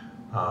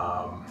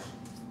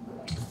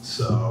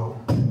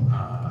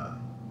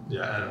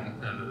 Yeah,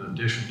 and in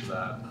addition to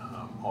that,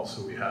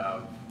 also we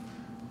have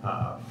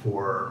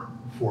for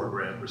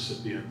grant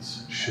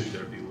recipients, should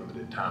there be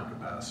limited town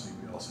capacity,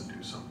 we also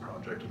do some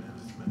project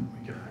management.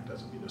 We can act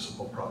as a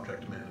municipal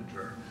project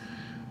manager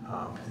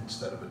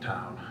instead of a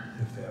town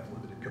if they have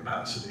limited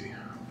capacity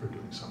for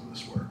doing some of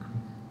this work.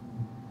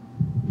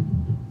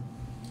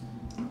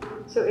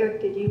 So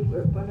Eric, did you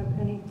want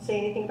to say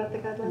anything about the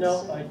guidelines?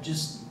 No,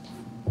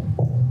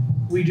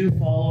 we do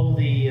follow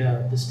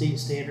the state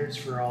standards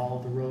for all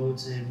the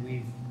roads, and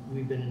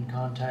we've been in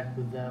contact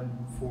with them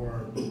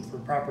for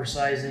proper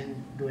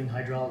sizing, doing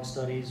hydraulic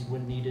studies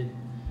when needed.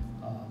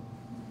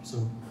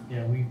 So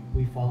yeah,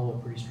 we follow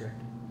it pretty strict.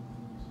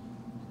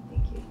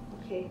 Thank you.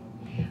 Okay.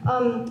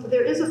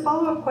 There is a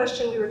follow-up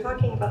question. We were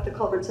talking about the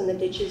culverts and the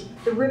ditches,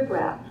 the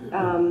riprap,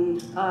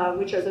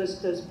 which are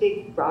those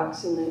big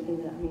rocks in the.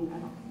 I mean,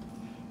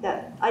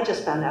 I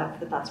just found out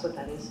that that's what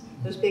that is.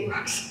 Those big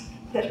rocks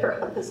that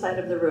are on the side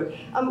of the road,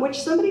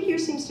 which somebody here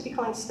seems to be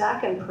calling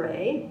stack and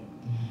pray.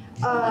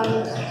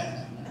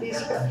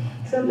 These are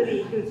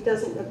somebody who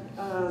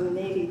doesn't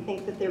maybe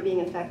think that they're being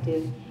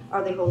effective.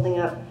 Are they holding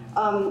up?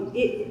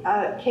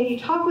 Can you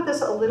talk with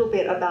us a little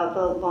bit about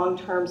the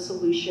long-term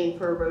solution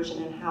for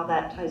erosion and how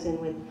that ties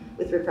in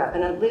with riprap?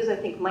 And Liz, I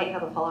think, might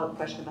have a follow-up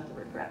question about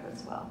the riprap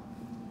as well.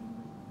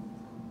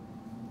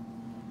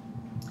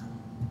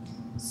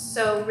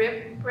 So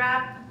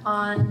riprap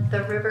on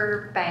the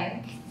river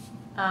bank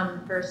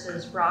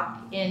versus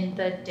rock in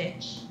the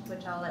ditch,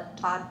 which I'll let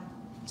Todd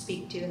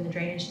speak to in the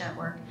drainage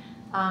network.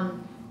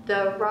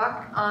 The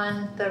rock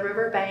on the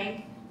river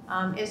bank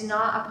is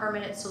not a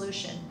permanent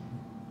solution.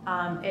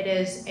 It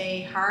is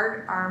a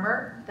hard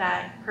armor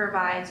that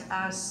provides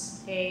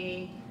us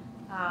a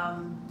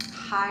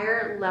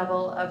higher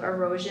level of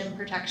erosion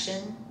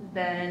protection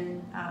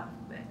than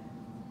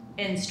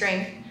in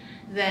strength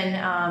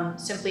than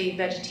simply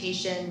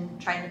vegetation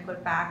trying to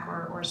put back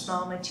or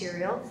small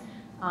material.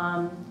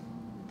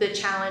 The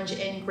challenge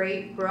in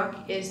Great Brook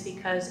is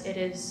because it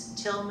is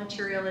till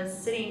material is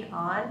sitting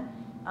on,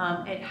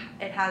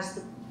 it has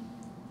the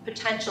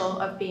potential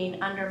of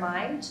being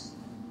undermined.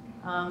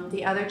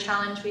 The other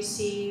challenge we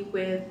see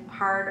with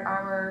hard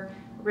armor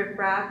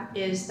riprap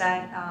is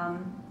that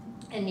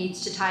it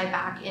needs to tie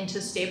back into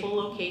stable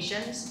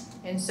locations.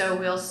 And so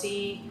we'll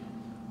see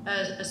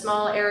a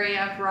small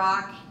area of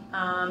rock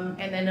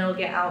and then it'll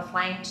get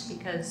outflanked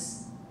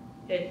because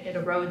it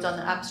erodes on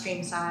the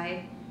upstream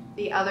side.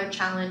 The other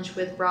challenge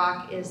with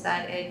rock is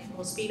that it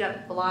will speed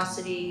up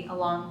velocity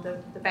along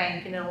the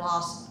bank and it will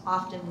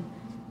often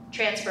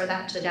transfer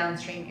that to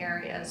downstream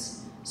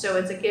areas. So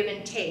it's a give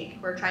and take.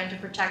 We're trying to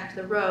protect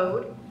the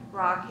road.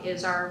 Rock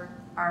is our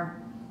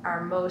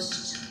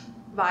most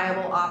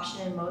viable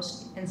option in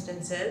most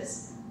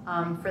instances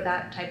for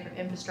that type of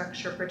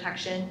infrastructure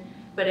protection,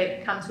 but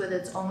it comes with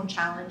its own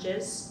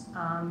challenges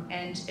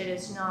and it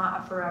is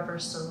not a forever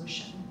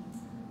solution.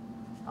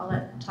 I'll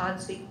let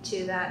Todd speak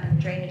to that in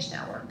the drainage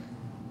network.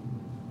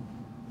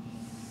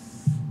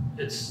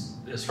 It's,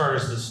 as far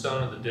as the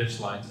stone of the ditch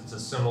lines, it's a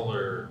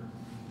similar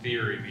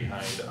theory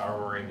behind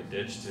armoring the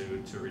ditch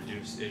to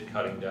reduce it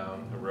cutting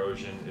down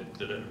erosion.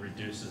 It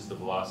reduces the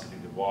velocity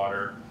of the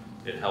water.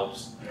 It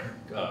helps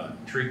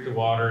treat the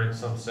water in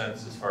some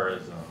sense as far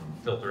as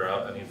filter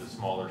out any of the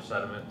smaller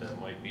sediment that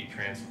might be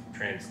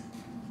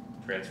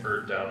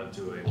transferred down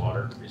into a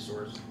water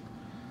resource.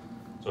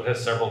 So it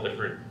has several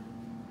different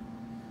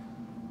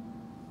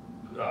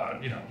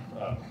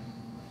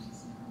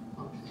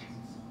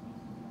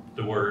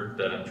the word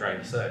that I'm trying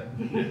to say.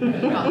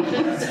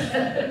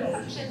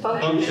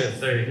 Functions,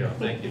 there you go,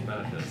 thank you,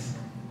 benefits.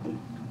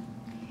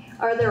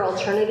 Are there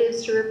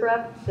alternatives to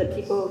riprap that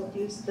people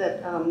use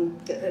that,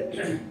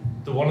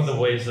 One of the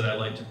ways that I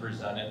like to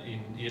present it,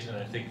 and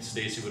I think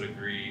Stacy would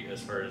agree as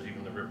far as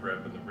even the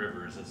riprap and the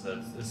rivers, is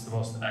that it's the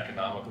most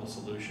economical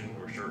solution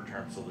or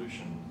short-term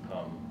solution.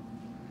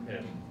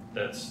 And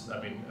that's,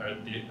 I mean,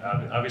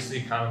 obviously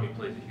economy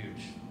plays a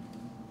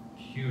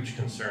huge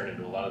concern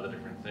into a lot of the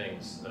different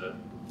things.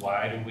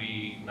 Why do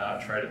we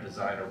not try to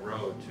design a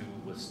road to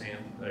withstand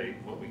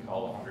what we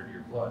call a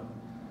 100-year flood?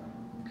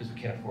 Because we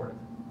can't afford it.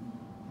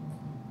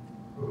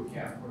 But we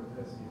can't afford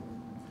this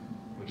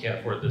either. We can't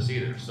afford this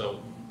either. So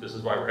this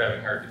is why we're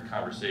having hard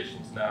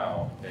conversations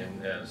now.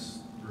 And as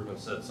Ruben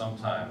said,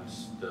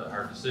 sometimes the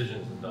hard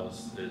decisions in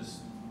those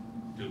is,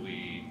 do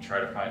we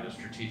try to find a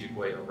strategic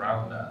way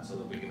around that so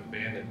that we can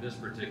abandon this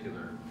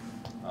particular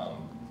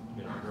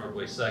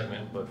roadway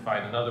segment, but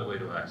find another way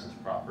to access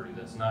property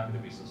that's not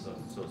going to be so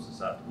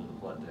susceptible to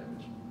flood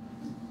damage.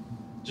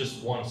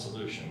 Just one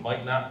solution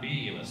might not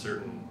be in a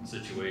certain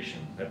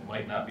situation. That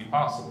might not be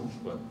possible,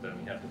 but then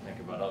we have to think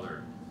about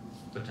other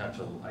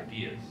potential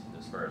ideas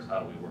as far as how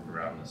do we work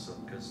around this,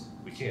 because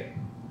we can't.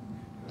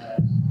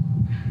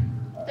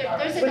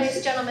 There's a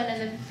nice gentleman in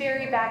the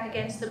very back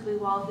against the blue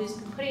wall who's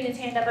been putting his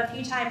hand up a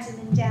few times and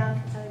then down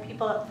because other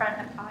people up front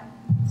have caught.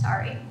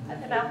 Sorry,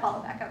 and then I'll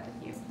follow back up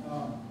with you.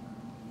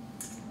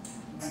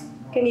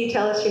 can you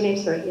tell us your name?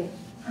 Sorry,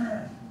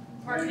 yeah.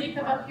 Mark, can you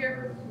come up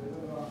here?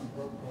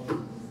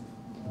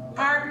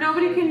 Mark,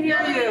 nobody can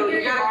hear you.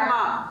 You gotta come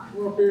up.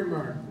 Come up here,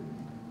 Mark.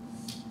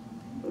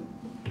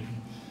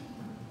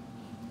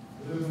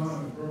 I lived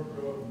on the Brook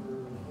Road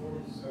for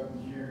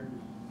 47 years,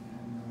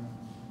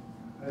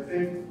 and I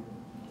think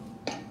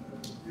a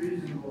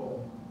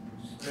reasonable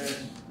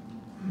expense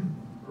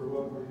for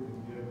what we've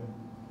been given.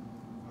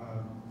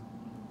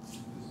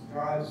 It's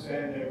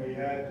godsend that we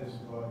had this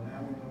flood. Now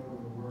we know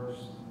where the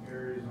worst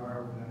areas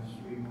are where that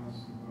stream wants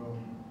to go.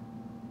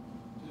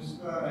 Just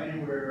about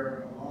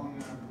anywhere along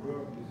that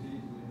brook is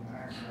easily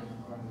accessed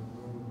by the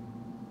road.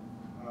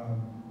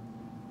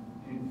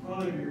 In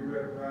front of your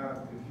riprap,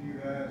 if you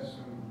had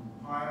some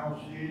pile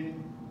sheeting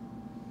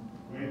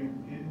going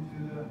into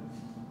the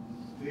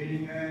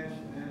leading edge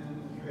and then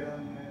the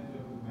trailing edge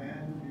of the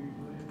bend,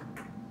 usually,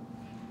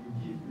 you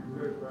keep your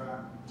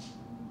riprap,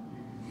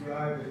 you can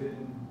drive it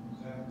in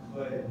that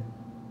clay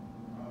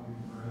probably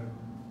forever.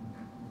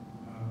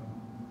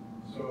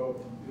 So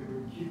it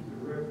would keep the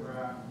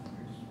riprap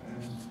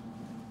expense.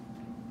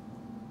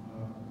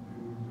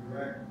 It would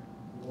direct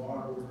the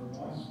water where it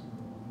wants to go.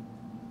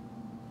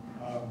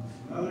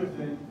 Another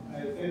thing, I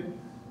think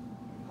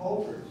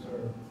culverts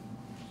are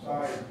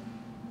side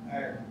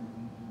act.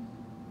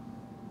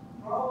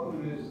 The problem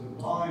is the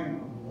volume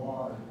of the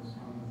water that's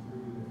coming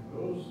through there.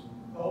 Those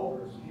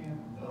culverts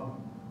can't dump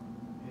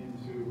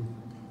into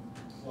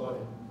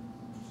flooded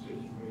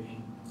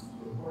situation.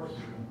 So of course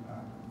they're going to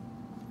back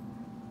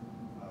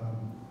up.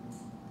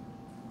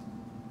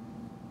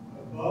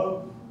 Above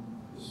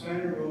the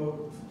center road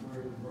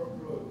where the Brook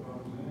Road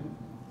comes in,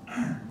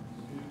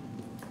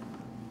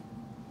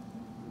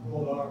 the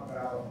Bulldog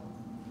Valley,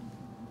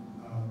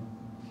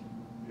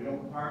 they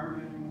don't farm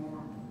it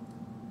anymore.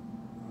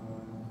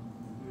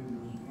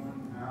 There's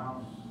one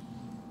house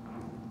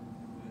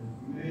that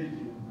may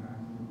be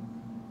impacted,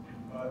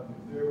 but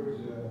if there was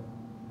a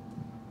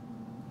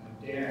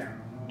dam,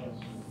 I know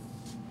it's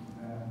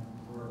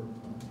where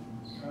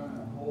it's going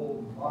to hold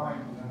the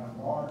volume of that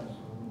water so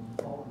those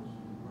culverts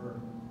would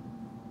work,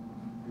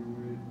 it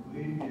would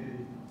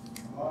alleviate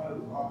a lot of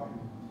the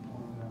volume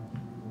going down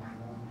through the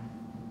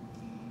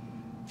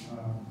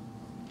valley.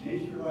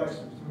 Nature likes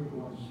the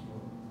 2-to-1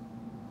 slope.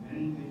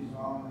 Any of these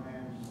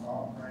on-ramps,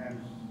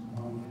 off-ramps,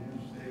 on the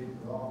interstate,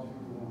 they're all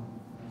 2-to-1.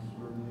 That's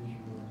where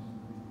nature likes to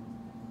be.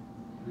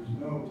 There's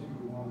no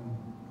 2-to-1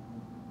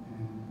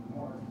 and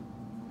more than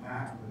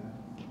half of that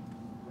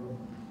road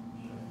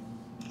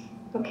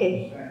shape. Okay.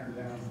 Center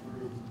down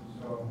through.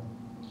 So,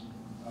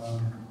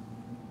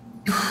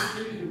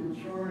 trees are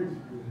maturing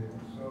through there.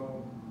 So,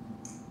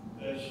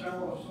 the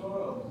shallow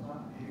soil is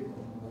not able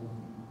to hold.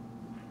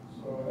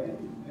 So,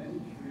 any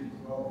tree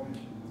 12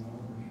 inches and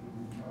over should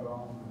be cut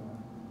off.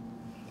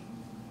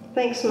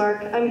 Thanks, Mark.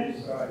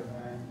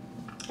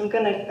 I'm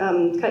going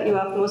to cut you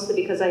off mostly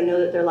because I know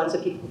that there are lots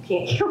of people who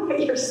can't hear what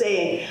you're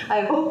saying.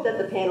 I hope that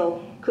the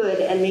panel could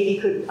and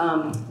maybe could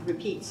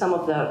repeat some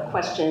of the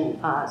question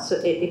so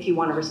if you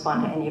want to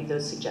respond to any of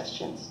those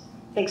suggestions.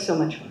 Thanks so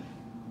much, Mark.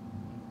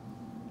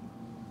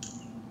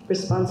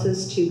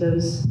 Responses to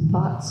those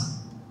thoughts?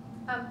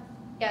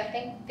 Yeah,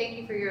 thank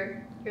you for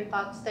your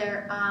thoughts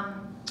there.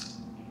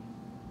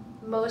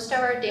 Most of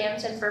our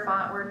dams in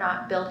Vermont were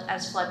not built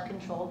as flood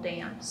control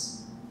dams.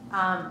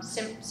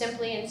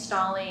 Simply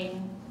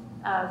installing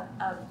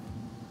a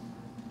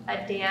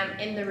dam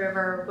in the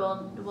river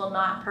will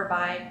not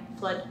provide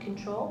flood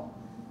control.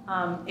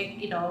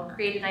 It'll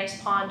create a nice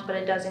pond, but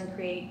it doesn't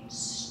create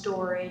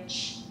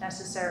storage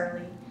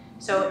necessarily.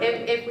 So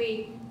if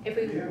we have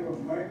a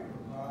microcosm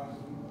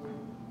of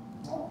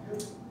Mount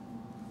Hill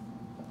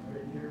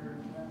right here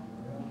in that,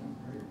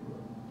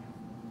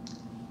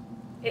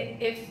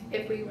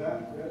 if we that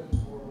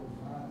reservoir was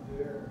not there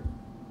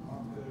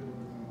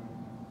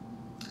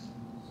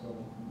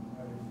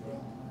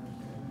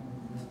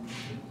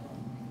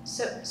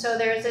So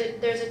there's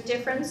a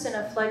difference in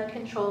a flood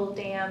control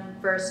dam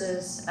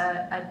versus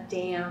a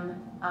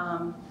dam,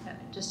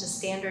 just a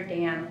standard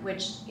dam,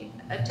 which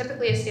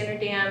typically a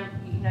standard dam,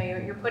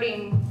 you're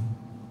putting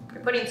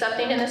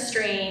something in a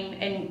stream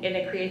and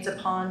it creates a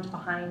pond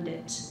behind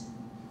it,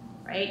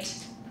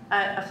 right?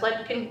 A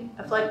flood.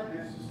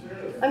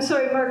 I'm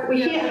sorry, Mark,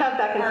 we can't have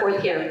back and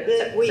forth here.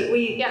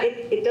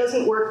 It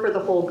doesn't work for the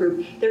whole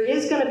group. There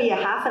is going to be a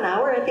half an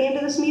hour at the end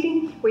of this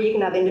meeting where you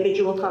can have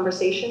individual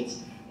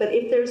conversations. But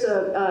if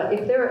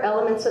there are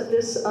elements of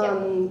this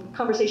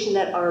conversation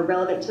that are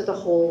relevant to the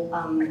whole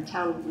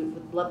town, we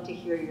would love to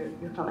hear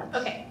your comments.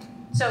 Okay.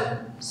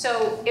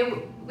 So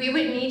we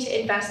would need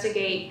to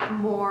investigate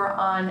more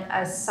on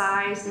a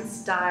size and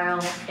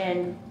style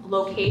and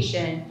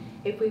location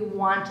if we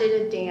wanted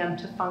a dam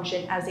to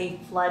function as a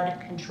flood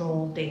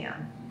control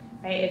dam,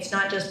 right? It's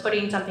not just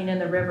putting something in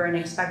the river and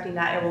expecting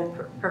that it will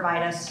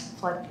provide us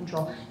flood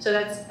control. So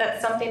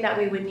that's something that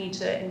we would need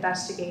to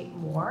investigate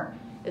more,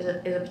 is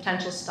a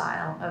potential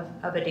style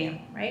of a dam,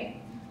 right?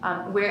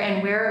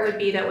 Where it would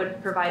be that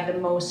would provide the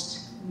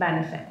most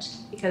benefit,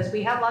 because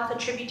we have lots of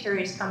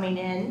tributaries coming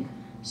in.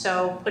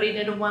 So putting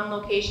it in one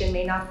location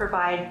may not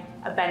provide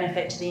a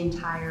benefit to the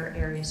entire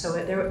area. So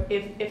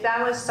if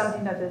that was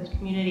something that the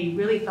community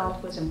really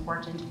felt was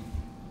important,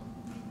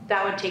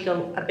 that would take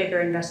a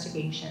bigger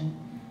investigation,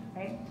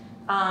 right?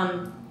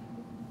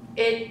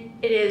 It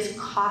is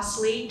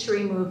costly to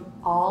remove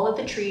all of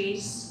the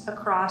trees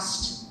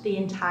across the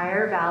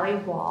entire valley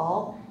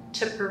wall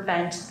to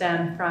prevent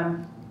them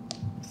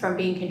from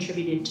being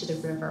contributed to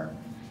the river.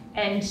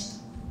 And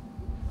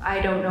I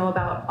don't know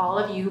about all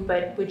of you,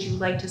 but would you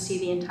like to see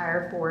the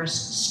entire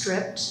forest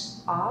stripped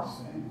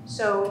off?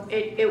 So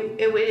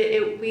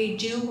we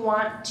do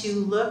want to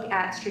look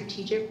at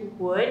strategic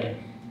wood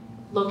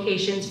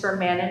locations for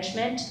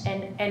management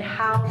and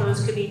how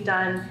those could be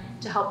done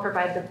to help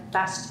provide the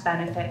best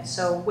benefit.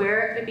 So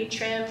where it could be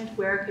trimmed,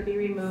 where it could be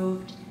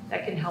removed,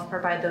 that can help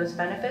provide those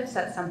benefits.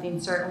 That's something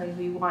certainly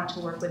we want to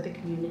work with the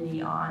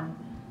community on.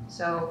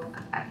 So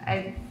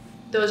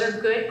those are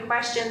good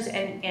questions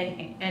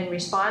and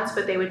response,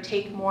 but they would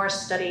take more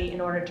study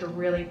in order to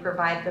really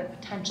provide the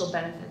potential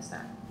benefits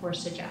that were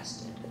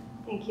suggested.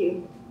 Thank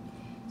you.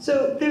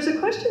 So there's a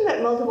question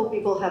that multiple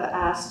people have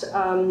asked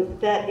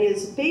that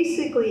is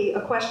basically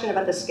a question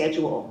about the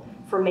schedule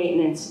for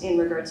maintenance in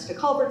regards to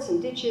culverts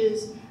and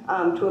ditches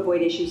to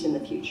avoid issues in the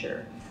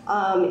future.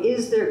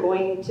 Is there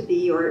going to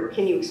be, or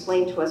can you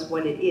explain to us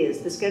what it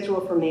is, the schedule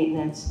for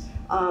maintenance?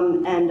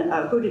 And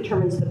who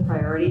determines the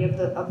priority of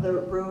the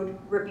road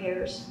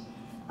repairs?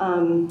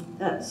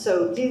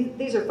 So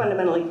these are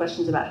fundamentally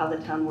questions about how the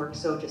town works,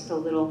 so just a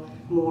little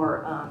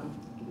more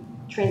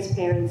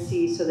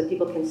transparency so that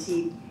people can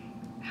see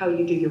how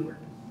you do your work.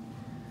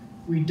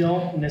 We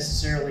don't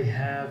necessarily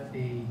have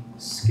a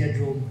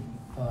scheduled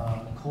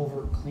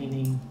culvert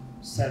cleaning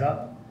set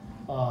up.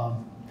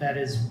 That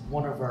is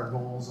one of our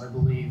goals, I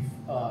believe,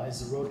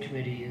 as the road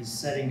committee is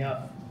setting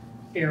up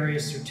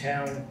areas through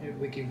town. If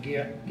we can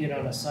get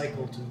on a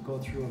cycle to go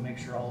through and make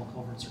sure all the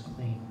culverts are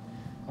clean.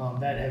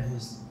 That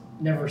was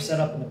never set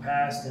up in the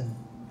past, and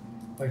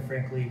quite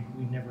frankly,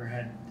 we never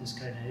had this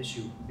kind of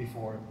issue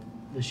before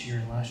this year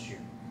and last year.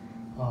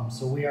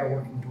 So we are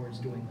working towards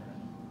doing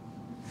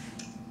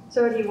that.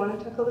 So do you want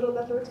to talk a little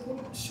about the roads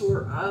committee?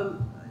 Sure.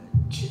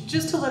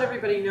 Just to let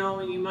everybody know,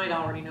 and you might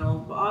already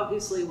know, but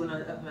obviously when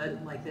an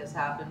event like this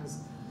happens,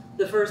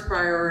 the first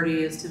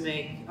priority is to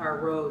make our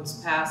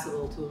roads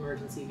passable to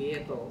emergency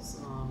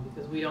vehicles,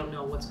 because we don't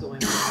know what's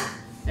going on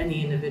with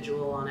any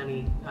individual on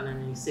any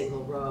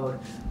single road.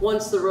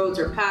 Once the roads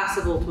are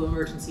passable to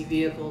emergency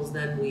vehicles,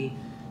 then we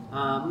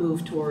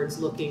move towards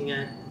looking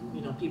at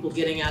people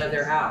getting out of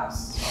their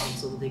house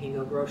so that they can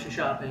go grocery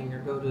shopping or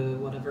go to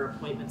whatever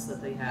appointments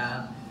that they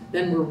have.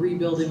 Then we're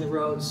rebuilding the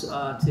roads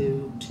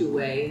to 2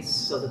 ways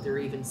so that they're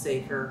even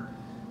safer,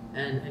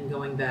 and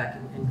going back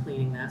and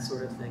cleaning that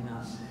sort of thing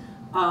up.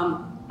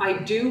 I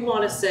do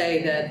want to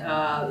say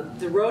that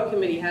the road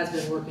committee has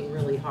been working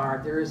really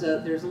hard. There's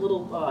a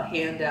little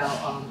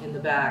handout in the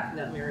back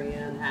that Mary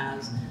Ann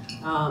has,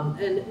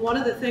 and one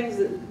of the things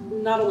that,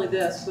 not only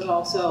this, but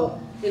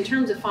also in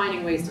terms of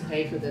finding ways to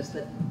pay for this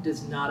that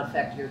does not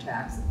affect your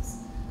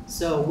taxes.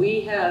 So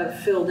we have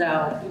filled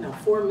out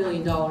 $4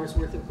 million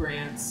worth of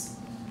grants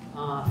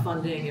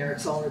funding.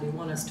 Eric's already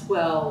won us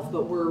 12,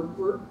 but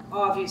we're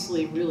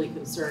obviously really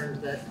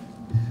concerned that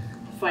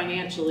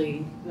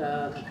financially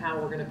how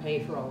we're going to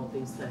pay for all of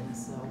these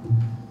things. So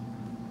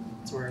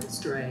that's where it'll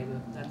stray,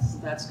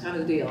 but that's kind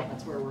of the deal.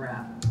 That's where we're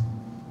at.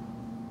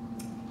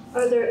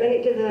 Are there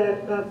any, do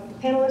the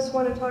panelists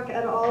want to talk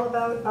at all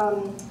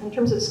about, in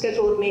terms of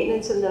schedule of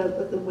maintenance and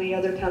the way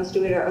other towns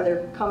do it? Are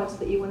there comments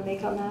that you want to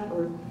make on that,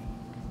 or?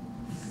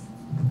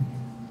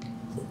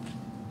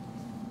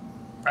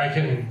 I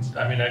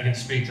can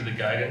speak to the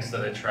guidance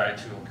that I try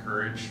to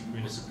encourage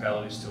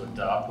municipalities to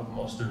adopt, but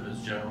most of it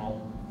is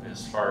general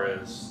as far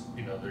as,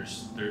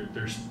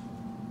 there's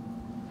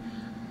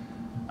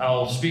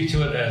I'll speak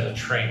to it as a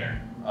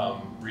trainer,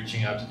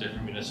 reaching out to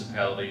different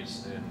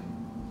municipalities and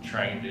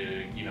trying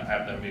to,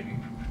 have them maybe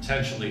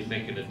potentially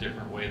think in a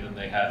different way than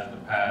they had in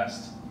the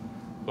past.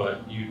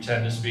 But you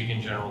tend to speak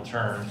in general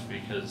terms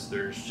because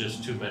there's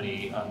just too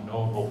many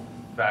unknowable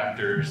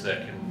factors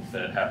that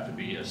have to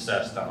be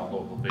assessed on a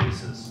local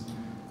basis.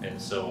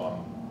 And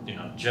so, you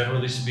know,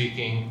 generally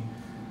speaking,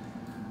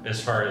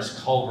 as far as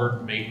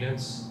culvert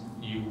maintenance,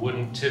 you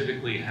wouldn't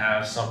typically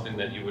have something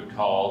that you would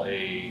call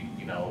a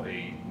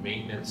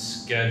maintenance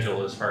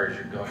schedule as far as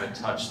you're going to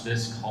touch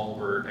this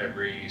culvert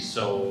every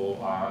so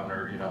on,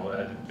 or, you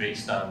know,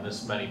 based on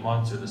this many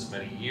months or this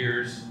many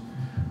years.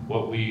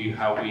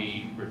 How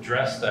we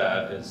address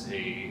that is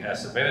a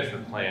asset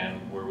management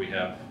plan where we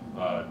have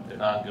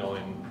an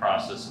ongoing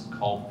process of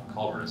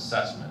culvert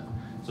assessment.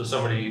 So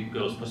somebody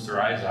puts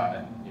their eyes on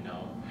it, you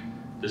know,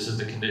 this is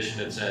the condition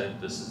it's in,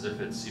 this is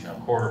if it's, you know,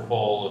 quarter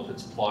full, if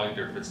it's plugged,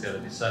 or if it's got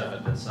any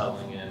sediment that's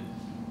settling in.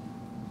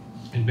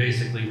 And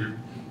basically,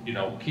 you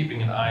know,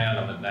 keeping an eye on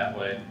them in that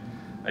way.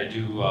 I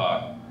do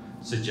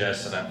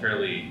suggest, and I'm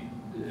fairly,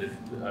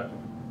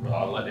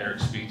 I'll let Eric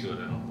speak to it,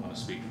 I don't want to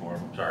speak for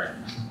him, I'm sorry.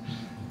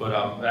 But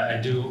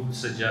I do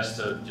suggest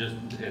to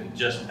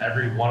just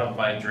every one of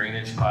my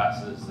drainage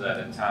classes that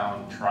a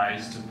town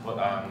tries to put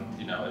on,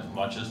 you know, as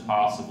much as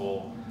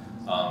possible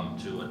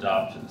to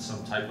adopt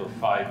some type of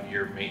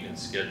 5-year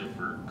maintenance schedule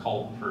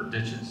for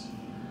ditches,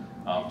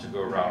 to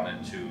go around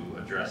and to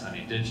address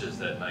any ditches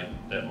that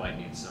might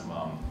need some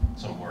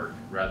work,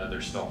 whether they're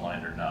stone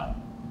lined or not.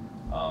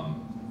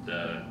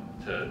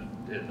 The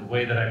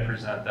way that I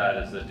present that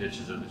is that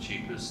ditches are the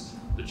cheapest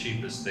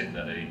thing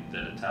that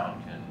a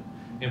town can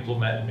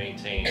implement and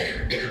maintain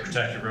to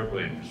protect your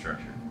roadway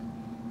infrastructure.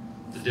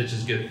 The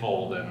ditches get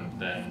full,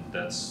 then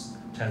that's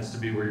tends to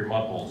be where your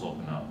mud holes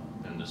open up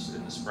in the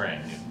spring.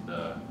 If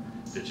the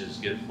ditches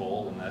get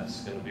full, then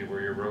that's going to be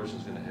where your erosion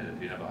is going to hit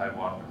if you have a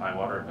high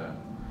water event.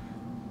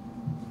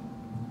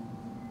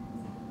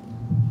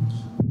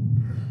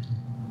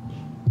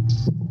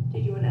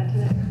 Did you want to add to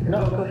that?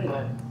 No, go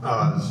ahead.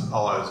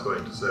 All I was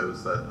going to say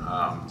was that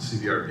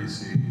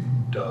CVRPC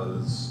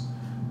does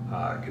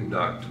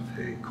conduct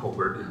a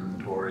culvert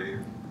inventory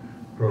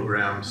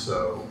program.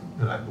 So,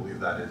 and I believe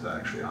that is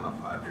actually on a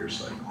 5-year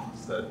cycle.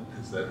 Is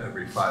that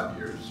every 5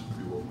 years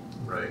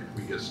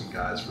we get some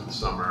guys for the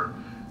summer,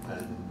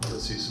 and you'll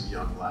see some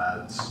young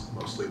lads,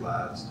 mostly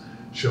lads,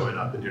 showing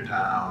up in your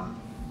town,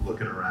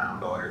 looking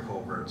around all your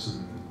culverts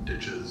and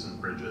ditches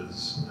and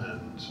bridges,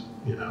 and,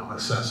 you know,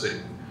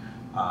 assessing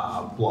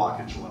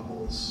blockage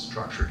levels,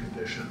 structure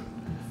condition.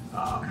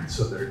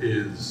 So there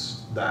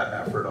is that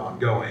effort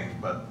ongoing,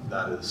 but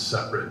that is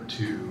separate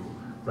to,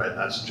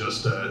 that's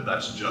just an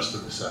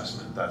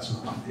assessment. That's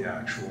not the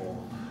actual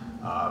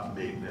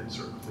maintenance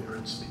or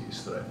clearance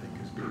piece that I think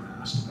is being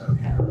asked about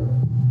here.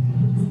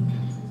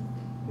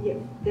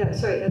 Yeah,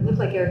 sorry, it looked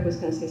like Eric was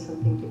going to say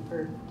something,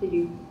 or did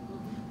you?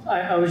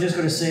 I was just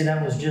going to say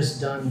that was just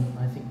done,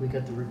 I think we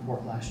got the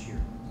report last year.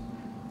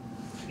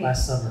 Okay.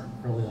 Last summer,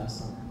 early last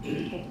summer.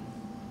 Okay.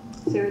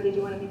 Sarah, did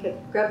you want to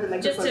grab the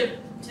microphone? Just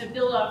to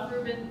build off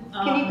Ruben.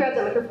 Can you grab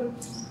the microphone?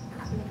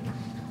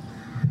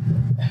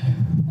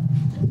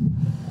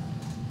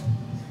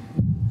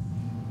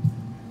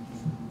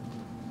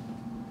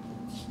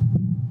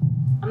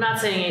 I'm not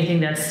saying anything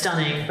that's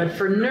stunning, but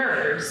for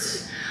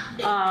nerds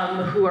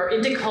who are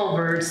into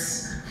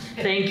culverts,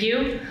 thank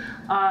you.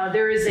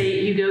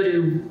 You go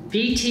to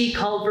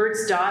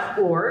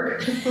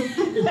btculverts.org.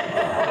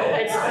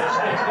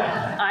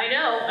 I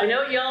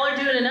know what y'all are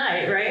doing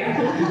tonight,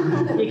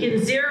 right? You can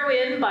zero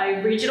in by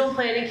Regional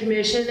Planning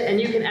Commission,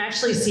 and you can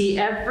actually see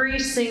every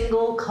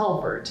single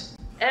culvert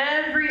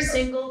in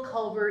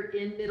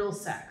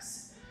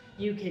Middlesex.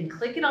 You can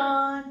click it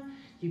on,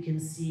 you can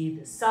see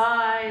the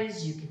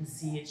size, you can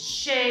see its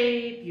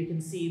shape, you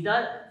can see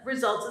the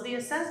results of the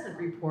assessment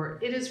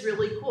report. It is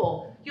really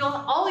cool.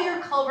 All your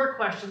culvert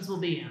questions will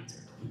be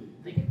answered.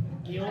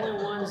 The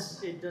only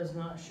ones it does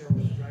not show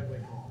is driveway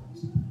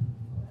culverts.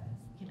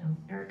 You know,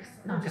 Eric,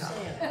 knock it off.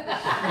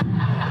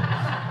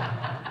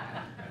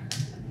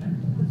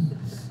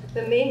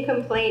 The main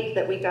complaint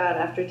that we got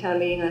after town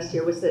meeting last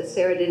year was that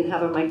Sarah didn't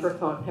have a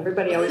microphone.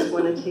 Everybody always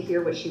wanted to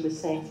hear what she was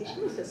saying. See, she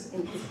was just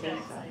interesting.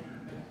 So,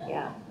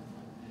 yeah.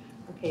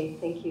 Okay,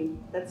 thank you.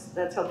 That's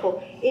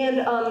helpful.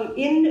 And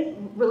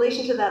in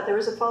relation to that, there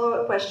was a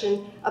follow-up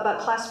question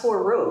about Class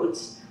 4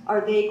 roads.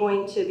 Are they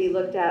going to be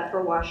looked at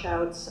for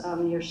washouts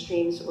near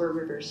streams or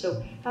rivers?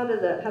 So how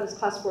does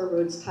Class 4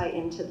 roads tie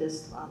into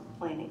this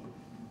planning?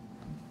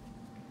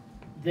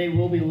 They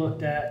will be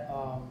looked at.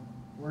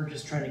 We're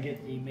just trying to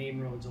get the main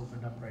roads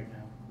opened up right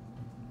now.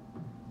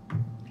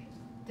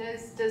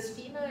 Does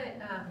FEMA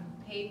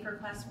pay for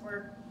Class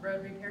 4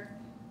 road repair?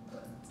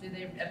 Do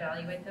they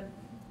evaluate them?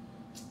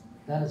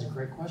 That is a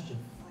great question.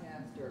 I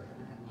asked her.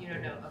 You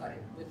don't know, okay.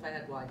 If I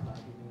had Wi-Fi, you'd be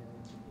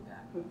able to do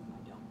that. I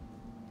don't.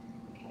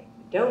 Okay,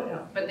 don't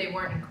know. But they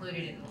weren't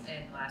included in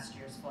last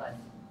year's flood?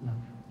 No.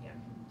 Yeah,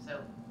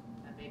 so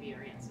that may be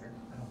your answer.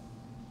 I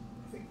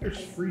think there's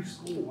free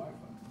school Wi-Fi.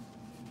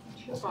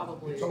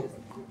 Probably. It's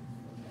open.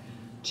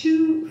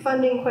 Two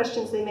funding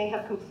questions. They may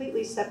have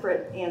completely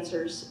separate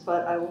answers,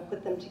 but I will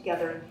put them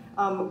together.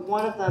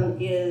 One of them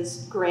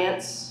is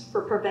grants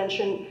for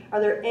prevention. Are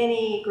there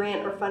any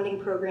grant or funding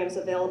programs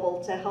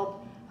available to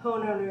help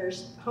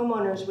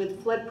homeowners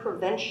with flood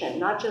prevention,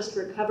 not just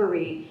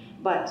recovery,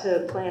 but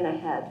to plan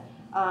ahead?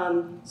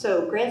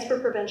 So grants for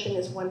prevention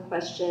is one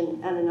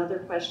question, and another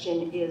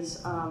question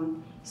is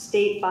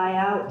state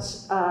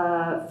buyouts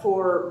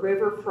for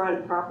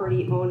riverfront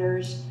property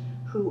owners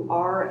who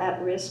are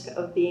at risk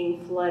of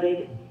being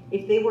flooded.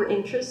 If they were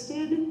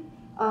interested in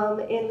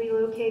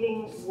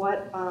relocating,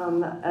 what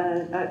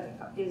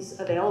is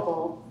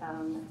available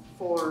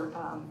for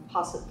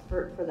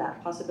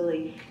that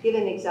possibility,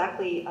 given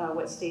exactly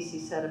what Stacy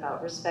said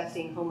about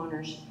respecting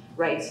homeowners'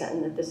 rights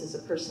and that this is a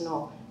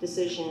personal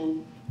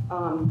decision,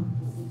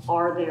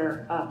 are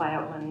there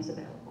buyout monies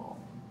available?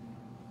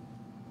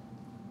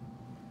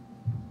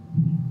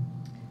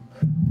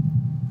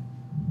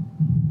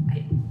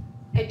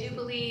 I do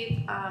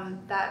believe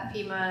that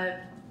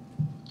FEMA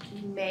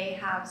may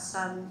have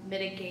some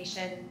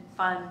mitigation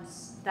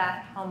funds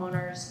that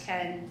homeowners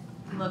can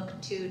look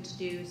to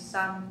do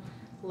some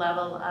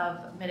level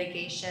of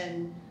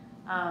mitigation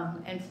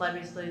and flood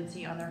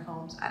resiliency on their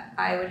homes.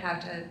 I would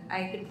have to,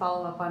 I can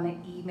follow up on the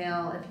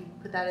email. If you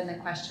put that in the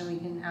question, we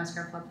can ask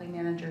our floodplain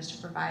managers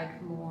to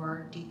provide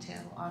more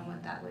detail on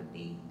what that would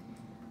be.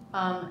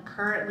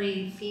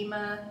 Currently,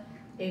 FEMA,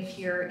 if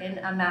you're in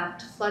a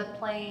mapped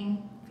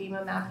floodplain,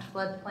 FEMA mapped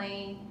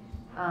floodplain,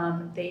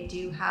 they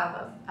do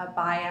have a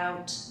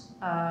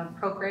buyout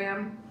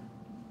program.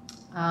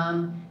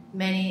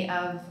 Many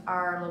of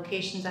our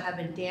locations that have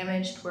been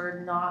damaged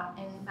were not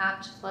in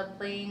mapped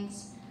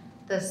floodplains.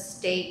 The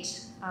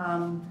state,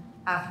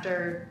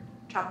 after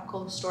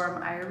Tropical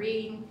Storm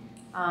Irene,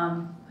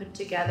 put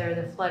together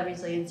the Flood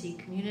Resiliency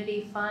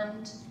Community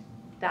Fund.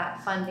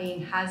 That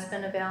funding has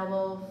been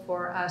available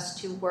for us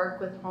to work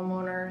with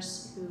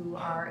homeowners who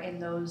are in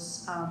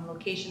those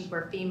locations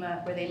where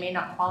they may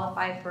not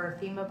qualify for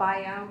a FEMA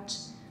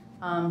buyout,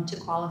 to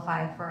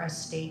qualify for a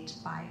state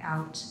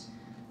buyout.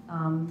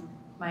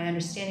 My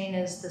understanding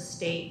is the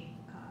state,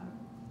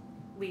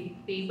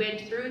 we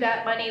went through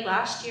that money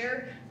last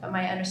year, but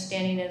my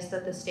understanding is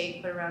that the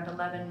state put around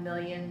 11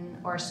 million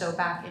or so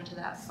back into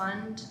that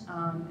fund,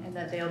 and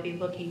that they'll be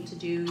looking to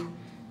do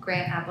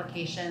grant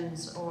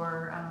applications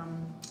or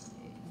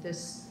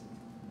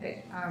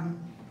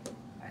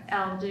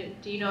Elle,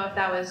 do you know if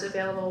that was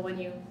available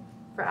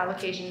for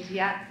applications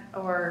yet,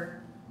 or?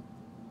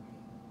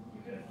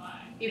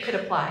 You could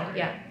apply,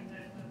 yeah.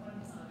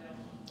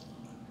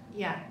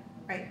 Yeah,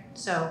 right.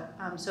 So,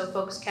 so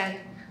folks can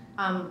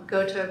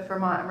go to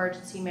Vermont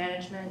Emergency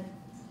Management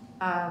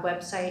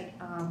website,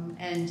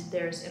 and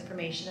there's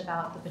information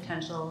about the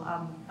potential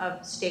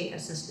of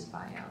state-assisted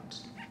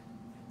buyout.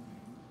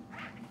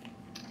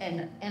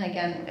 And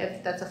again,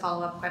 if that's a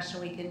follow-up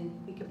question, we can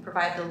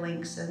provide the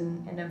links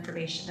and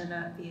information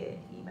via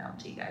email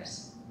to you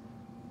guys.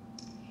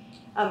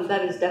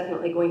 That is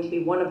definitely going to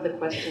be one of the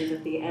questions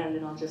at the end,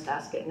 and I'll just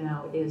ask it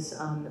now, is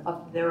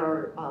there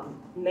are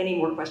many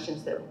more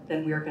questions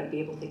than we are going to be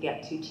able to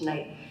get to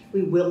tonight.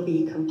 We will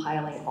be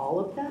compiling all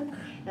of them,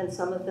 and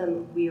some of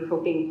them we are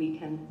hoping we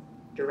can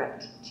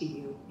direct to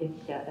you if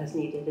as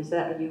needed.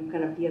 Are you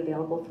going to be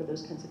available for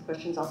those kinds of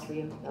questions, all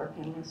three of our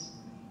panelists?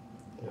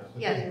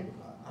 Yeah.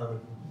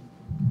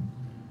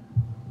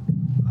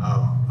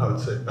 I would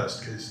say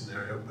best case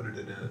scenario, put it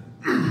in a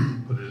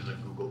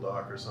Google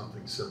Doc or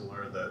something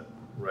similar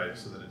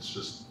so that it's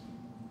just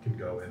can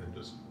go in and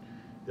just,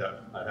 yeah,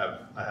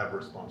 I have a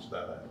response to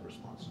that, I have a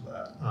response to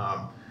that.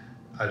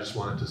 I just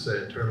wanted to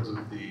say in terms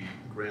of the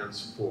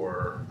grants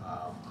for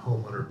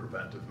homeowner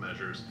preventive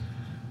measures,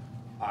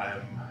 I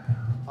am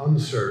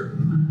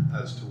uncertain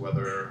as to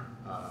whether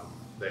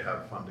they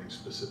have funding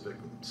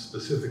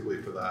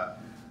specifically for that.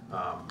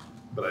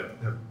 But I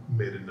have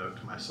made a note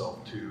to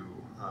myself to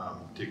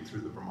dig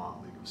through the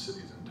Vermont League of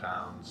Cities and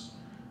Towns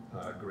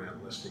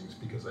grant listings,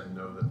 because I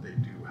know that they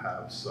do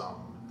have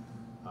some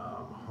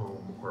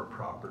home or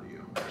property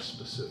owner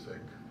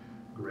specific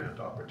grant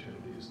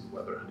opportunities, and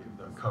whether any of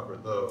them cover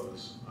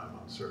those, I'm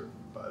uncertain,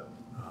 but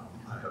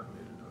I have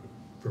made a note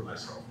for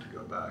myself to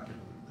go back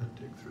and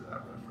dig through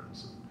that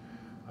reference, and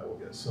I will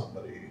get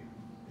somebody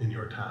in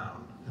your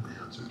town an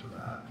answer to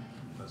that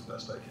as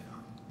best I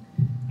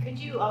can. Could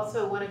you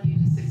also, one of you,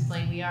 just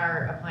explain, we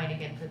are applying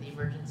again for the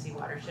emergency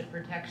watershed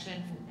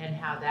protection and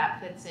how that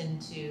fits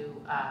into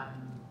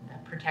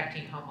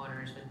protecting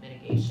homeowners with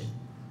mitigation?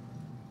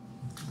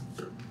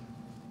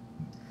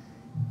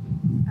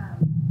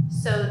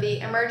 So the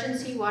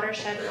emergency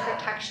watershed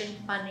protection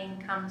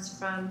funding comes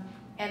from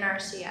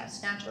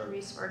NRCS, Natural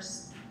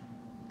Resource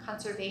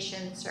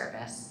Conservation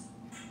Service.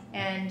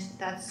 And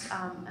that's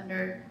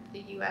under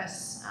the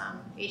U.S.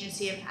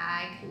 Agency of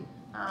Ag,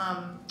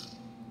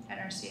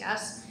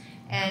 NRCS.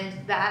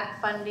 And that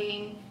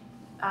funding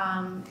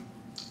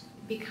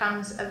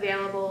becomes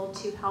available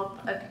to help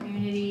a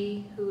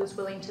community who is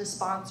willing to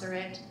sponsor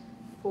it.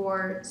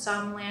 For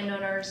some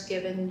landowners,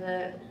 given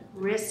the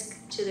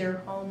risk to their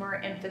home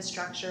or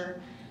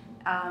infrastructure,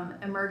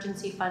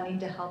 emergency funding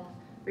to help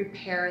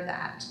repair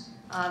that.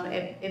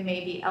 It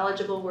may be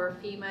eligible where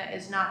FEMA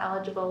is not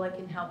eligible. It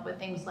can help with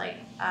things like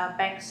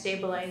bank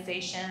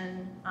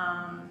stabilization.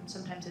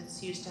 Sometimes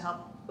it's used to help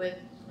with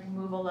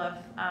removal of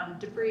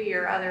debris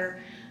or other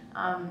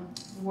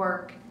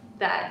work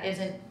that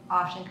isn't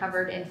often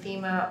covered in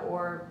FEMA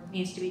or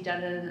needs to be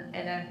done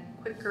in a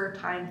quicker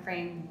time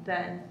frame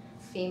than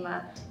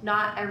FEMA.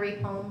 Not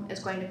every home is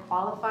going to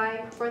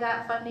qualify for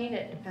that funding.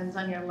 It depends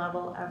on your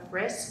level of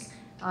risk,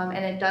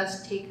 and it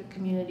does take a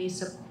community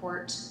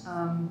support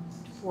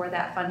for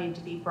that funding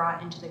to be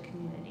brought into the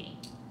community.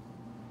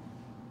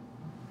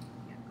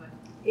 Yeah, go ahead.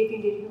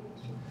 Adrian, did you have a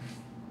question?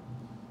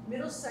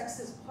 Middlesex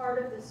is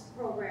part of this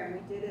program.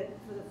 We did it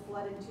for the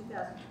flood in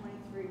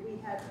 2023.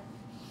 We had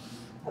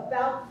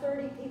about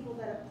 30 people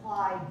that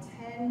applied,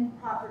 10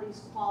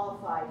 properties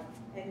qualified,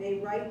 and they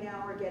right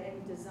now are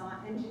getting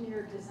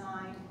engineer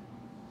design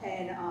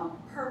and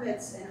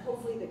permits, and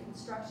hopefully the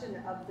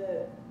construction of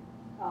the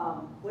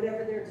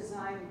whatever their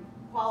design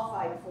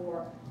qualified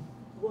for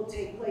will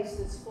take place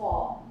this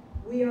fall.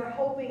 We are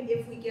hoping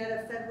if we get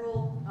a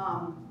federal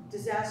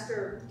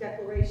disaster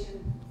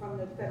declaration from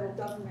the federal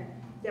government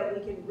that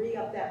we can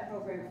re-up that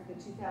program for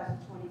the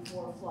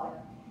 2024 flood.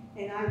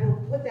 And I will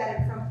put that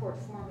in front porch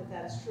forum if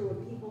that's true,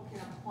 and people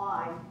can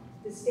apply.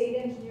 The state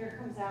engineer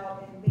comes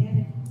out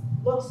and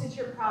looks at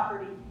your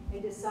property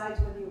and decides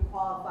whether you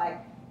qualify.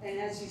 And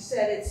as you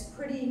said, it's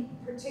pretty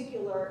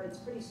particular, it's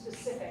pretty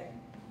specific.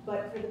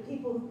 But for the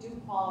people who do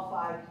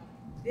qualify,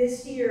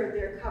 this year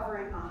they're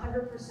covering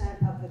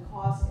 100% of the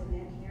cost and the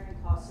engineering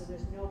cost, so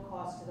there's no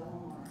cost to the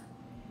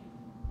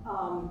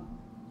homeowner.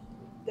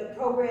 The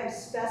program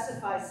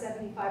specifies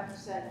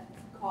 75%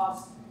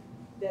 cost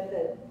that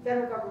the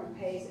federal government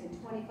pays and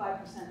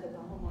 25% that the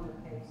homeowner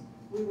pays.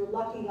 We were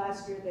lucky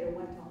last year that it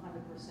went to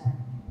 100%.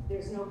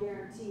 There's no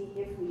guarantee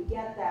if we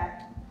get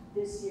that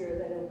this year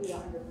that it'll be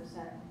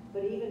 100%,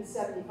 but even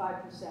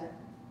 75%,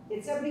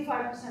 it's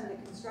 75% of the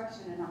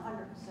construction and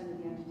 100% of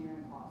the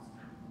engineering cost.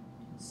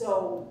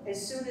 So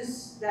as soon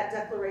as that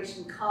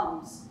declaration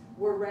comes,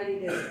 we're ready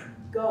to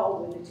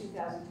go with the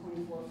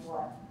 2024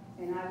 flood.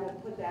 And I will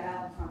put that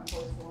out in front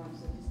porch forum,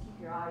 so just keep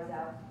your eyes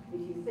out.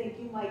 If you think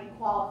you might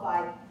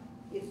qualify,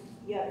 if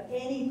you have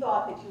any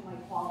thought that you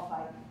might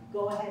qualify,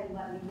 go ahead and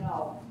let me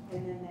know,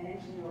 and then the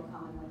engineer will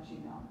come and let you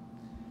know.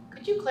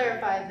 Could you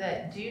clarify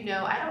that, do you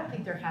know, I don't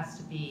think there has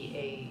to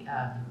be a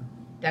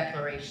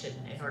declaration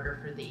in order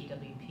for the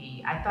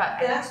EWP. I thought.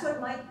 That's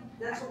what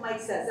Mike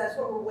says, that's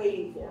what we're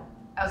waiting for.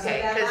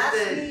 Okay, so that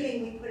last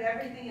meeting, we put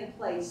everything in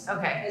place.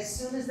 Okay. As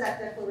soon as that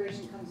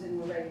declaration comes in,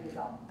 we're ready to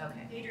go.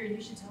 Okay. Adrian,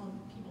 you should tell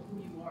people who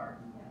you are.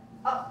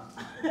 Oh,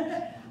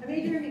 I'm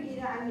Adrian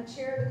McGee, I'm the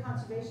chair of the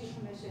Conservation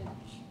Commission,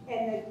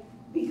 and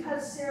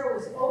because Sarah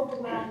was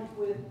overwhelmed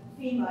with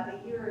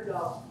FEMA a year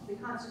ago, the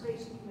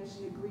Conservation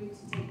Commission agreed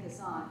to take this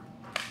on.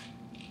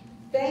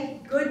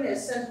 Thank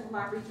goodness Central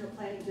Vermont Regional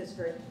Planning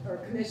District, or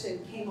Commission,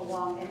 came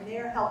along, and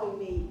they're helping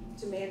me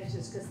to manage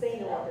this because they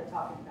know what they're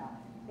talking about.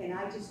 And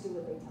I just do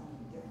what they tell me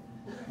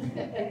to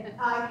do. And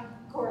I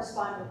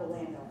correspond with the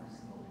landowners.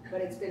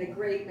 But it's been a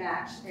great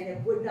match, and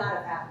it would not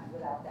have happened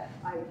without them.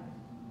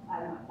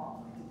 I'm not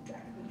qualified to do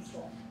that kind of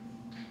stuff.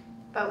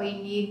 But we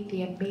need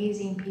the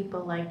amazing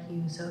people like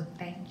you, so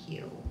thank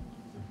you.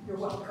 You're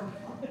welcome.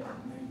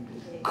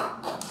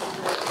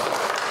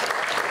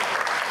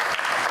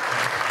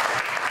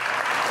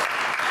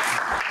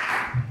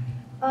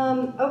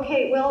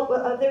 Okay,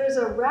 well, there's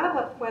a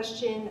wrap-up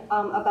question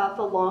about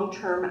the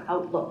long-term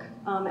outlook.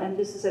 And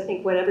this is, I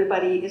think, what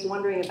everybody is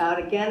wondering about.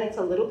 Again, it's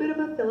a little bit of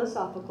a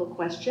philosophical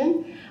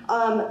question,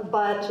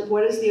 but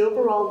what is the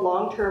overall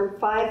long-term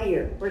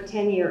 5-year or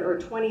 10-year or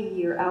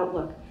 20-year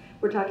outlook?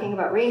 We're talking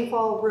about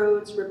rainfall,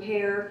 roads,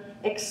 repair,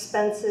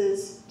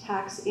 expenses,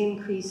 tax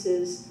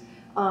increases.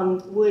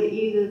 Would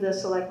either the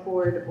select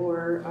board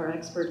or our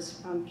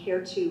experts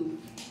care to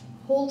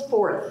hold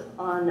forth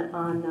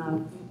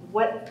on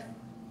what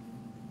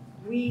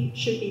we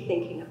should be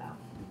thinking about?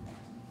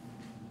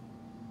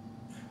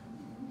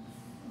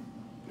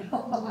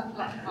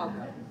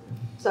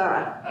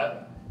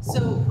 Sarah. So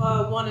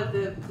one of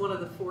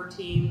the 4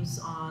 teams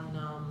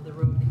on the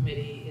road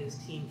committee is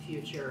Team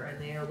Future,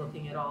 and they are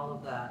looking at all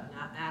of that.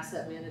 An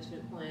asset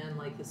management plan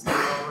like the state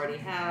already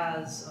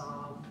has.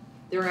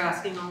 They're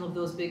asking all of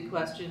those big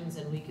questions,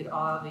 and we could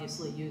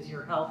obviously use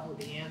your help with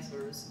the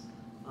answers.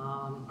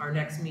 Our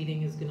next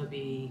meeting is going to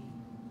be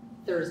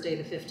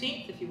Thursday the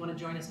 15th, if you want to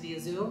join us via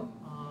Zoom.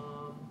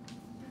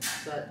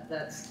 But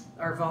that's,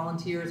 our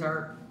volunteers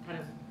are kind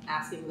of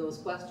asking those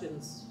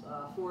questions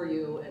for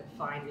you and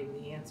finding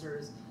the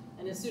answers.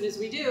 And as soon as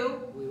we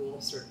do, we will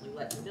certainly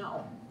let you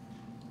know.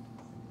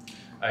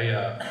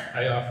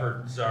 I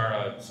offered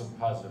Zara some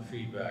positive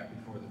feedback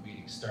before the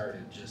meeting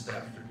started, just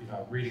after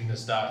reading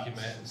this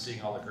document and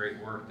seeing all the great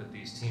work that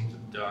these teams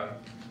have done.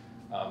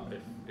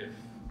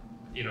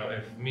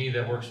 If me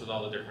that works with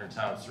all the different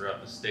towns throughout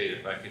the state,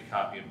 if I could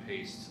copy and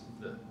paste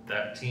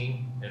that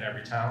team in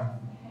every town,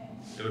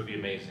 it would be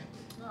amazing.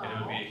 And it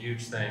would be a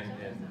huge thing.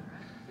 And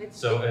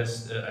So I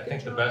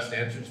think the best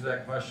answer to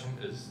that question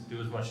is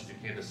do as much as you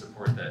can to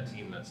support that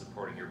team that's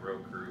supporting your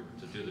road crew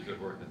to do the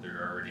good work that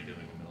they're already doing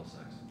in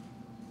Middlesex.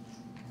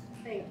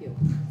 Thank you.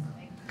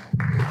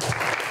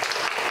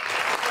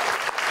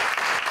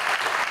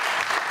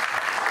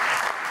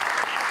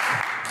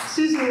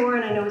 Susan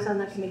Warren, I know, is on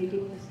that committee. Do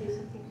you want to say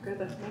something?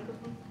 Grab a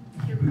microphone.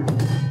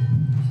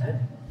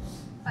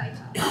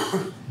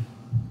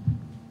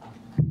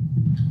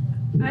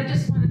 I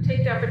just want to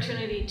take the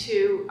opportunity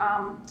to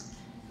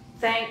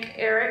thank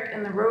Eric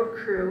and the road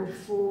crew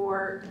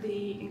for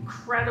the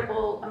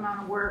incredible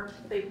amount of work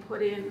they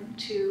put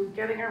into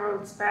getting our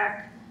roads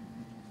back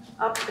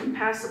up and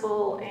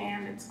passable,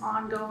 and it's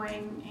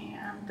ongoing,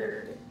 and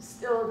they're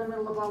still in the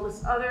middle of all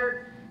this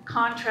other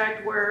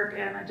contract work,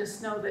 and I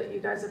just know that you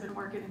guys have been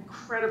working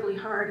incredibly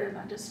hard, and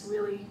I just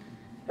really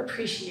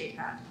appreciate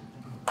that.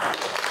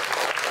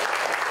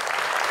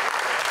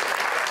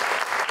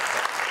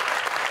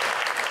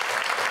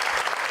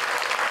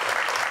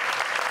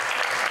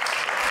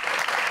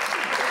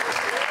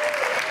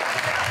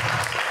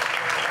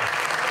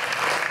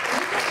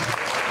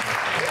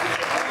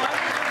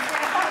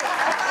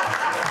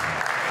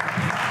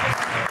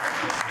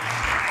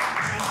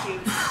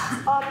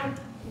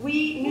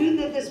 We knew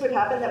that this would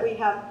happen, that we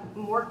have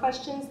more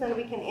questions than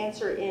we can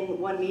answer in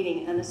one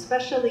meeting, and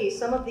especially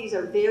some of these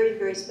are very,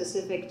 very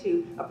specific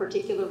to a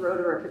particular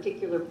road or a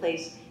particular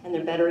place, and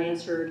they're better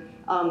answered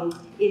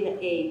in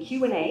a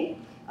Q&A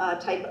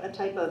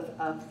type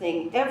of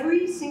thing.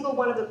 Every single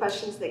one of the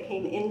questions that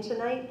came in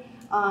tonight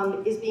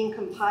is being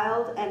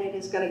compiled, and it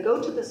is going to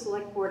go to the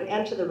Select Board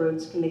and to the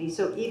Roads Committee.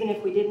 So even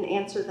if we didn't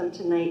answer them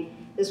tonight,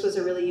 this was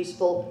a really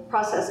useful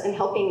process in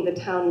helping the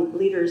town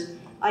leaders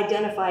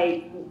identify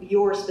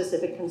your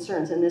specific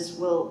concerns, and this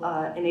will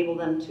enable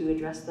them to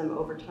address them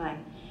over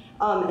time.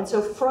 And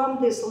so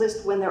from this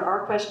list, when there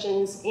are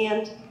questions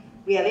and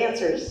we have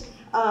answers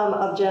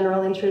of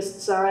general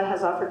interest, Zara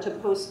has offered to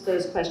post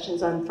those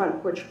questions on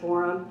Front Porch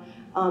Forum.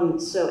 And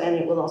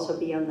it will also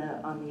be on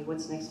the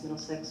What's Next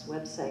Middlesex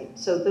website.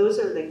 So those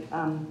are the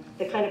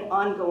kind of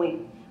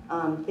ongoing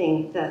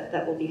thing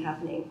that will be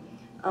happening.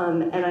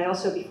 And I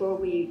also, before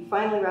we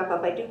finally wrap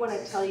up, I do want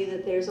to tell you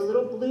that there's a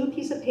little blue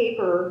piece of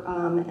paper,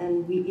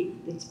 and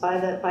it's by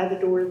the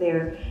door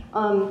there.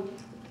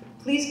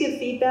 Please give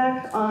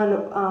feedback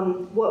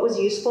on what was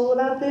useful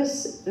about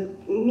this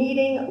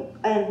meeting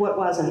and what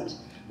wasn't.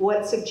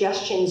 What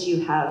suggestions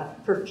you have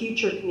for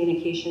future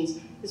communications.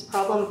 This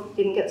problem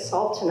didn't get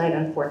solved tonight,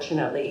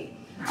 unfortunately.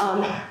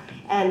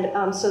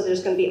 So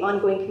there's going to be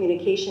ongoing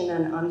communication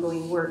and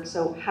ongoing work.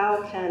 So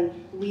how can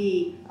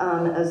we,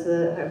 how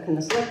can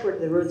the Select Board,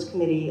 the Roads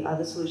Committee,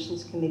 the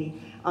Solutions Committee,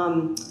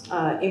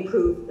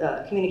 improve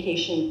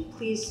communication?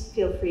 Please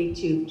feel free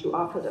to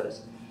offer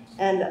those.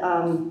 And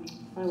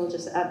I will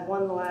just add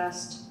one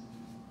last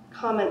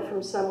comment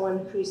from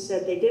someone who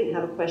said they didn't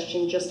have a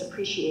question, just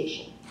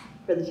appreciation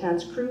for the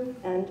town's crew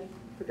and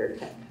for Dirt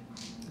Tech.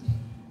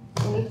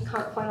 Any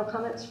final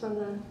comments from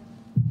the?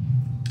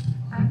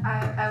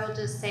 I will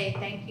just say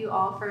thank you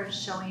all for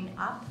showing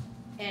up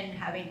and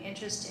having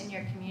interest in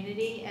your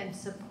community and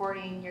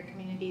supporting your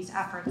community's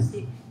efforts.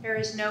 There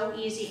is no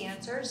easy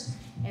answers,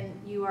 and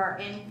you are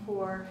in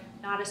for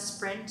not a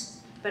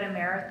sprint, but a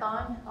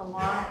marathon.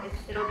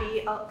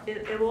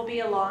 It will be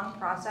a long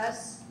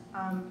process,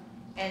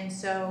 and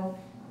so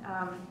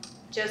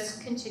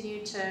just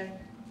continue to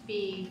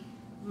be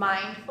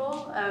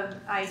mindful of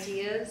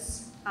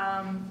ideas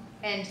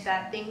and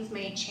that things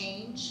may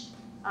change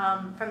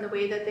from the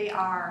way that they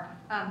are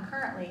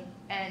currently,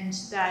 and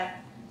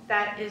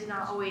that is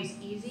not always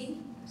easy.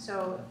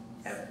 So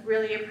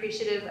really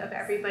appreciative of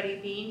everybody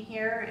being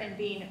here and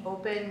being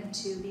open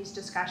to these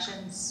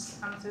discussions.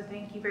 So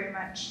thank you very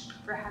much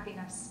for having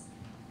us.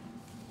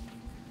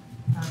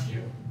 Thank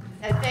you.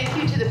 And thank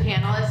you to the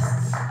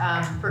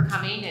panelists for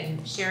coming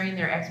and sharing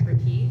their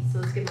expertise. So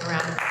let's give them a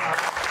round of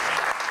applause.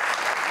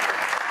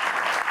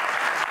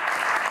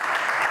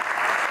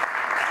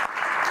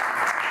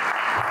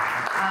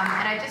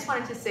 And I just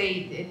wanted to say,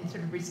 in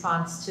sort of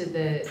response to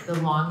the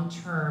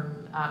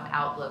long-term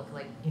outlook,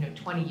 like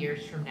 20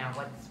 years from now,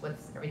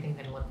 what's everything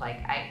going to look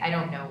like? I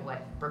don't know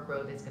what Brook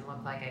Road is going to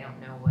look like. I don't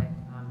know what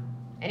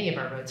any of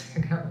our roads are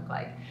going to look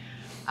like.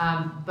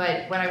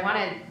 But what I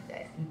wanted,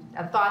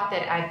 a thought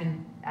that I've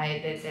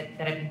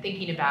been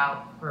thinking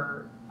about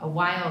for a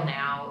while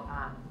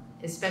now,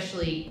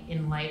 especially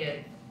in light of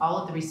all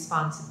of the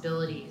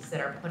responsibilities that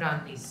are put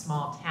on these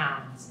small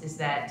towns, is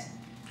that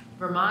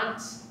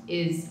Vermont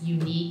is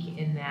unique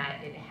in that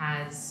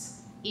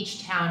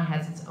each town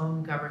has its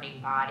own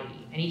governing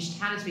body, and each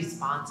town is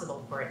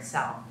responsible for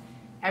itself.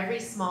 Every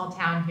small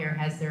town here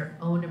has their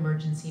own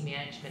emergency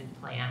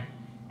management plan.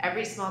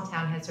 Every small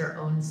town has their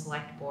own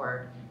select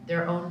board,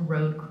 their own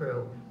road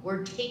crew.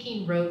 We're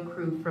taking road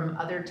crew from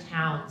other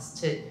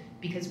towns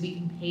because we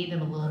can pay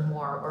them a little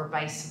more, or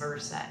vice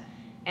versa.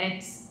 And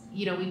it's,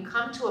 we've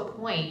come to a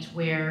point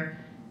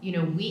where,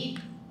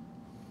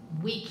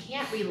 we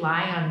can't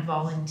rely on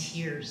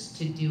volunteers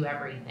to do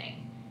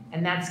everything.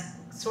 And that's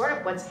sort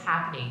of what's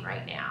happening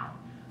right now.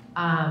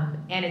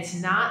 and it's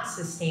not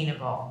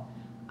sustainable.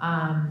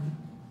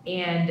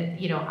 And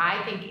you know,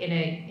 I think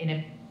in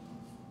a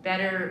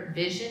better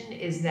vision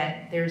is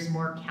that there's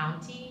more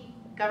county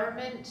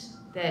government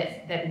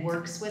that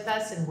works with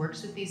us and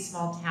works with these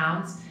small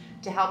towns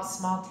to help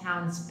small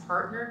towns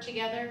partner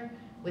together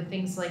with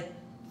things like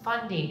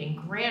funding and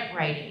grant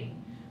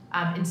writing,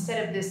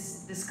 instead of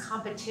this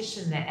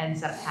competition that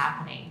ends up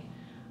happening.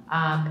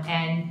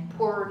 And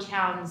poorer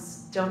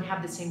towns don't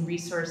have the same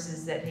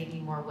resources that maybe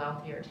more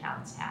wealthier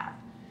towns have.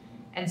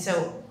 And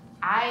so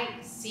I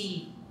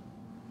see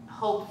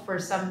hope for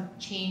some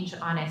change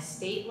on a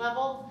state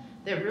level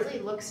that really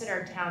looks at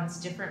our towns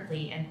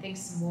differently and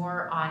thinks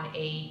more on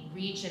a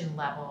region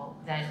level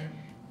than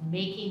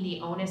making the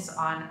onus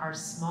on our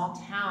small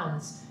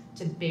towns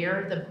to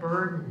bear the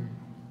burden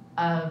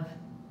of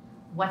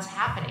what's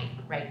happening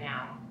right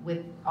now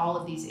with all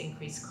of these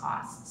increased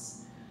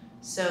costs.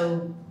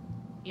 So,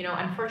 you know,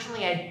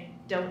 unfortunately, I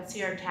don't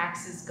see our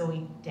taxes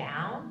going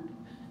down,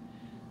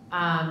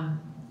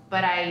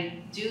 but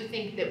I do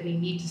think that we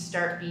need to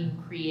start being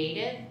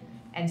creative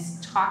and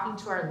talking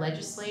to our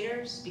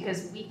legislators,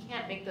 because we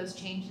can't make those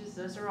changes.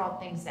 Those are all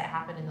things that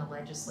happen in the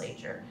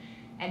legislature.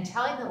 And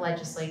telling the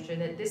legislature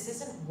that this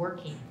isn't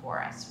working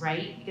for us,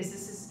 right? Because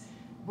this is,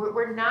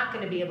 we're not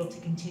gonna be able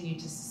to continue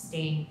to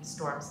sustain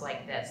storms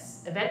like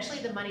this. Eventually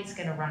the money's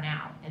gonna run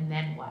out, and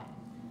then what?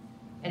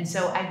 And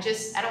so I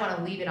don't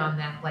wanna leave it on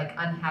that like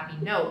unhappy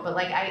note, but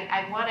like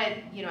I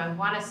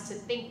want us to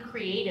think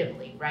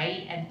creatively,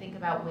 right? And think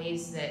about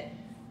ways that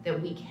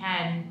we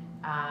can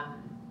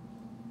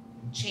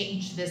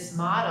change this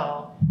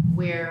model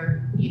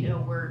where, you know,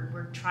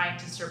 we're trying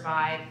to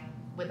survive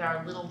with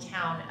our little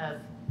town of,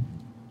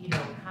 you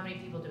know, how many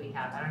people do we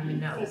have? I don't even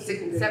know.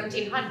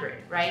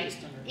 1,700, right?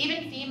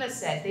 Even FEMA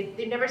said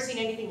they've never seen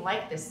anything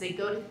like this. They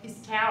go to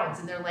these towns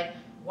and they're like,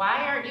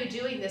 why aren't you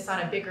doing this on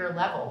a bigger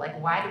level? Like,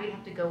 why do we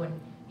have to go and,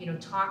 you know,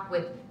 talk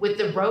with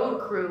the road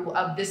crew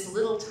of this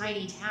little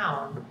tiny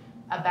town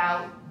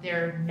about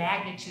their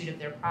magnitude of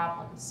their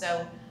problems?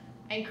 So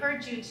I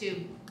encourage you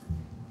to,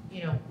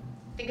 you know,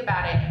 think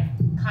about it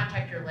and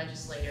contact your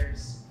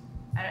legislators.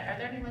 Are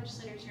there any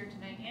legislators here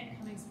tonight? Ann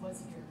Cummings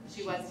was here.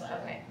 She was,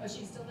 okay. Oh,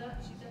 she's still there?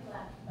 She did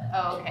left.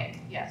 Oh,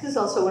 okay, yes. This is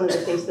also one of the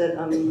things that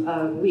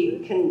we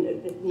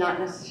can not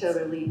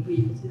necessarily,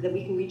 that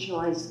we can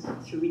regionalize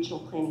through regional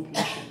planning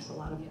commissions, a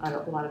lot of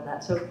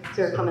that. So is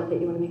there a comment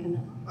that you want to make on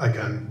that? I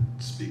can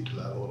speak to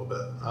that a little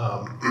bit.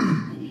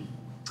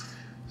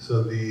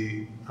 So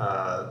the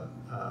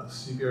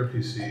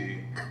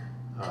CBRPC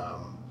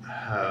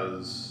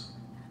has,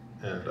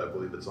 and I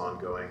believe it's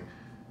ongoing,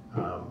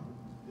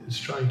 is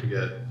trying to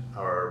get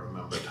our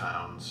member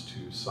towns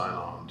to sign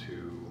on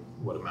to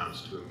what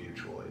amounts to a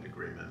mutual aid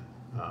agreement,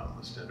 a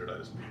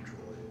standardized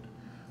mutual aid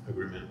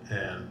agreement.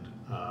 And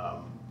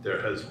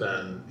there has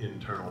been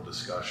internal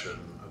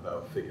discussion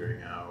about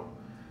figuring out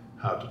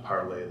how to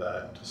parlay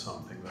that into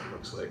something that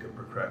looks like a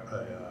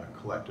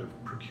collective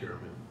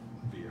procurement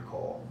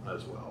vehicle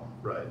as well,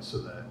 right? So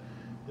that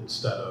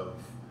instead of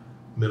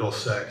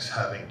Middlesex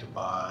having to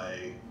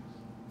buy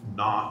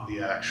not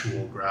the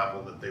actual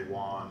gravel that they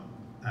want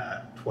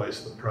at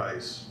twice the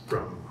price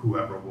from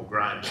whoever will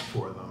grind it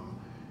for them,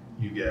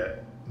 you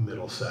get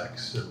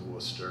Middlesex and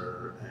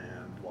Worcester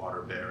and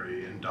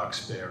Waterbury and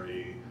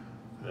Duxbury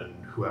and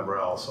whoever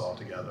else all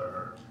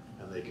together,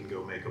 and they can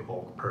go make a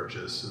bulk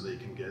purchase so they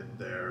can get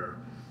their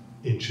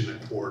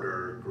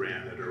 1.25"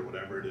 granite or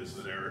whatever it is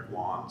that Eric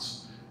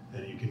wants,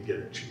 and you can get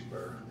it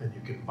cheaper, and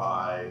you can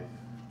buy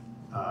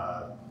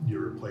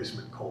your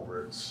replacement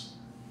culverts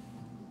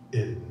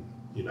in,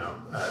 you know,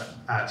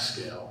 at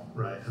scale,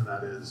 right? And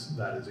that is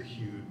a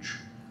huge,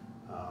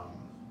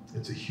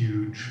 it's a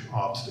huge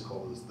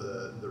obstacle, is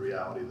the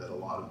reality that a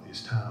lot of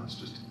these towns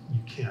just,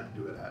 you can't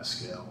do it at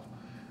scale.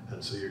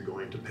 And so you're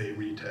going to pay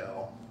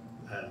retail,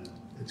 and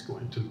it's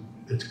going to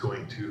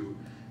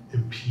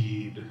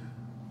impede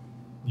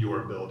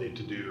your ability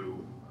to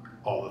do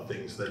all the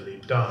things that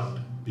need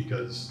done,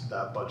 because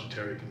that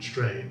budgetary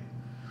constraint,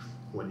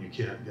 when you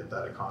can't get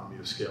that economy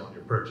of scale in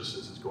your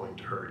purchases, is going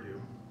to hurt you.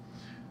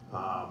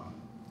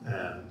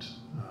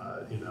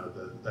 You know,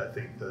 I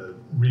think the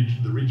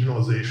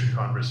regionalization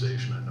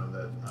conversation, I know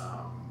that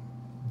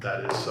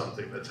that is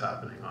something that's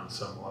happening on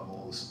some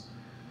levels.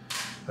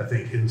 I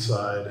think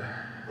inside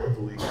of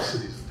the League of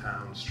Cities and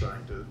Towns, I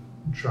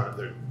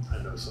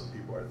know some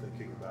people are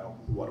thinking about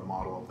what a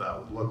model of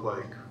that would look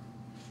like.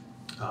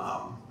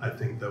 I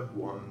think that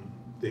one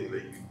thing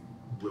that you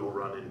will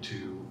run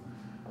into,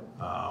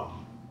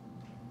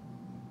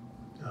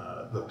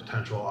 the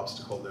potential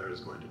obstacle there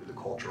is going to be the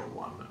cultural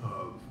one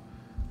of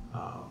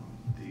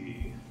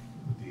the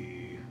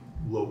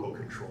local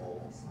control,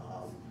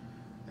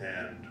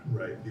 and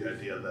right, the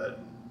idea that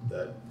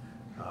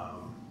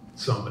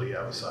somebody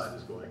outside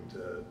is going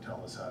to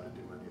tell us how to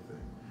do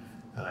anything.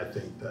 And I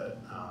think that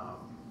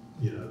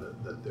you know,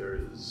 that there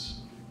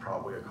is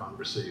probably a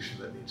conversation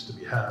that needs to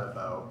be had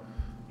about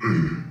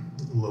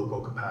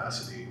local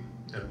capacity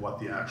and what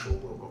the actual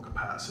local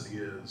capacity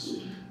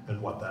is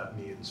and what that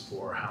means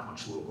for how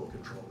much local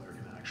control there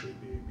can actually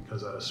be,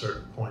 because at a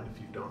certain point, if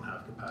you don't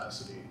have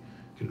capacity,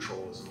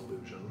 control is an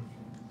illusion.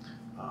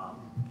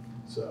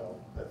 So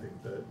I think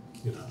that,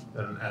 you know,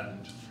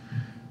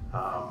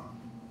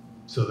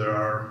 so there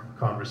are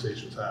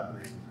conversations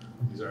happening.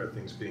 These are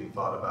things being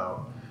thought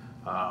about.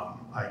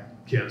 I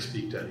can't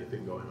speak to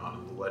anything going on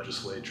in the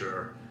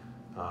legislature.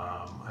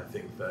 I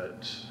think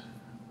that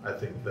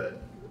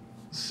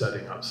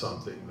setting up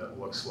something that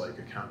looks like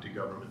a county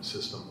government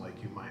system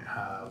like you might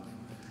have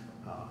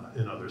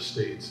in other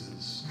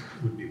states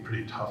would be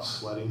pretty tough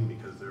sledding,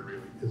 because there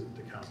really isn't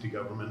a county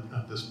government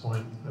at this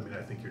point. I mean,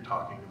 I think you're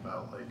talking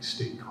about like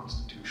state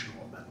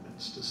constitutional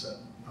amendments to set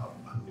up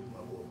a new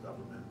level of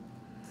government.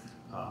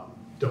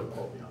 Don't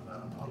quote me on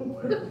that, I'm not a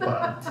lawyer,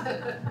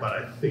 but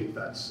I think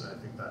that's the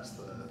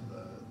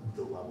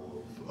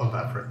level of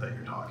effort that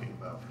you're talking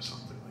about for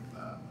something like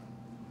that.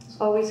 It's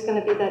always going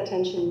to be that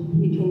tension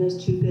between those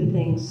two good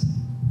things,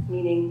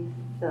 meaning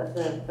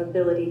the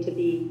ability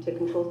to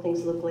control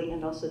things locally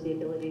and also the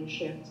ability to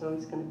share. It's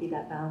always going to be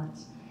that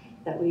balance.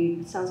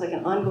 Sounds like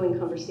an ongoing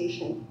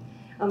conversation.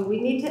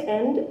 We need to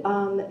end,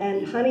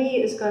 and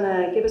Honey is going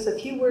to give us a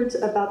few words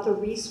about the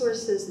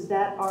resources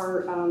that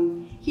are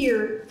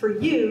here for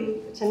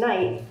you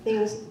tonight.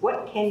 Things,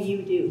 what can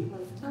you do?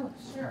 Oh,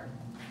 sure.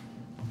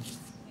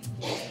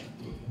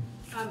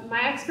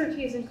 My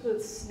expertise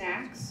includes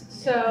snacks.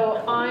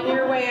 So on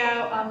your way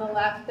out on the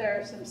left, there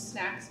are some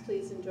snacks.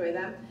 Please enjoy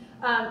them.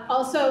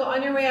 Also,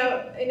 on your way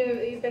out, I know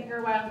you've been here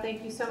a while, and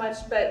thank you so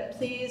much, but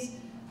please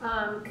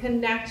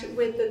connect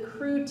with the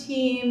crew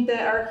team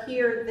that are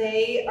here.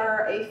 They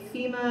are a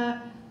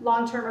FEMA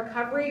long-term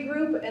recovery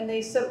group, and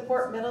they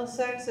support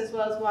Middlesex as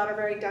well as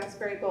Waterbury,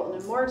 Duxbury, Bolton,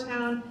 and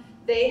Moortown.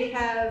 They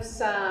have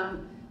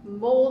some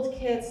mold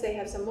kits, they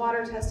have some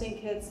water testing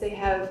kits, they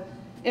have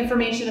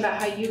information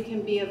about how you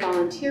can be a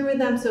volunteer with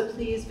them, so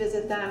please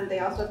visit them. They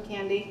also have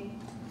candy.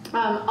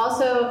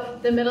 Also,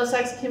 the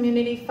Middlesex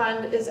Community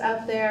Fund is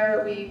out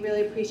there. We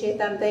really appreciate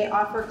them. They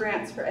offer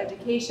grants for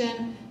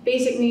education,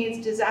 basic needs,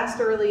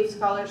 disaster relief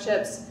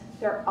scholarships.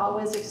 They're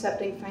always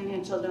accepting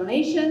financial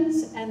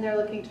donations, and they're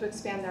looking to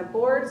expand their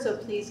board, so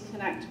please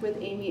connect with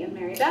Amy and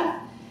Mary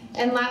Beth.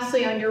 And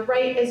lastly, on your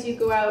right, as you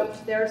go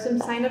out, there are some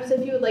signups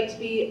if you would like to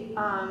be,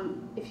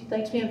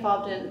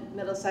 involved in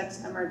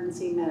Middlesex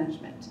emergency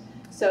management.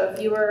 So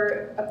if you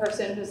were a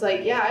person who's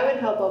like, yeah, I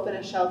would help open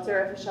a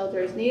shelter if a shelter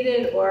is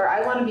needed, or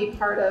I want to be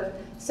part of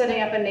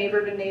setting up a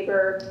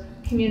neighbor-to-neighbor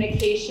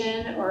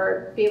communication,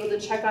 or be able to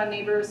check on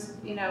neighbors,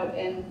 you know,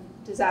 in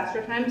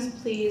disaster times,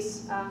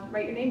 please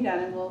write your name down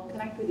and we'll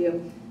connect with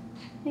you.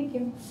 Thank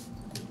you.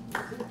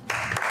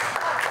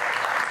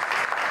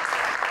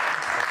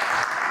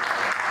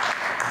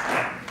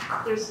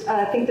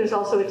 I think there's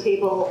also a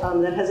table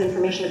that has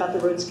information about the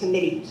roads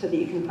committee so that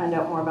you can find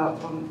out more about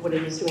what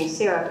it is doing.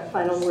 Sarah,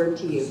 final word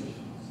to you.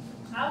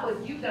 How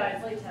would you guys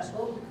like to have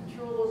local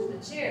control over the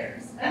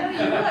chairs? I know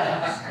you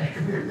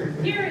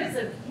would. Here is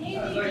a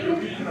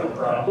handy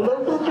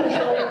Local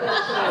control over the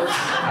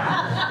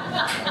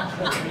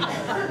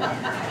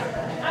chairs.